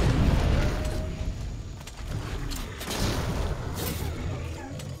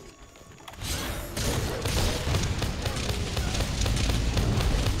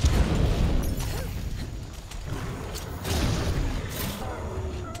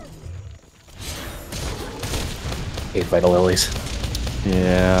 Ate by the lilies.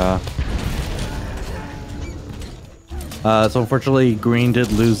 Yeah. So unfortunately, Green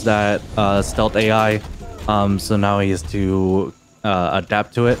did lose that stealth AI, so now he has to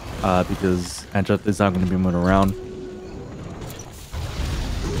adapt to it because Anjanath is not going to be moving around.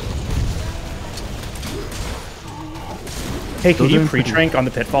 Hey, can you pre-trank on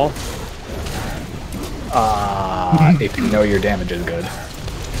the pitfall? If you know your damage is good.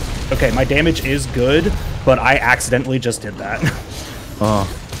 Okay, my damage is good, but I accidentally just did that.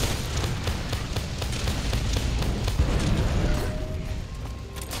 Oh.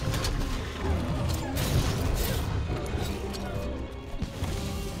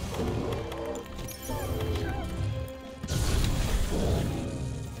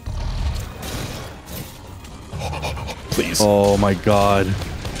 Please. Oh my god.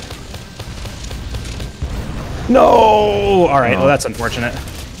 No! Alright, well that's unfortunate.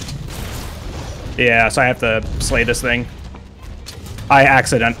 Yeah, so I have to slay this thing.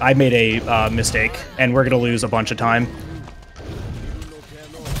 I made a mistake, and we're gonna lose a bunch of time.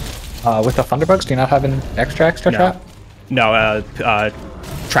 With the Thunderbugs, do you not have an extra trap? No,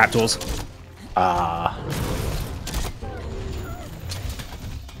 trap tools.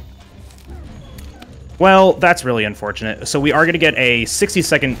 Well, that's really unfortunate. So we are going to get a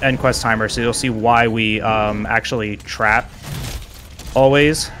 60-second end quest timer, so you'll see why we actually trap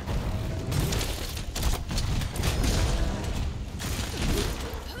always.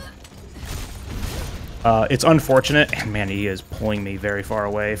 It's unfortunate. Man, he is pulling me very far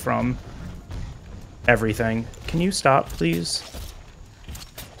away from everything. Can you stop, please?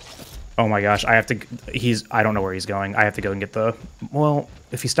 Oh my gosh, I have to... I don't know where he's going. I have to go and get the... Well,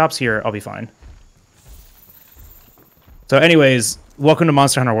 if he stops here, I'll be fine. So anyways, welcome to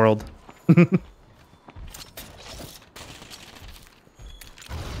Monster Hunter World.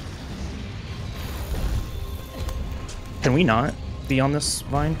 Can we not be on this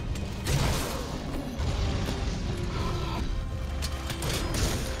vine?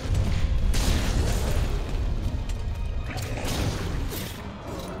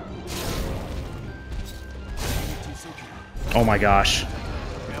 Oh my gosh.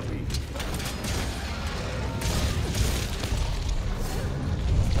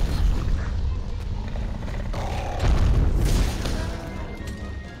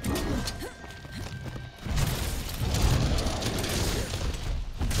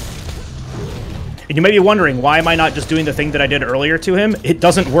 And you may be wondering, why am I not just doing the thing that I did earlier to him? It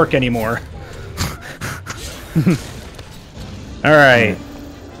doesn't work anymore. Alright.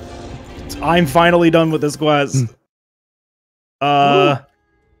 I'm finally done with this quest.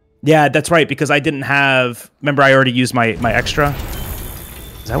 Yeah, that's right, because I didn't have... Remember, I already used my extra?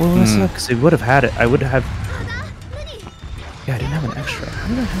 Is that what it was? Because it would have had it. I would have... Yeah, I didn't have an extra. How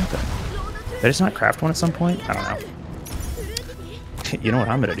did that happen? Did I just not craft one at some point? I don't know. You know what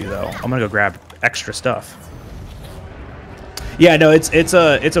I'm gonna do though? I'm gonna go grab extra stuff. Yeah, no, it's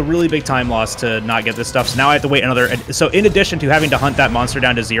a really big time loss to not get this stuff. So now I have to wait another. So in addition to having to hunt that monster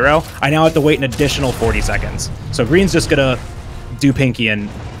down to 0, I now have to wait an additional 40 seconds. So Green's just gonna do Pinky, and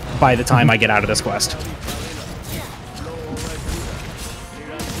by the time I get out of this quest,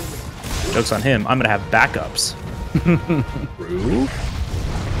 joke's on him. I'm gonna have backups.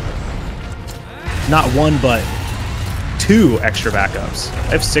 Not one, but 2 extra backups.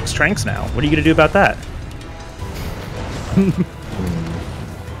 I have 6 tranks now. What are you gonna do about that?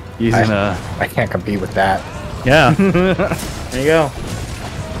 I can't compete with that. Yeah. There you go.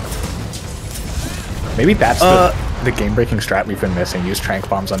 Maybe that's the game-breaking strat we've been missing. Use trank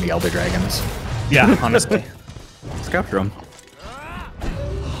bombs on the Elder Dragons. Yeah, honestly. Let's capture him.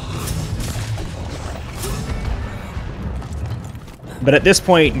 But at this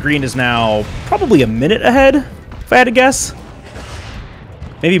point, Green is now probably a minute ahead, if I had to guess.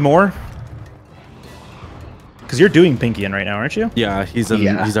 Maybe more. Because you're doing Pinky in right now, aren't you? Yeah, he's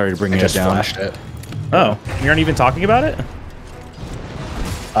already bringing it down. Flashed it. Oh, you aren't even talking about it?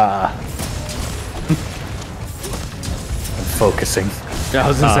 I'm focusing. Yeah, I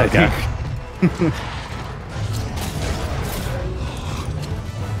was gonna say. Okay.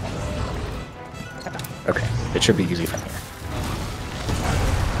 Okay, it should be easy from here.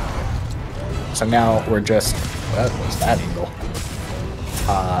 So now we're just... What was that angle?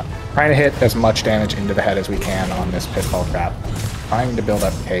 Trying to hit as much damage into the head as we can on this pitfall trap. Trying to build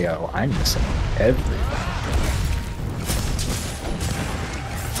up KO. I'm missing everything.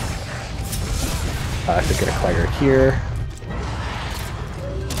 I have to get a Clagger here.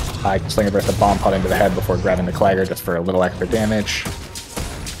 I can Slinger Burst a bomb pot into the head before grabbing the Clagger just for a little extra damage.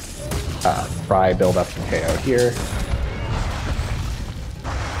 Try build up some KO here.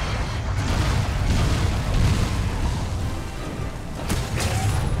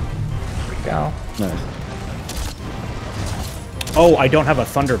 There we go. Nice. Oh, I don't have a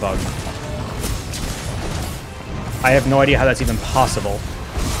Thunderbug. I have no idea how that's even possible.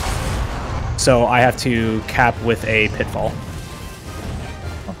 So I have to cap with a Pitfall.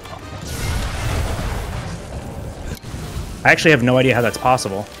 I actually have no idea how that's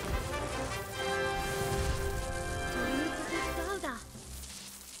possible.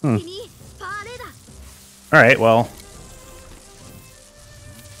 Alright, well.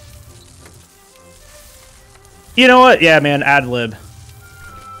 You know what? Yeah, man, ad lib.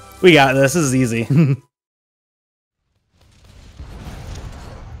 We got this. This is easy.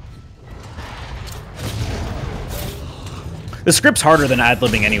 The script's harder than ad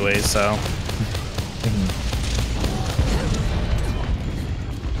libbing anyways, so.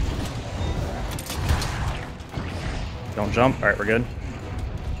 Don't jump. Alright, we're good.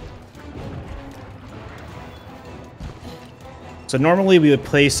 So normally we would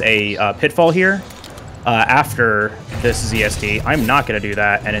place a pitfall here after this ZST. I'm not going to do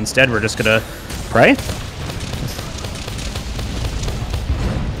that, and instead we're just going to pray.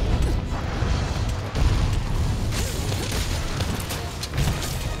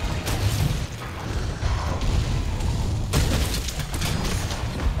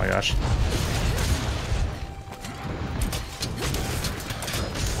 Oh my gosh.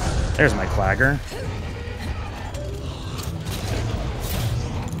 There's my Clagger.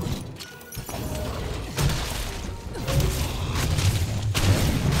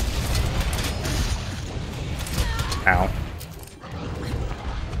 Ow.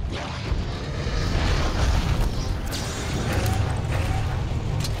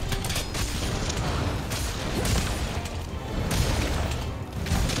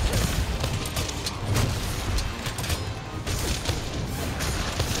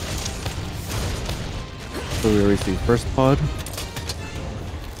 So we already see first pod.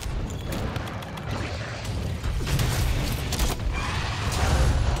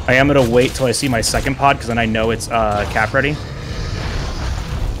 I am gonna wait till I see my second pod because then I know it's cap ready.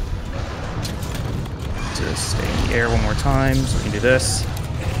 Just stay in the air one more time so we can do this.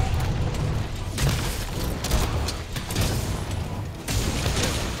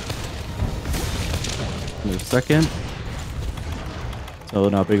 Move second. So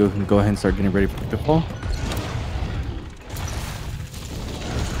now Big O can go ahead and start getting ready for pitfall.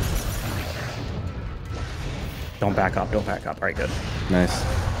 Don't back up, don't back up. All right, good. Nice.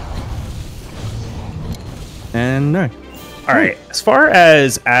 And no. All right, as far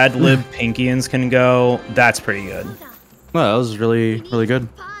as ad-lib Pinkians can go, that's pretty good. Well, that was really, really good.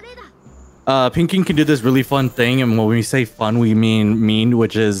 Pinkin can do this really fun thing, and when we say fun, we mean,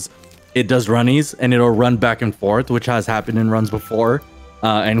 which is it does runnies, and it'll run back and forth, which has happened in runs before,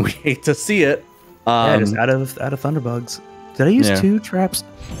 and we hate to see it. Yeah, just out of Thunderbugs. Did I use 2 traps?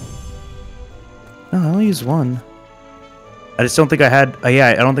 No, I only used 1. I just don't think I had. Yeah,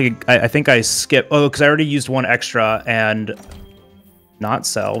 I don't think. I think I skipped. Oh, because I already used 1 extra and not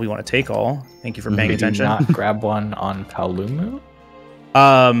sell. We want to take all. Thank you for paying attention. Did you not grab one on Palumu?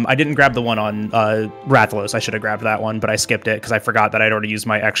 I didn't grab the one on Rathalos. I should have grabbed that one, but I skipped it because I forgot that I'd already used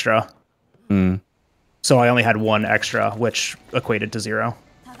my extra. So I only had 1 extra, which equated to 0.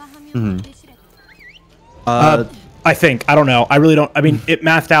 I think. I don't know. I really don't. I mean, it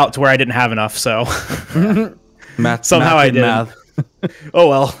mathed out to where I didn't have enough, so somehow I did. Math. Oh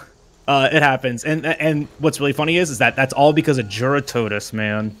well, it happens. And what's really funny is that that's all because of Juratotus,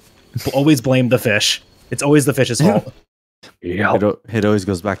 man. Always blame the fish. It's always the fish's fault. Yeah. It always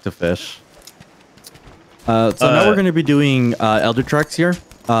goes back to fish. So now we're going to be doing Elder Tracks here.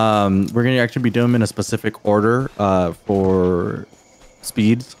 We're going to actually be doing them in a specific order for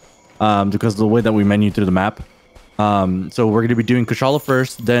speeds because of the way that we menu through the map. So we're going to be doing Kushala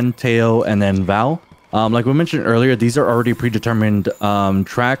first, then Teo, and then Val. Like we mentioned earlier, these are already predetermined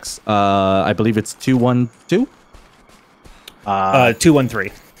tracks. I believe it's 2-1-2?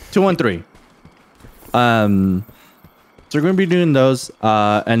 2-1-3. 2-1-3. So we're going to be doing those.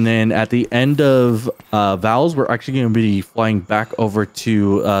 And then at the end of Val's, we're actually going to be flying back over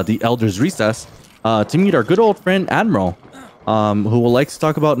to the Elder's Recess to meet our good old friend Admiral, who will like to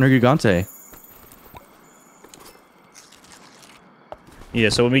talk about Nergigante. Yeah,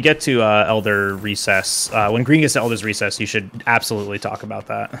 so when we get to Elder Recess, when Green gets to Elder's Recess, you should absolutely talk about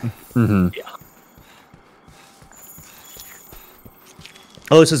that. Yeah.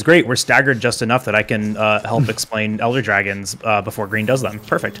 Oh, this is great. We're staggered just enough that I can help explain Elder Dragons before Green does them.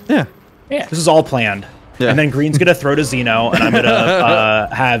 Perfect. Yeah. This is all planned. Yeah. And then Green's going to throw to Xeno, and I'm going to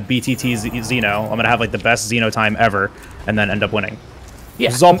have BTT Xeno. I'm going to have like the best Xeno time ever, and then end up winning. Yeah.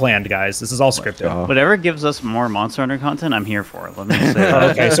 This is all planned, guys. This is all scripted. Whatever gives us more Monster Hunter content, I'm here for it. Let me say.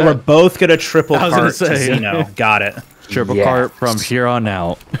 Okay, so we're both going to triple cart to Xeno. Got it. Triple cart from here on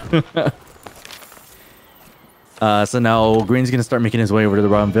out. So now Green's going to start making his way over to the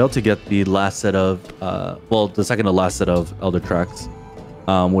Rotten Vale to get the last set of, well, the second to last set of Elder Tracks,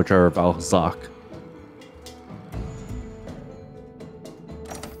 which are Valzak.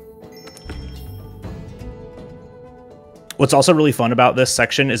 What's also really fun about this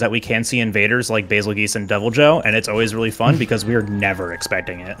section is that we can see invaders like Basil Geese and Devil Joe, and it's always really fun because we're never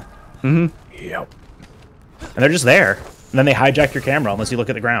expecting it. Yep. And they're just there. And then they hijack your camera unless you look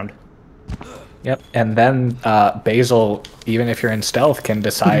at the ground. Yep, and then Basil, even if you're in stealth, can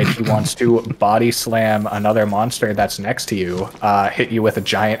decide he wants to body slam another monster that's next to you, hit you with a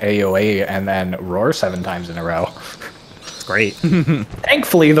giant AoE, and then roar 7 times in a row. It's great.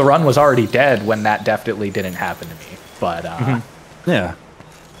 Thankfully, the run was already dead when that definitely didn't happen to me. But, yeah.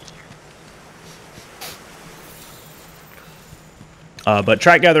 But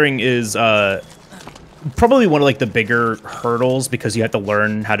track gathering is probably one of like the bigger hurdles because you have to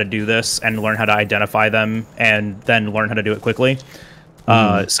learn how to do this and learn how to identify them and then learn how to do it quickly.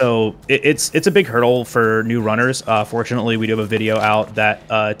 So it's a big hurdle for new runners. Fortunately, we do have a video out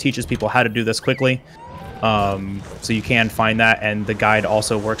that teaches people how to do this quickly. So you can find that, and the guide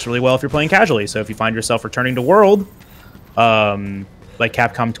also works really well if you're playing casually. So if you find yourself returning to World, like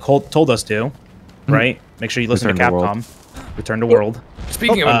Capcom told us to, right? Make sure you listen to Capcom. Return to World.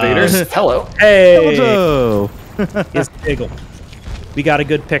 Speaking of invaders, hello. Hey! Yes, pickle. We got a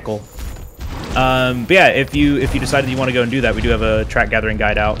good pickle. But yeah, if you decided you want to go and do that, we do have a track gathering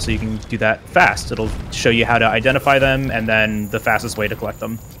guide out, so you can do that fast. It'll show you how to identify them and then the fastest way to collect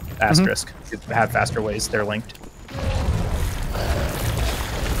them. Asterisk. If you have faster ways, they're linked.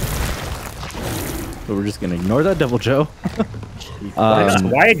 So we're just gonna ignore that Devil Joe.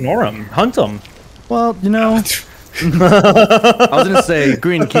 Why ignore him? Hunt him. Well, you know, I was gonna say,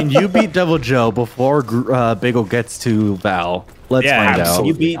 Green, can you beat Devil Joe before Bagel gets to Val? Let's find out. Can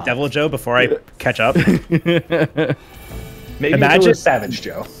you beat Devil Joe before I catch up? Maybe imagine Savage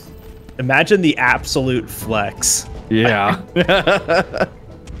Joe. Imagine the absolute flex. Yeah.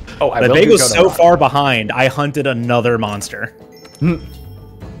 Oh, the Bagel's so far behind. I hunted another monster.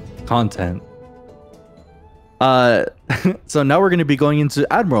 Content. So now we're going to be going into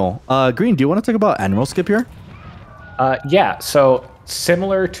Admiral. Green, do you want to talk about Admiral Skip here? Yeah, so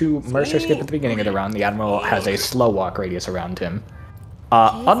similar to Mercer Skip at the beginning of the round, the Admiral has a slow walk radius around him.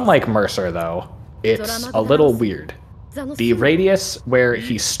 Unlike Mercer, though, it's a little weird. The radius where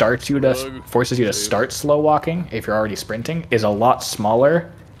he forces you to start slow walking, if you're already sprinting, is a lot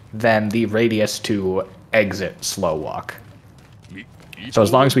smaller than the radius to exit slow walk. So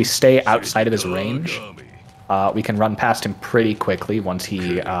as long as we stay outside of his range, we can run past him pretty quickly once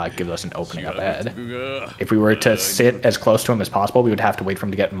he gives us an opening up ahead. If we were to sit as close to him as possible, we would have to wait for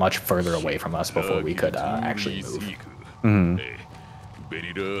him to get much further away from us before we could actually move. Mm-hmm.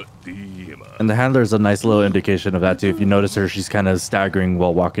 And the handler is a nice little indication of that too. If you notice her, she's kind of staggering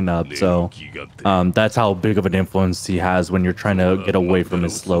while walking up. So that's how big of an influence he has when you're trying to get away from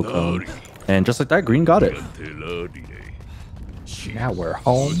his slow cone. And just like that, Green got it. Now we're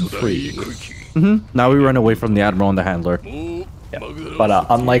home free. Mm-hmm. Now we run away from the Admiral and the handler. Yep. But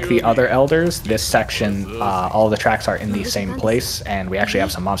unlike the other Elders, this section, all the tracks are in the same place, and we actually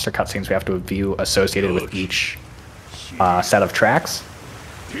have some monster cutscenes we have to view associated with each set of tracks.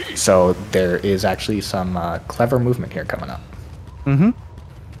 So there is actually some clever movement here coming up. Mm-hmm.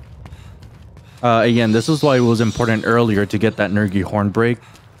 Again, this is why it was important earlier to get that Nergi horn break.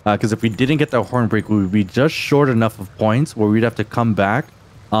 Because if we didn't get that horn break, we would be just short enough of points where we'd have to come back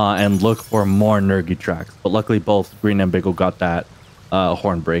and look for more Nergi tracks. But luckily, both Green and Bagel got that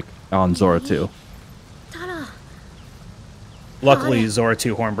horn break on Zora 2. Luckily, Zora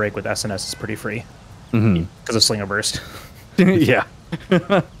 2 horn break with SNS is pretty free. Mm-hmm. Because of Slinger Burst. Yeah.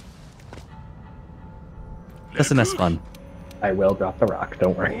 SNS fun. I will drop the rock,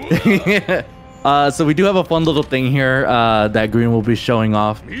 don't worry. So we do have a fun little thing here that Green will be showing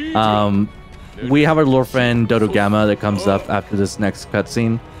off. We have our lore friend Dodo Gamma that comes up after this next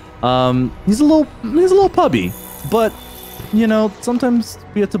cutscene. He's a little pubby, but you know, sometimes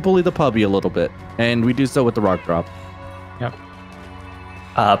we have to bully the puppy a little bit, and we do so with the rock drop. Yep.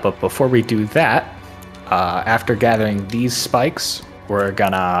 But before we do that, after gathering these spikes, we're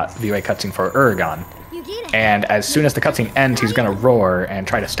gonna view a cutscene for Uragon. And as soon as the cutscene ends, he's gonna roar and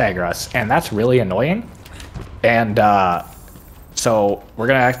try to stagger us, and that's really annoying. And so we're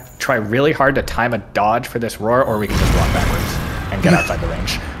gonna try really hard to time a dodge for this roar, or we can just walk backwards and get outside the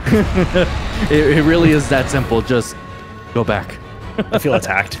range. It really is that simple. Just go back. I feel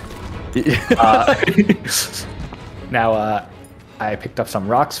attacked. Now, I picked up some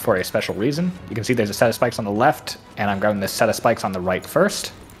rocks for a special reason. You can see there's a set of spikes on the left, and I'm grabbing this set of spikes on the right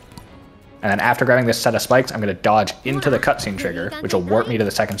first. And then after grabbing this set of spikes, I'm going to dodge into the cutscene trigger, which will warp me to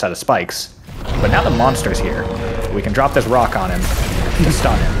the second set of spikes. But now the monster's here. We can drop this rock on him to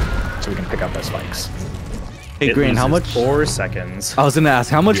stun him, so we can pick up the spikes. Hey, Green, how much? 4 seconds. I was going to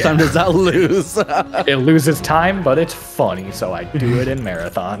ask, how much time does that lose? It loses time, but it's funny, so I do it in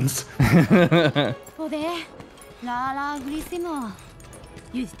marathons.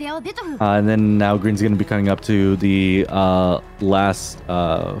 And then now Green's going to be coming up to the last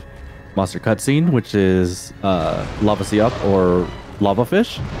monster cutscene, which is Lava Sea Up or Lava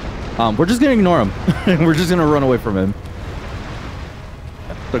Fish. We're just going to ignore him. We're just going to run away from him.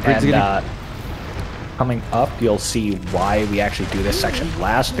 So and coming up, you'll see why we actually do this section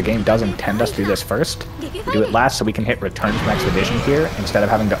last. The game does intend us to do this first. We do it last so we can hit Return from Expedition here instead of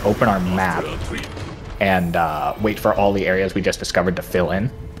having to open our map and wait for all the areas we just discovered to fill in.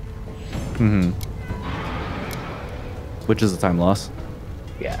 Mm-hmm. Which is a time loss.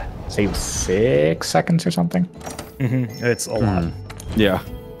 Yeah. Save 6 seconds or something. Mm-hmm. It's a lot. Yeah.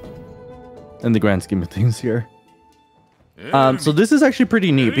 In the grand scheme of things here. So this is actually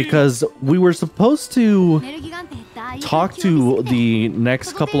pretty neat because we were supposed to talk to the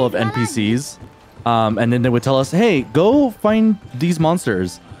next couple of NPCs, and then they would tell us, hey, go find these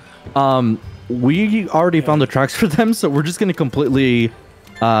monsters. We already found the tracks for them, so we're just going to completely...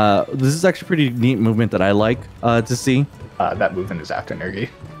 this is actually pretty neat movement that I like to see. That movement is after Nergi.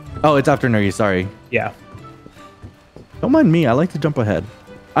 Oh, it's after Nergy. Sorry. Yeah. Don't mind me. I like to jump ahead.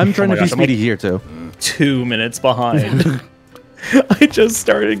 I'm trying to be speedy here too. 2 minutes behind. I just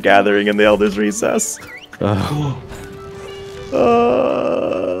started gathering in the Elder's Recess.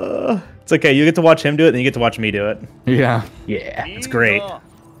 It's okay. You get to watch him do it, then you get to watch me do it. Yeah. Yeah, it's great.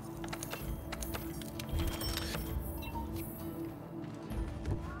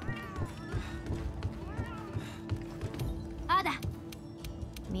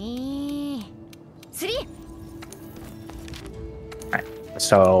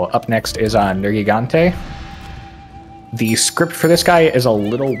 So up next is Nergigante. The script for this guy is a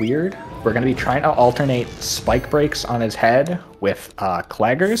little weird. We're going to be trying to alternate spike breaks on his head with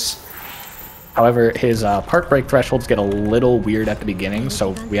claggers. However, his part break thresholds get a little weird at the beginning,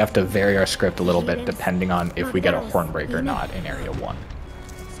 so we have to vary our script a little bit depending on if we get a horn break or not in Area 1.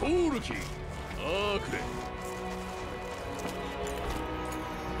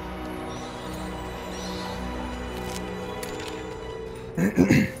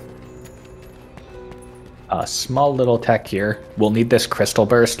 A small little tech here. We'll need this crystal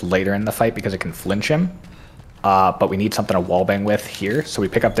burst later in the fight because it can flinch him. But we need something to wallbang with here. So we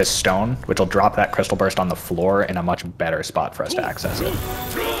pick up this stone, which will drop that crystal burst on the floor in a much better spot for us to access it.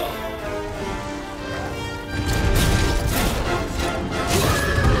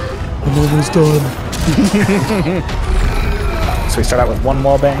 I'm almost done. So we start out with one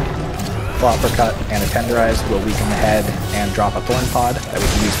wallbang, full uppercut, and a tenderize. We'll weaken the head and drop a thorn pod that we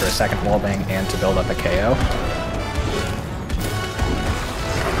can use for a second wallbang and to build up a KO.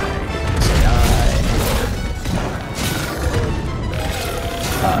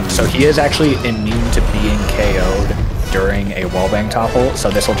 So he is actually immune to being KO'd during a wallbang topple, so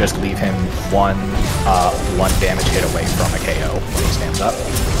this will just leave him one damage hit away from a KO when he stands up.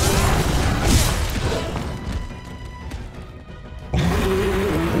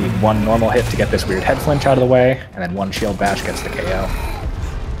 We need one normal hit to get this weird head flinch out of the way, and then one shield bash gets the KO.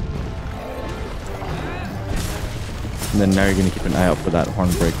 And then now you're going to keep an eye out for that horn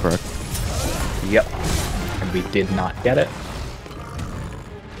break, correct? Yep. And we did not get it.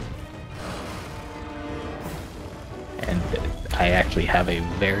 And I actually have a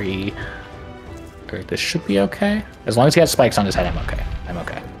very... This should be okay. As long as he has spikes on his head, I'm okay. I'm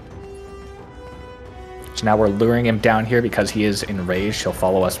okay. So now we're luring him down here because he is enraged. He'll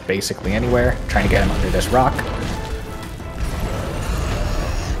follow us basically anywhere, trying to get him under this rock.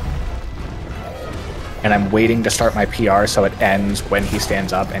 And I'm waiting to start my PR so it ends when he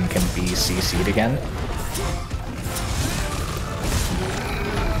stands up and can be CC'd again.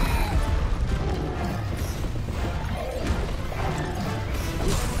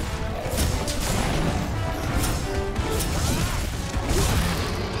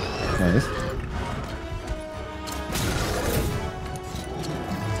 Nice.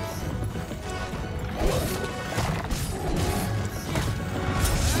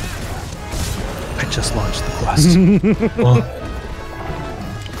 I just launched the quest.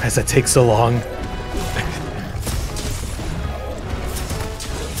 Why does that take so long?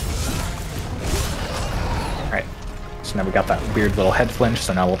 Alright, so now we got that weird little head flinch,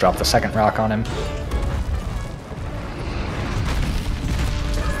 so now we'll drop the second rock on him.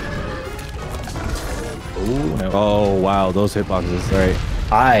 Ooh, no. Oh, wow. Those hitboxes. All right.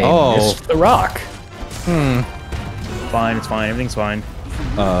 I missed the rock. Fine, it's fine. Everything's fine.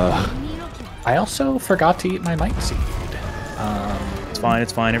 I also forgot to eat my might seed. It's fine,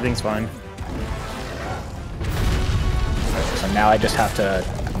 it's fine. Everything's fine. So now I just have to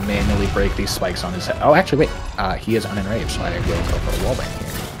manually break these spikes on his head. Oh, actually, wait. He is unenraged, so I will go for a wallbang here.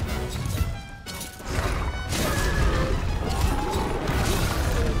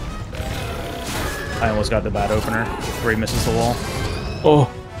 I almost got the bad opener where he misses the wall. Oh.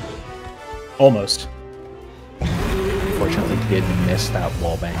 Almost. Unfortunately, did miss that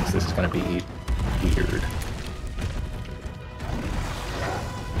wallbang, so this is going to be weird.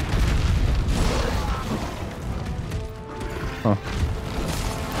 Huh.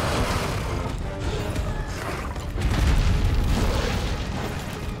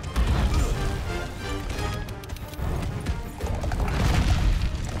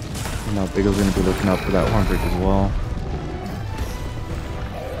 Now Biggle's gonna be looking out for that horn break as well.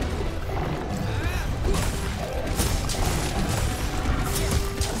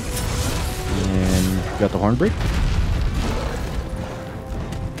 And you got the horn break?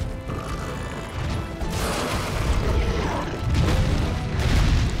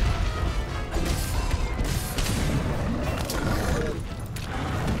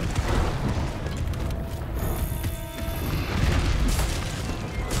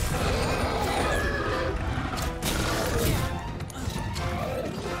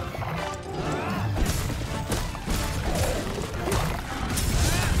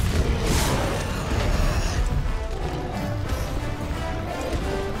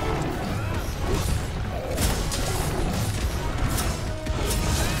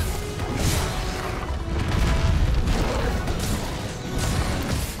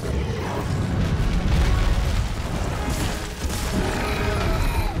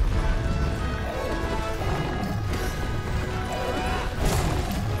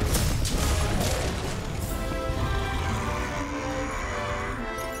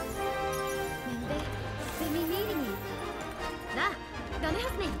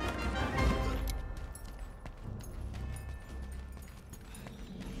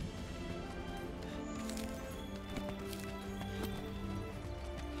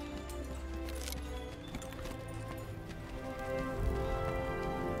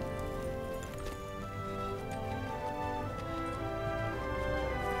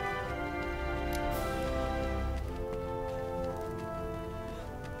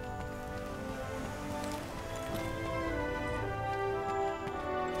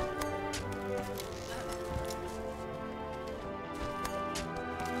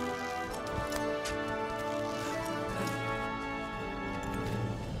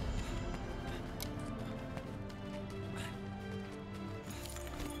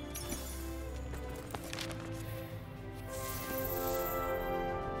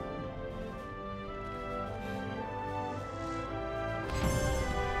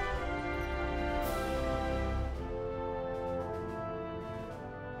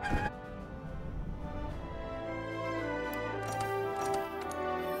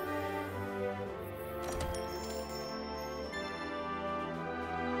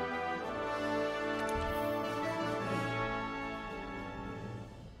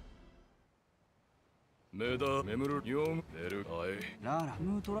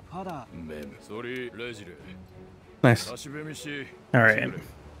 Nice. All right.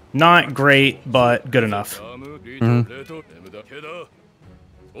 Not great, but good enough.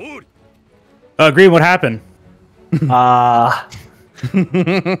 Green, what happened? I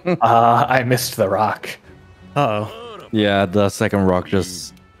missed the rock. Uh-oh. Yeah, the second rock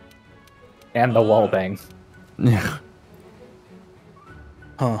just... And the wall bang. Yeah.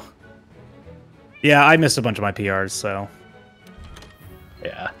 Huh. Yeah, I missed a bunch of my PRs, so...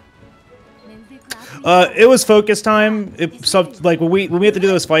 Yeah. It was focus time. Like when we have to do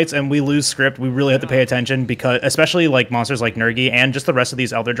those fights and we lose script, we really have to pay attention because, especially like monsters like Nergi and just the rest of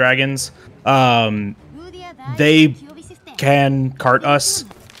these Elder Dragons, they can cart us,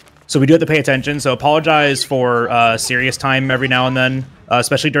 so we do have to pay attention. So apologize for serious time every now and then,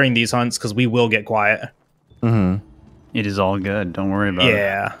 especially during these hunts, because we will get quiet. It is all good. Don't worry about it.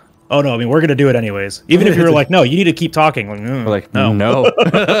 Yeah. Oh no, I mean we're gonna do it anyways. Even if you were like, no, you need to keep talking. Like, We're like,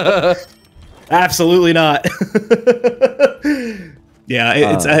 no. Absolutely not. Yeah,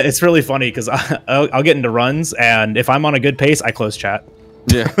 it's really funny because I'll get into runs, and if I'm on a good pace, I close chat.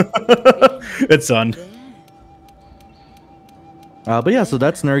 Yeah. It's fun. But yeah, so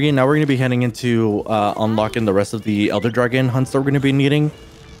that's Nergi. Now we're going to be heading into unlocking the rest of the Elder Dragon hunts that we're going to be needing.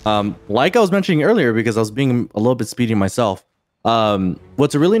 Like I was mentioning earlier, because I was being a little bit speedy myself.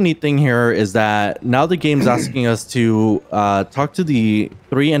 What's a really neat thing here is that now the game's asking us to talk to the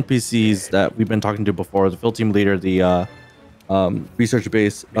 3 NPCs that we've been talking to before, the field team leader, the research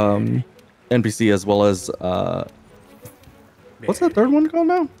base NPC, as well as what's that third one called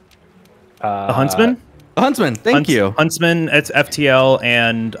now? The Huntsman? The Huntsman, thank you. Huntsman, it's FTL,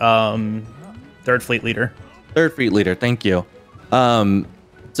 and 3rd Fleet Leader. 3rd Fleet Leader, thank you.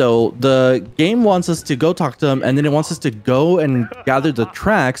 So the game wants us to go talk to them, and then it wants us to go and gather the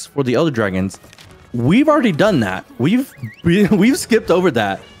tracks for the Elder Dragons. We've already done that. We've skipped over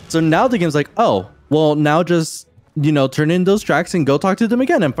that. So now the game's like, oh, well, now just, you know, turn in those tracks and go talk to them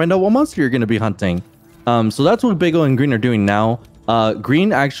again and find out what monster you're going to be hunting. So that's what Bagel and Green are doing now.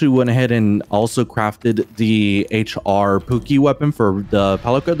 Green actually went ahead and also crafted the HR Pookie weapon for the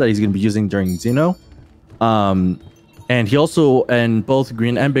Palico that he's going to be using during Xeno. And he also, and both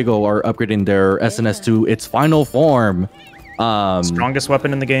Green and Bagel are upgrading their SNS to its final form. Strongest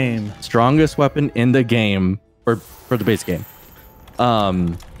weapon in the game. Strongest weapon in the game for the base game.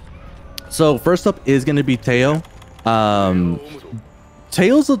 So first up is going to be Teo.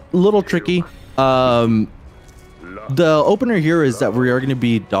 Teo's a little tricky. The opener here is that we are going to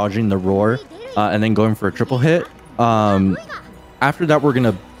be dodging the roar and then going for a triple hit. After that, we're going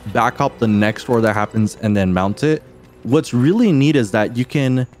to back up the next roar that happens and then mount it. What's really neat is that you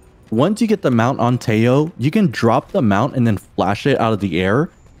can, once you get the mount on Teo, you can drop the mount and then flash it out of the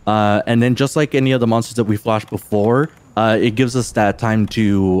air. And then just like any of the monsters that we flashed before, it gives us that time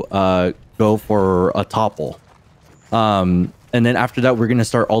to go for a topple. And then after that, we're going to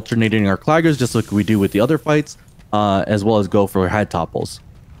start alternating our claggers just like we do with the other fights, as well as go for head topples.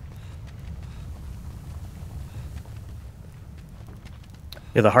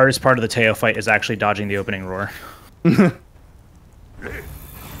 Yeah, the hardest part of the Teo fight is actually dodging the opening roar. Okay,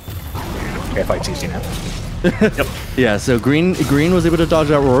 fight's easy now. Yep. Yeah, so Green was able to dodge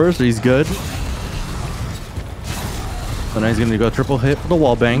that roar, so he's good. So now he's going to go triple hit for the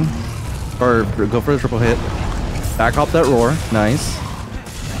wall bang. Or go for the triple hit. Back off that roar. Nice.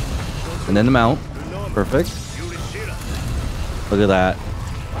 And then the mount. Perfect. Look at that.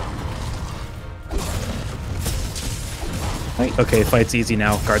 Okay, fight's easy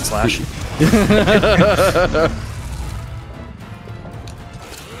now. Guard slash.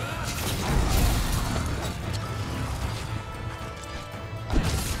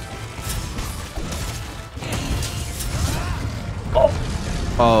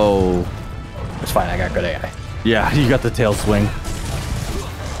 Oh. It's fine, I got good AI. Yeah, you got the tail swing.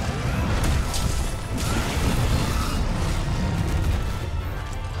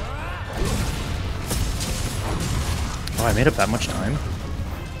 Oh, I made up that much time?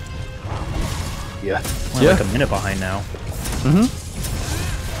 Yeah. We're like a minute behind now.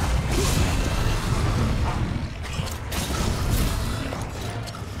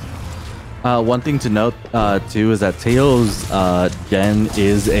 One thing to note, too, is that Teo's den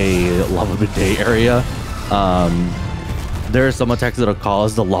is a lava bidet area. There are some attacks that'll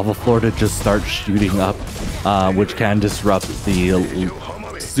cause the lava floor to just start shooting up, which can disrupt the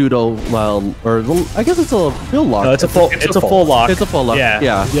pseudo, well, or I guess it's a full lock. No, it's a full lock. It's a full lock. Yeah.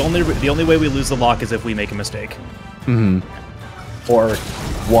 Yeah. The only way we lose the lock is if we make a mistake. Or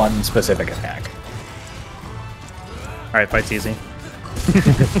one specific attack. All right, fight's easy.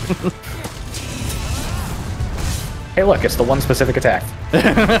 Hey, look, it's the one specific attack.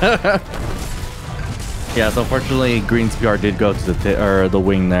 Yeah, so unfortunately, Green's PR did go to the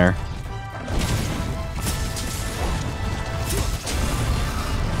wing there.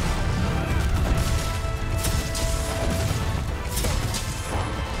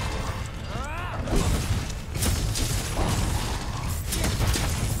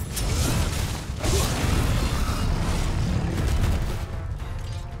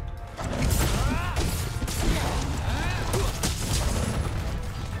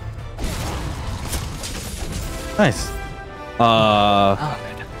 Nice.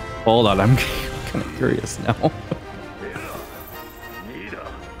 Hold on, I'm kind of curious now.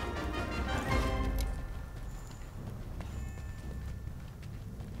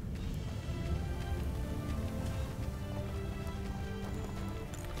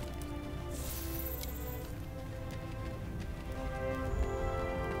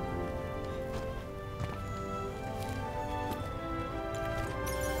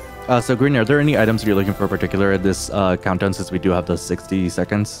 So Green, are there any items you're looking for in particular at this countdown, since we do have the 60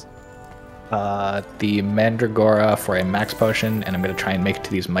 seconds? The Mandragora for a max potion, and I'm going to try and make it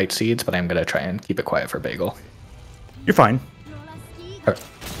to these Might Seeds, but I'm going to try and keep it quiet for Bagel. You're fine. Okay.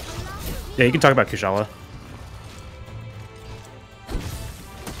 Yeah, you can talk about Kushala.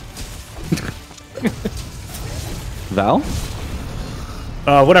 Val?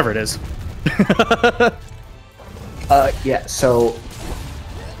 Whatever it is. Yeah, so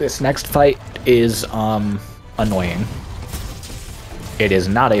this next fight is annoying. It is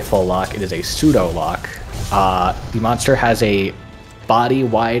not a full lock, it is a pseudo lock. The monster has a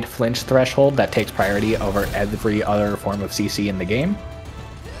body-wide flinch threshold that takes priority over every other form of CC in the game.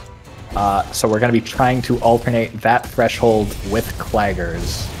 So we're going to be trying to alternate that threshold with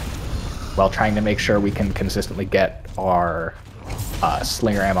Claggers while trying to make sure we can consistently get our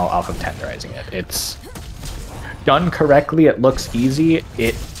slinger ammo off of tenderizing it. It's done correctly, it looks easy.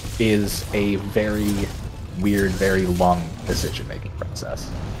 It is a very weird, very long decision-making process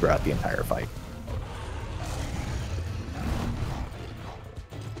throughout the entire fight.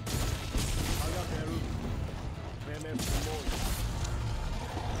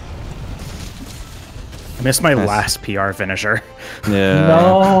 I missed my last PR finisher. Yeah.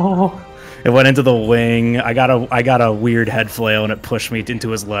 No. It went into the wing. I got a weird head flail and it pushed me into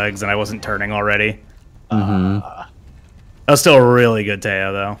his legs, and I wasn't turning already. That was still a really good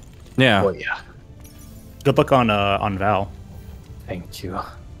Teo, though. Yeah. Oh yeah. Good luck on Val. Thank you.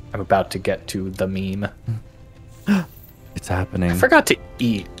 I'm about to get to the meme. It's happening. I forgot to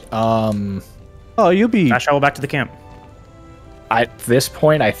eat. Oh, you'll be... Dash Owl back to the camp. At this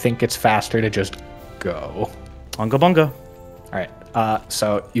point, I think it's faster to just go. Bunga bunga. All right.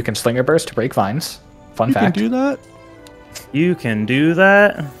 So you can Slinger Burst to break vines. Fun fact. You can do that? You can do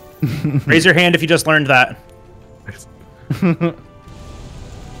that. Raise your hand if you just learned that.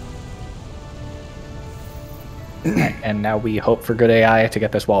 And now we hope for good AI to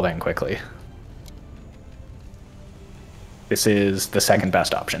get this wallbang quickly. This is the second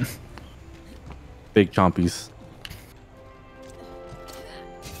best option. Big chompies.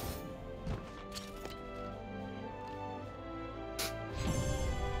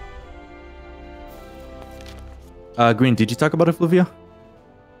 Green, did you talk about effluvia?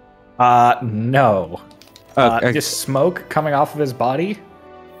 No. Okay. This smoke coming off of his body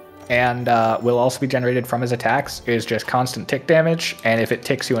and will also be generated from his attacks is just constant tick damage, and if it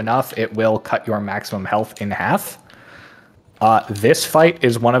ticks you enough, it will cut your maximum health in half. This fight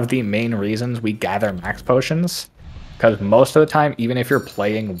is one of the main reasons we gather max potions, because most of the time, even if you're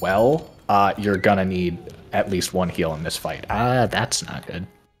playing well, you're gonna need at least one heal in this fight. That's not good.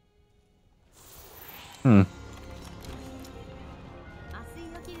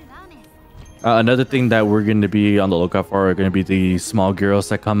 Another thing that we're going to be on the lookout for are going to be the small gyros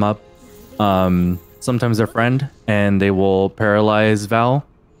that come up. Sometimes they're friend, and they will paralyze Val.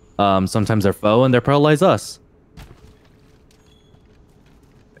 Sometimes they're foe, and they paralyze us.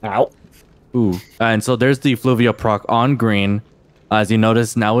 Ow. Ooh. And so there's the Fluvia proc on Green. As you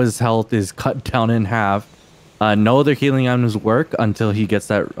notice, now his health is cut down in half. No other healing items work until he gets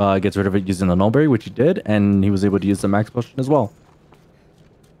gets rid of it using the Nullberry, which he did, and he was able to use the max potion as well.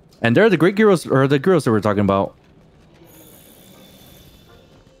 And they're the great gyros, or the gyros that we're talking about.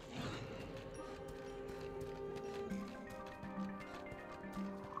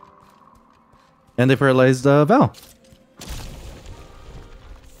 And they paralyzed Val.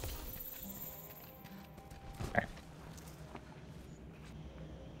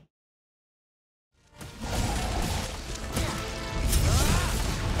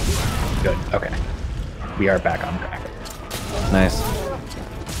 Good. Okay. We are back on track. Nice.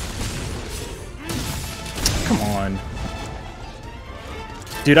 Come on.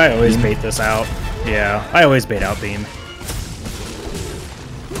 Dude, I always bait this out. Yeah, I always bait out beam.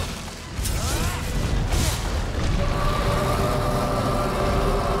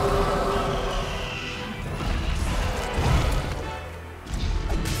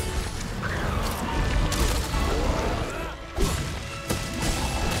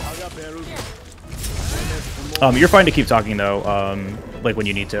 You're fine to keep talking though, like when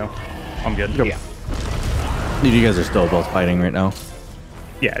you need to. I'm good. Yeah. You guys are still both fighting right now.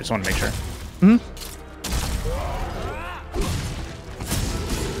 Yeah, I just want to make sure. Hmm.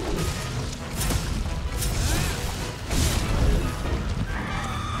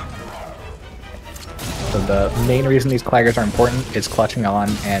 So the main reason these claggers are important is clutching on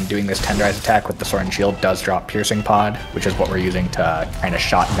and doing this tenderized attack with the sword and shield does drop piercing pod, which is what we're using to kind of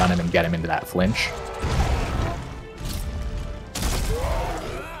shotgun him and get him into that flinch.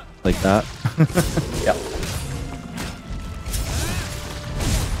 Like that. Yep.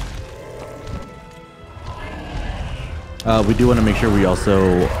 We do want to make sure we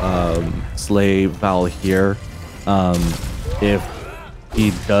also slay Val here. If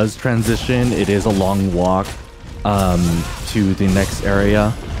he does transition, it is a long walk to the next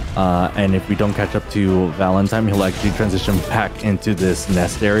area. And if we don't catch up to Valentine, he'll actually transition back into this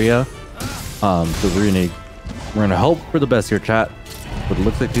nest area. So we're gonna hope for the best here, chat. But it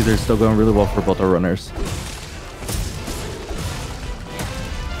looks like these are still going really well for both our runners.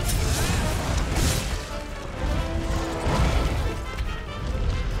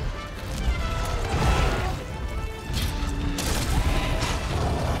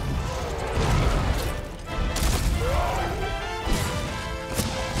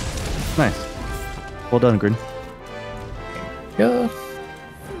 Nice. Well done, Green. Yeah.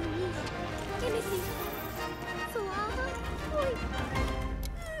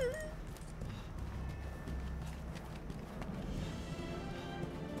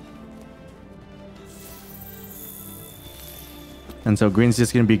 And so Green's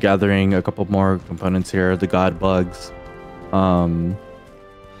just going to be gathering a couple more components here, the god bugs.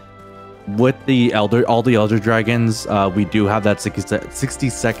 With the all the elder dragons, we do have that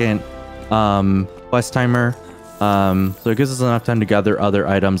 60-second quest timer. So it gives us enough time to gather other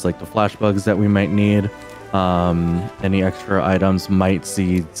items like the flash bugs that we might need. Any extra items, might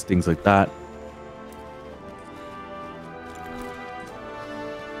seeds, things like that.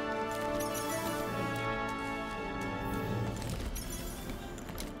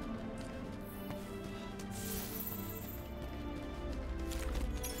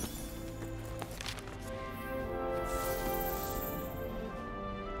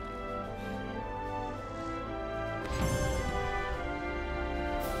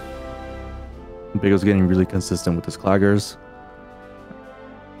 Bigo's getting really consistent with his claggers.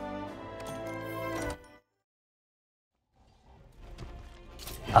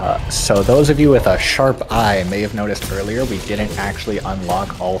 So those of you with a sharp eye may have noticed earlier we didn't actually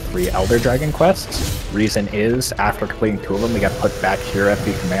unlock all 3 Elder Dragon quests. Reason is, after completing 2 of them, we got put back here at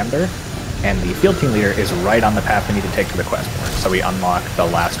the commander, and the field team leader is right on the path we need to take to the quest board. So we unlock the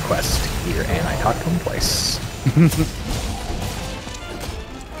last quest here, and I talked to him twice.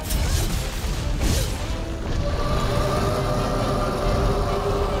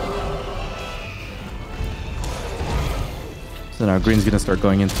 So now Green's going to start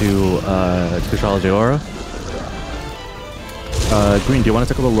going into Kushala Daora. Green, do you want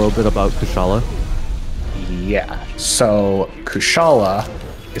to talk a little bit about Kushala? Yeah, so Kushala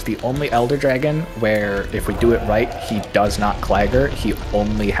is the only Elder Dragon where, if we do it right, he does not clagger, he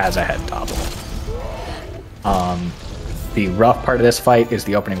only has a head topple. The rough part of this fight is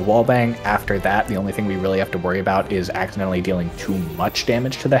the opening wallbang. After that, the only thing we really have to worry about is accidentally dealing too much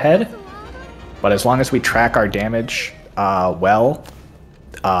damage to the head. But as long as we track our damage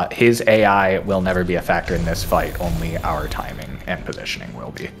his AI will never be a factor in this fight, only our timing and positioning will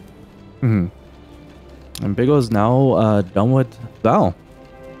be. Mm-hmm. And Bigo's now done with Val.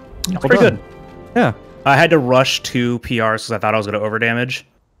 That's pretty good. Yeah. I had to rush 2 PRs because I thought I was going to overdamage.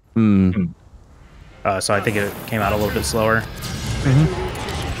 So I think it came out a little bit slower.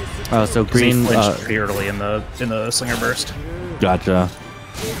 Mm-hmm. So Green flinched pretty early in the slinger burst. Gotcha.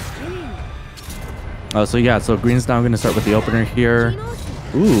 So Green's now going to start with the opener here.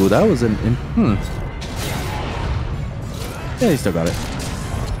 Ooh, that was Yeah, he still got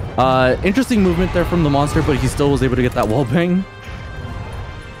it. Interesting movement there from the monster, but he still was able to get that wall bang.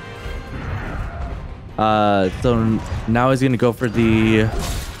 So now he's going to go for the...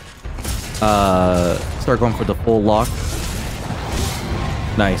 start going for the full lock.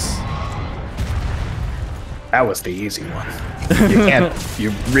 Nice. That was the easy one.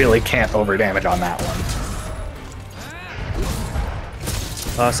 You really can't over damage on that one.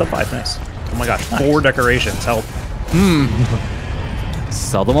 Sub 5, nice. Oh my gosh, 4 decorations, help.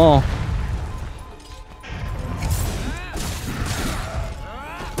 Sell them all.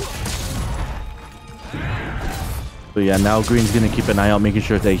 But yeah, now Green's gonna keep an eye out, making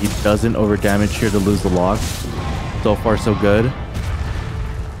sure that he doesn't over damage here to lose the log. So far, so good.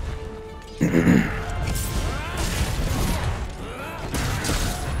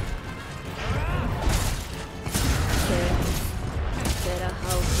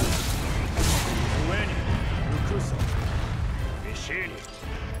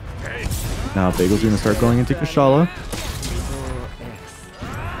 Now Bagel's gonna start going into Kushala.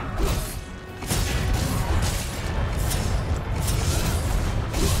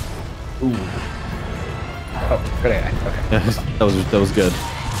 Ooh. Oh, good AI. Okay. that was good.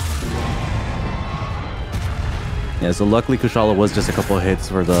 Yeah, so luckily Kushala was just a couple of hits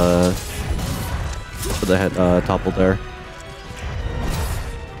for the head topple there.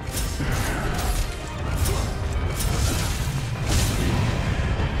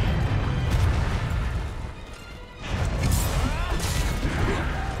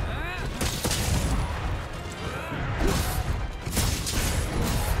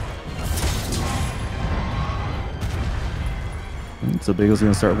 So Bagel's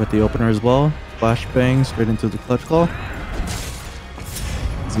gonna start with the opener as well. Flashbang straight into the clutch claw.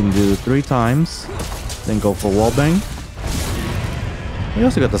 He's gonna do 3 times, then go for wall bang. He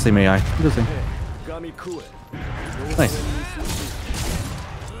also got the same AI. Interesting. Nice.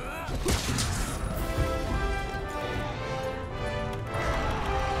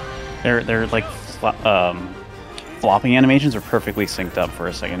 They're like flopping animations are perfectly synced up for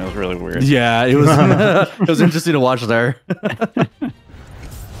a second. It was really weird. Yeah, it was it was interesting to watch there.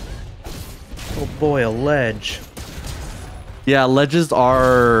 Oh boy, a ledge. Yeah, ledges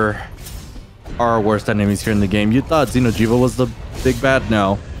are our worst enemies here in the game. You thought Xenojiva was the big bad?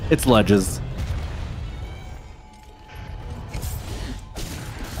 No, it's ledges.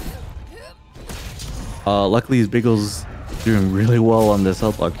 Luckily, Bagel's doing really well on this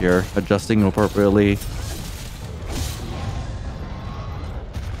health lock here, adjusting appropriately.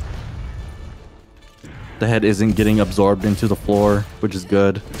 The head isn't getting absorbed into the floor, which is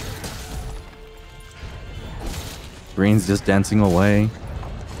good. Green's just dancing away.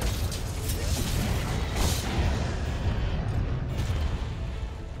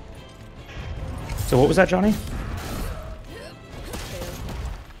 So what was that, Johnny?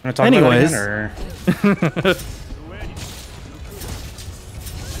 Want to talk Anyways. about it again, or?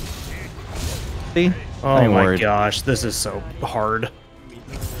 See? Oh my gosh, this is so hard.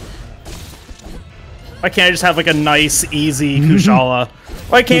 Why can't I just have like a nice, easy Kushala?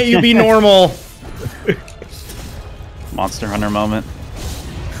 Why can't you be normal? Monster Hunter moment.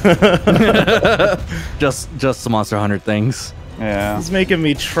 just the Monster Hunter things. Yeah. It's making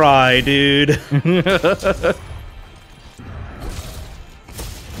me try, dude.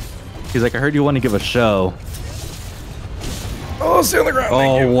 He's like, I heard you want to give a show. Oh, stay on the ground.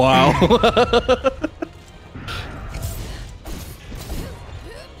 Oh, wow.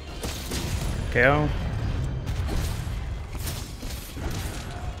 KO.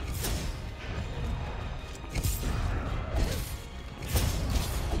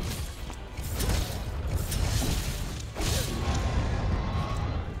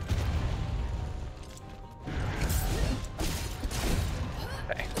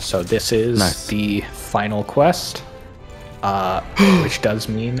 So this is Nice. the final quest, which does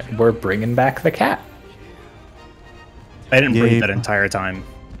mean we're bringing back the cat. I didn't Yay. breathe that entire time.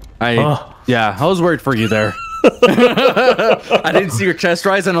 Yeah, I was worried for you there. I didn't see your chest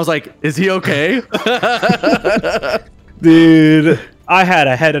rise, and I was like, "Is he okay?" Dude, I had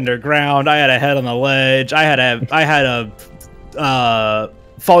a head underground. I had a head on the ledge. I had a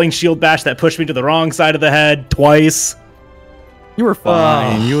falling shield bash that pushed me to the wrong side of the head twice. You were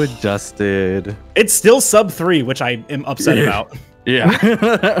fine. You adjusted. It's still sub 3, which I am upset about. Yeah.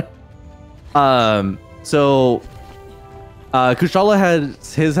 So, Kushala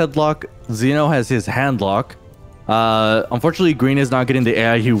has his headlock. Xeno has his handlock. Unfortunately, Green is not getting the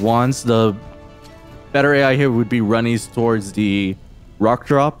AI he wants. The better AI here would be Runnies towards the rock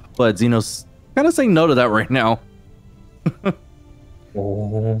drop, but Xeno's kind of saying no to that right now.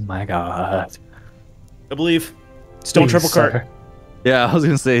 Oh my god. I believe. Stone triple cart. Sir. Yeah, I was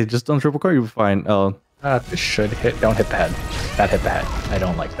gonna say, just don't triple card, you'll be fine. Oh, This should hit. Don't hit the head. That hit the head. I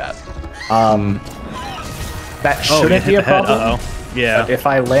don't like that. That shouldn't be a problem. Yeah. But if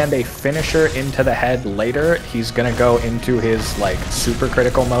I land a finisher into the head later, he's gonna go into his like super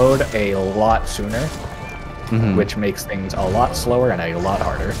critical mode a lot sooner, which makes things a lot slower and a lot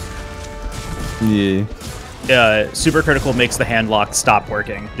harder. yeah. Supercritical makes the hand lock stop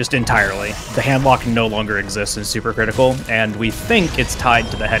working, just entirely. The hand lock no longer exists in Supercritical, and we think it's tied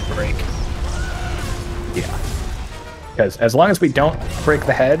to the head break. Yeah. Because as long as we don't break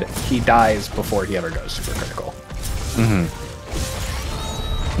the head, he dies before he ever goes supercritical. Mm-hmm.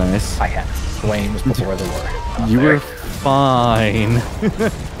 Nice. I had flames before the war. You were fine.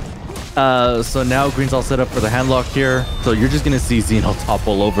 So now green's all set up for the handlock here. So you're just gonna see Xeno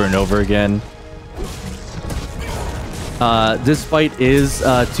topple over and over again. This fight is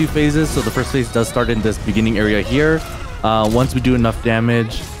 2 phases. So the first phase does start in this beginning area here. Once we do enough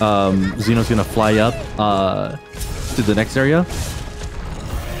damage, Xeno's gonna fly up to the next area.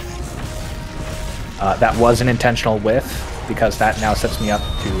 That was an intentional whiff, because that now sets me up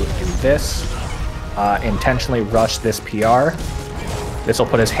to do this. Intentionally rush this PR. This will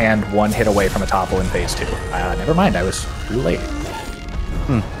put his hand 1 hit away from a topple in phase 2. Never mind, I was too late.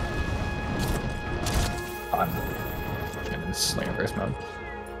 I'm in Slayer Burst mode.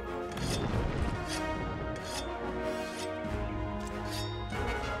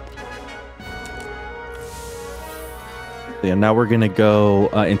 Yeah, now we're gonna go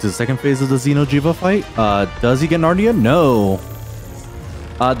into the second phase of the Xeno Jiva fight. Does he get Narnia? No.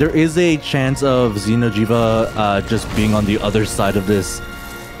 There is a chance of Xeno Jiva just being on the other side of this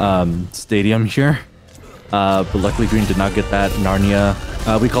stadium here. But luckily Green did not get that Narnia.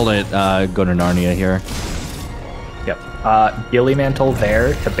 We call it go to Narnia here. Yep. Gilly Mantle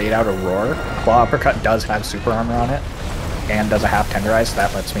there to bait out a roar. Claw Uppercut does have super armor on it, and does a half tenderize, so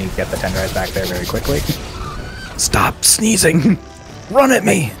that lets me get the tenderize back there very quickly. Stop sneezing! Run at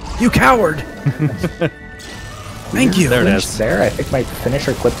me, you coward! Thank you. There it is. There, I think my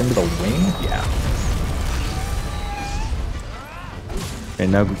finisher clipped into the wing. Yeah. Okay,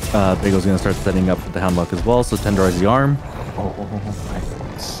 now Bagel's gonna start setting up for the handlock as well. So tenderize the arm. Oh my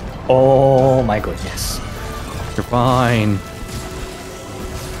goodness. Oh my goodness. You're fine.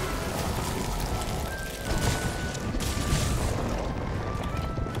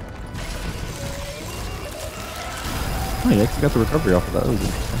 Oh, you actually got the recovery off of that. That was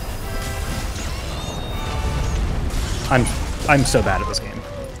interesting. I'm so bad at this game.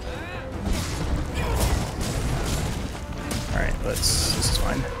 Alright, this is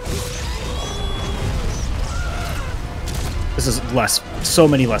fine. This is so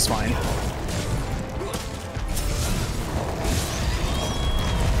many less fine.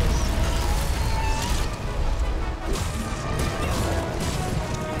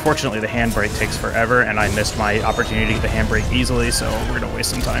 Fortunately, the handbrake takes forever, and I missed my opportunity to get the handbrake easily, so we're gonna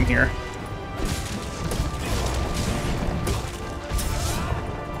waste some time here.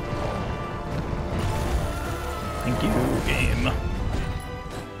 Thank you, game.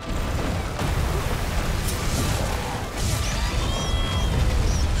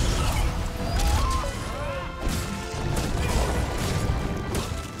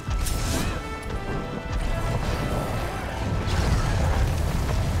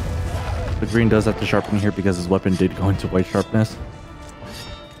 But Green does have to sharpen here because his weapon did go into white sharpness.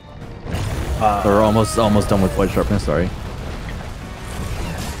 Or almost done with white sharpness, sorry.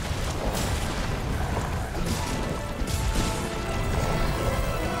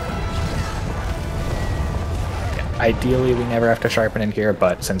 Ideally, we never have to sharpen in here,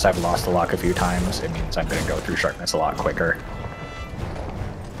 but since I've lost the lock a few times, it means I'm going to go through sharpness a lot quicker.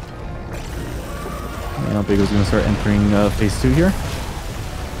 Now Bagel's going to start entering phase 2 here.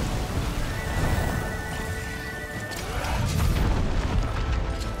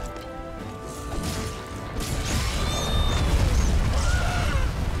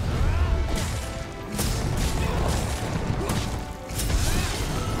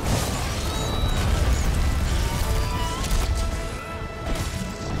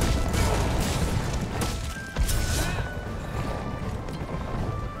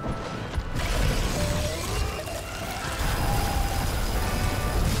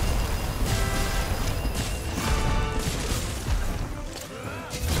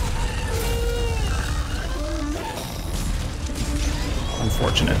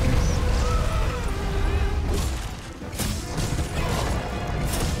 Unfortunate.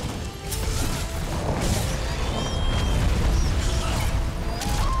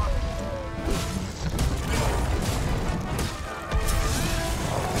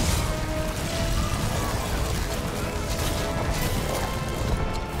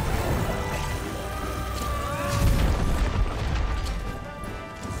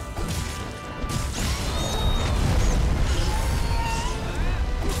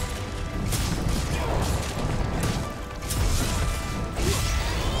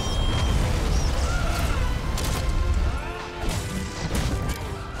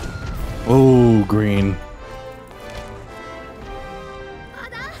 Oh, Green.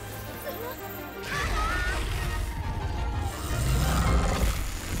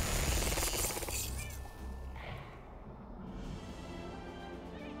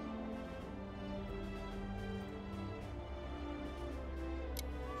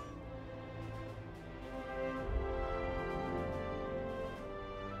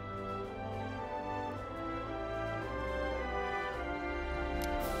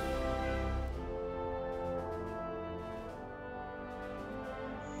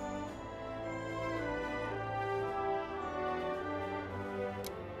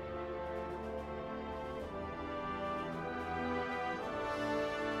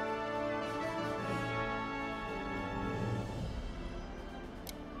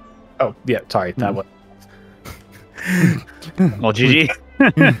 Oh, yeah, sorry. That was... Well, GG.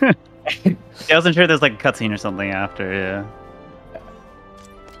 Yeah, I wasn't sure there's like a cutscene or something after, yeah.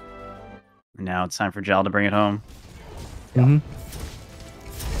 Now it's time for Jal to bring it home. Mm-hmm.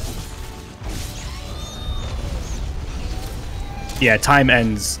 Yeah, time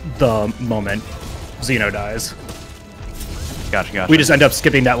ends the moment Xeno dies. Gotcha. We just end up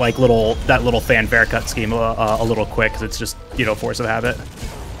skipping that like little fanfare cut scheme a little quick because it's just, you know, force of habit.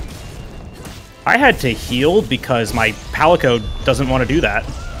 I had to heal because my Palico doesn't want to do that.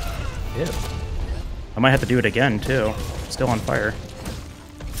 Ew. I might have to do it again too. Still on fire.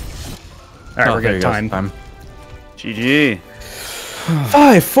 All right, we're good. Time. GG.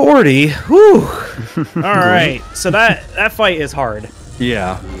 540. Whew. All right. So that fight is hard.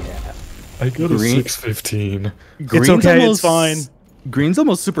 Yeah. I got a 615. It's okay. It's fine. Green's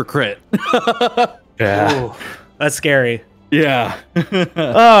almost super crit. Yeah. Ooh, that's scary. Yeah.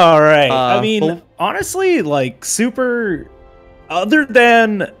 All right. I mean, honestly, like super. Other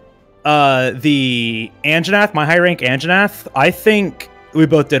than the Anjanath, my high rank Anjanath, I think we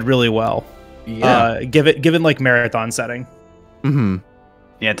both did really well. Yeah. Given like marathon setting. Mm-hmm.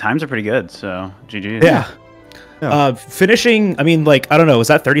 Yeah, times are pretty good, so GG. Yeah. Finishing, I mean, like, I don't know, was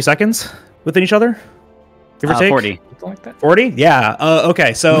that 30 seconds within each other? Give or take? 40. Something like that. 40? Yeah.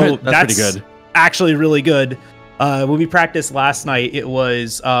 Okay, so that's pretty good. Actually really good. When we practiced last night, it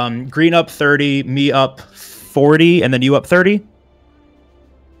was Green up 30, me up 40, and then you up 30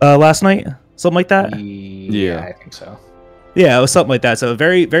 last night? Something like that? Yeah, I think so. Yeah, it was something like that. So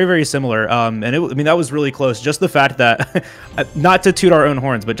very, very, very similar. And I mean, that was really close. Just the fact that, not to toot our own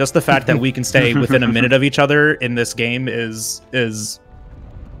horns, but just the fact that we can stay within a minute of each other in this game is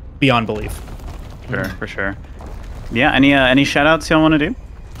beyond belief. Sure, for sure. Yeah, any shout outs y'all want to do?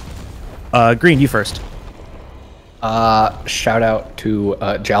 Green, you first. Shout out to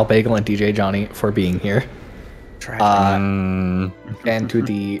Jal Bagel and DJ Johnny for being here. And to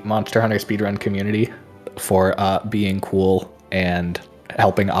the Monster Hunter speedrun community for being cool and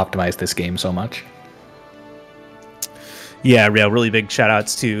helping optimize this game so much. Yeah, really big shout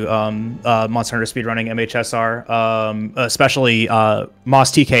outs to Monster Hunter Speedrunning MHSR, especially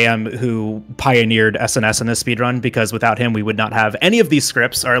Moss TKM, who pioneered SNS in this speedrun, because without him, we would not have any of these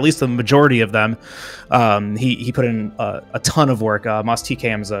scripts, or at least the majority of them. He put in a ton of work. Moss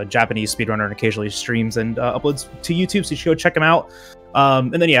TKM is a Japanese speedrunner and occasionally streams and uploads to YouTube, so you should go check him out.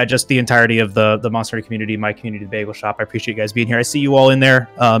 And then, yeah, just the entirety of the Monster Hunter community, my community, the Bagel Shop. I appreciate you guys being here. I see you all in there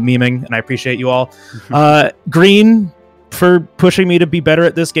memeing, and I appreciate you all. Green, for pushing me to be better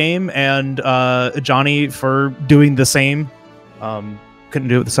at this game, and Johnny for doing the same. Couldn't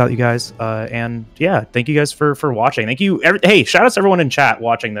do it without you guys. And yeah, thank you guys for watching. Thank you. Hey, shout outs to everyone in chat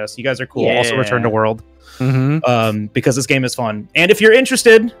watching this. You guys are cool. Yeah. Also, Return to World, because this game is fun. And if you're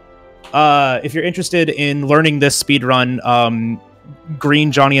interested, in learning this speed run,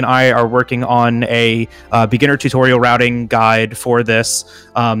 Green, Johnny, and I are working on a beginner tutorial routing guide for this.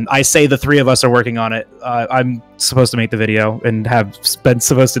 I say the three of us are working on it. I'm supposed to make the video and have been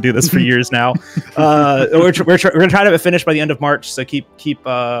supposed to do this for years now. We're going to try to have it finished by the end of March, so keep an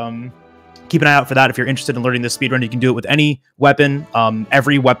eye out for that. If you're interested in learning this speedrun, you can do it with any weapon.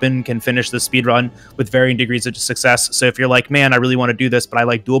 Every weapon can finish the speedrun with varying degrees of success. So if you're like, man, I really want to do this, but I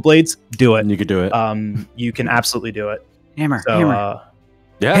like dual blades, do it. You could do it. You can absolutely do it. Hammer.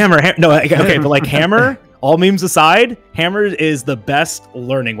 Yeah. Hammer. No, okay, but like hammer. All memes aside, hammer is the best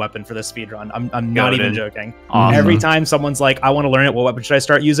learning weapon for this speedrun. I'm not even joking. Awesome. Every time someone's like, "I want to learn it. What weapon should I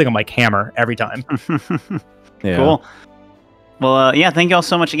start using?" I'm like, hammer every time. Yeah. Cool. Well, yeah, thank you all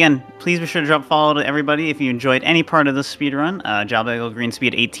so much again. Please be sure to drop a follow to everybody if you enjoyed any part of this speedrun. Jalbagel,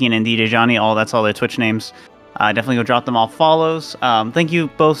 Greenspeed18, and DJ Johnny. That's all their Twitch names. Definitely go drop them all follows. Thank you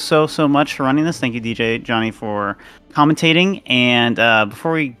both so much for running this. Thank you, DJ Johnny, for commentating. And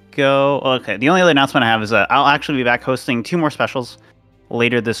before we go, okay, the only other announcement I have is I'll actually be back hosting 2 more specials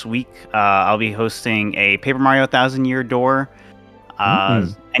later this week. I'll be hosting a Paper Mario 1000-Year Door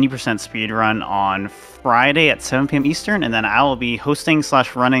any percent speedrun on Friday at 7 p.m. Eastern, and then I will be hosting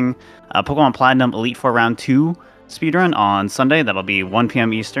 / running Pokemon Platinum Elite Four Round 2 speedrun on Sunday. That'll be 1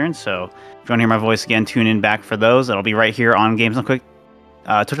 p.m. Eastern, so if you want to hear my voice again, tune in back for those. That'll be right here on Games Done Quick,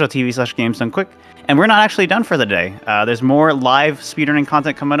 twitch.tv / Games Done Quick. And we're not actually done for the day. There's more live speedrunning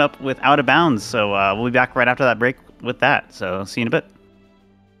content coming up with Out of Bounds, so we'll be back right after that break with that. So see you in a bit.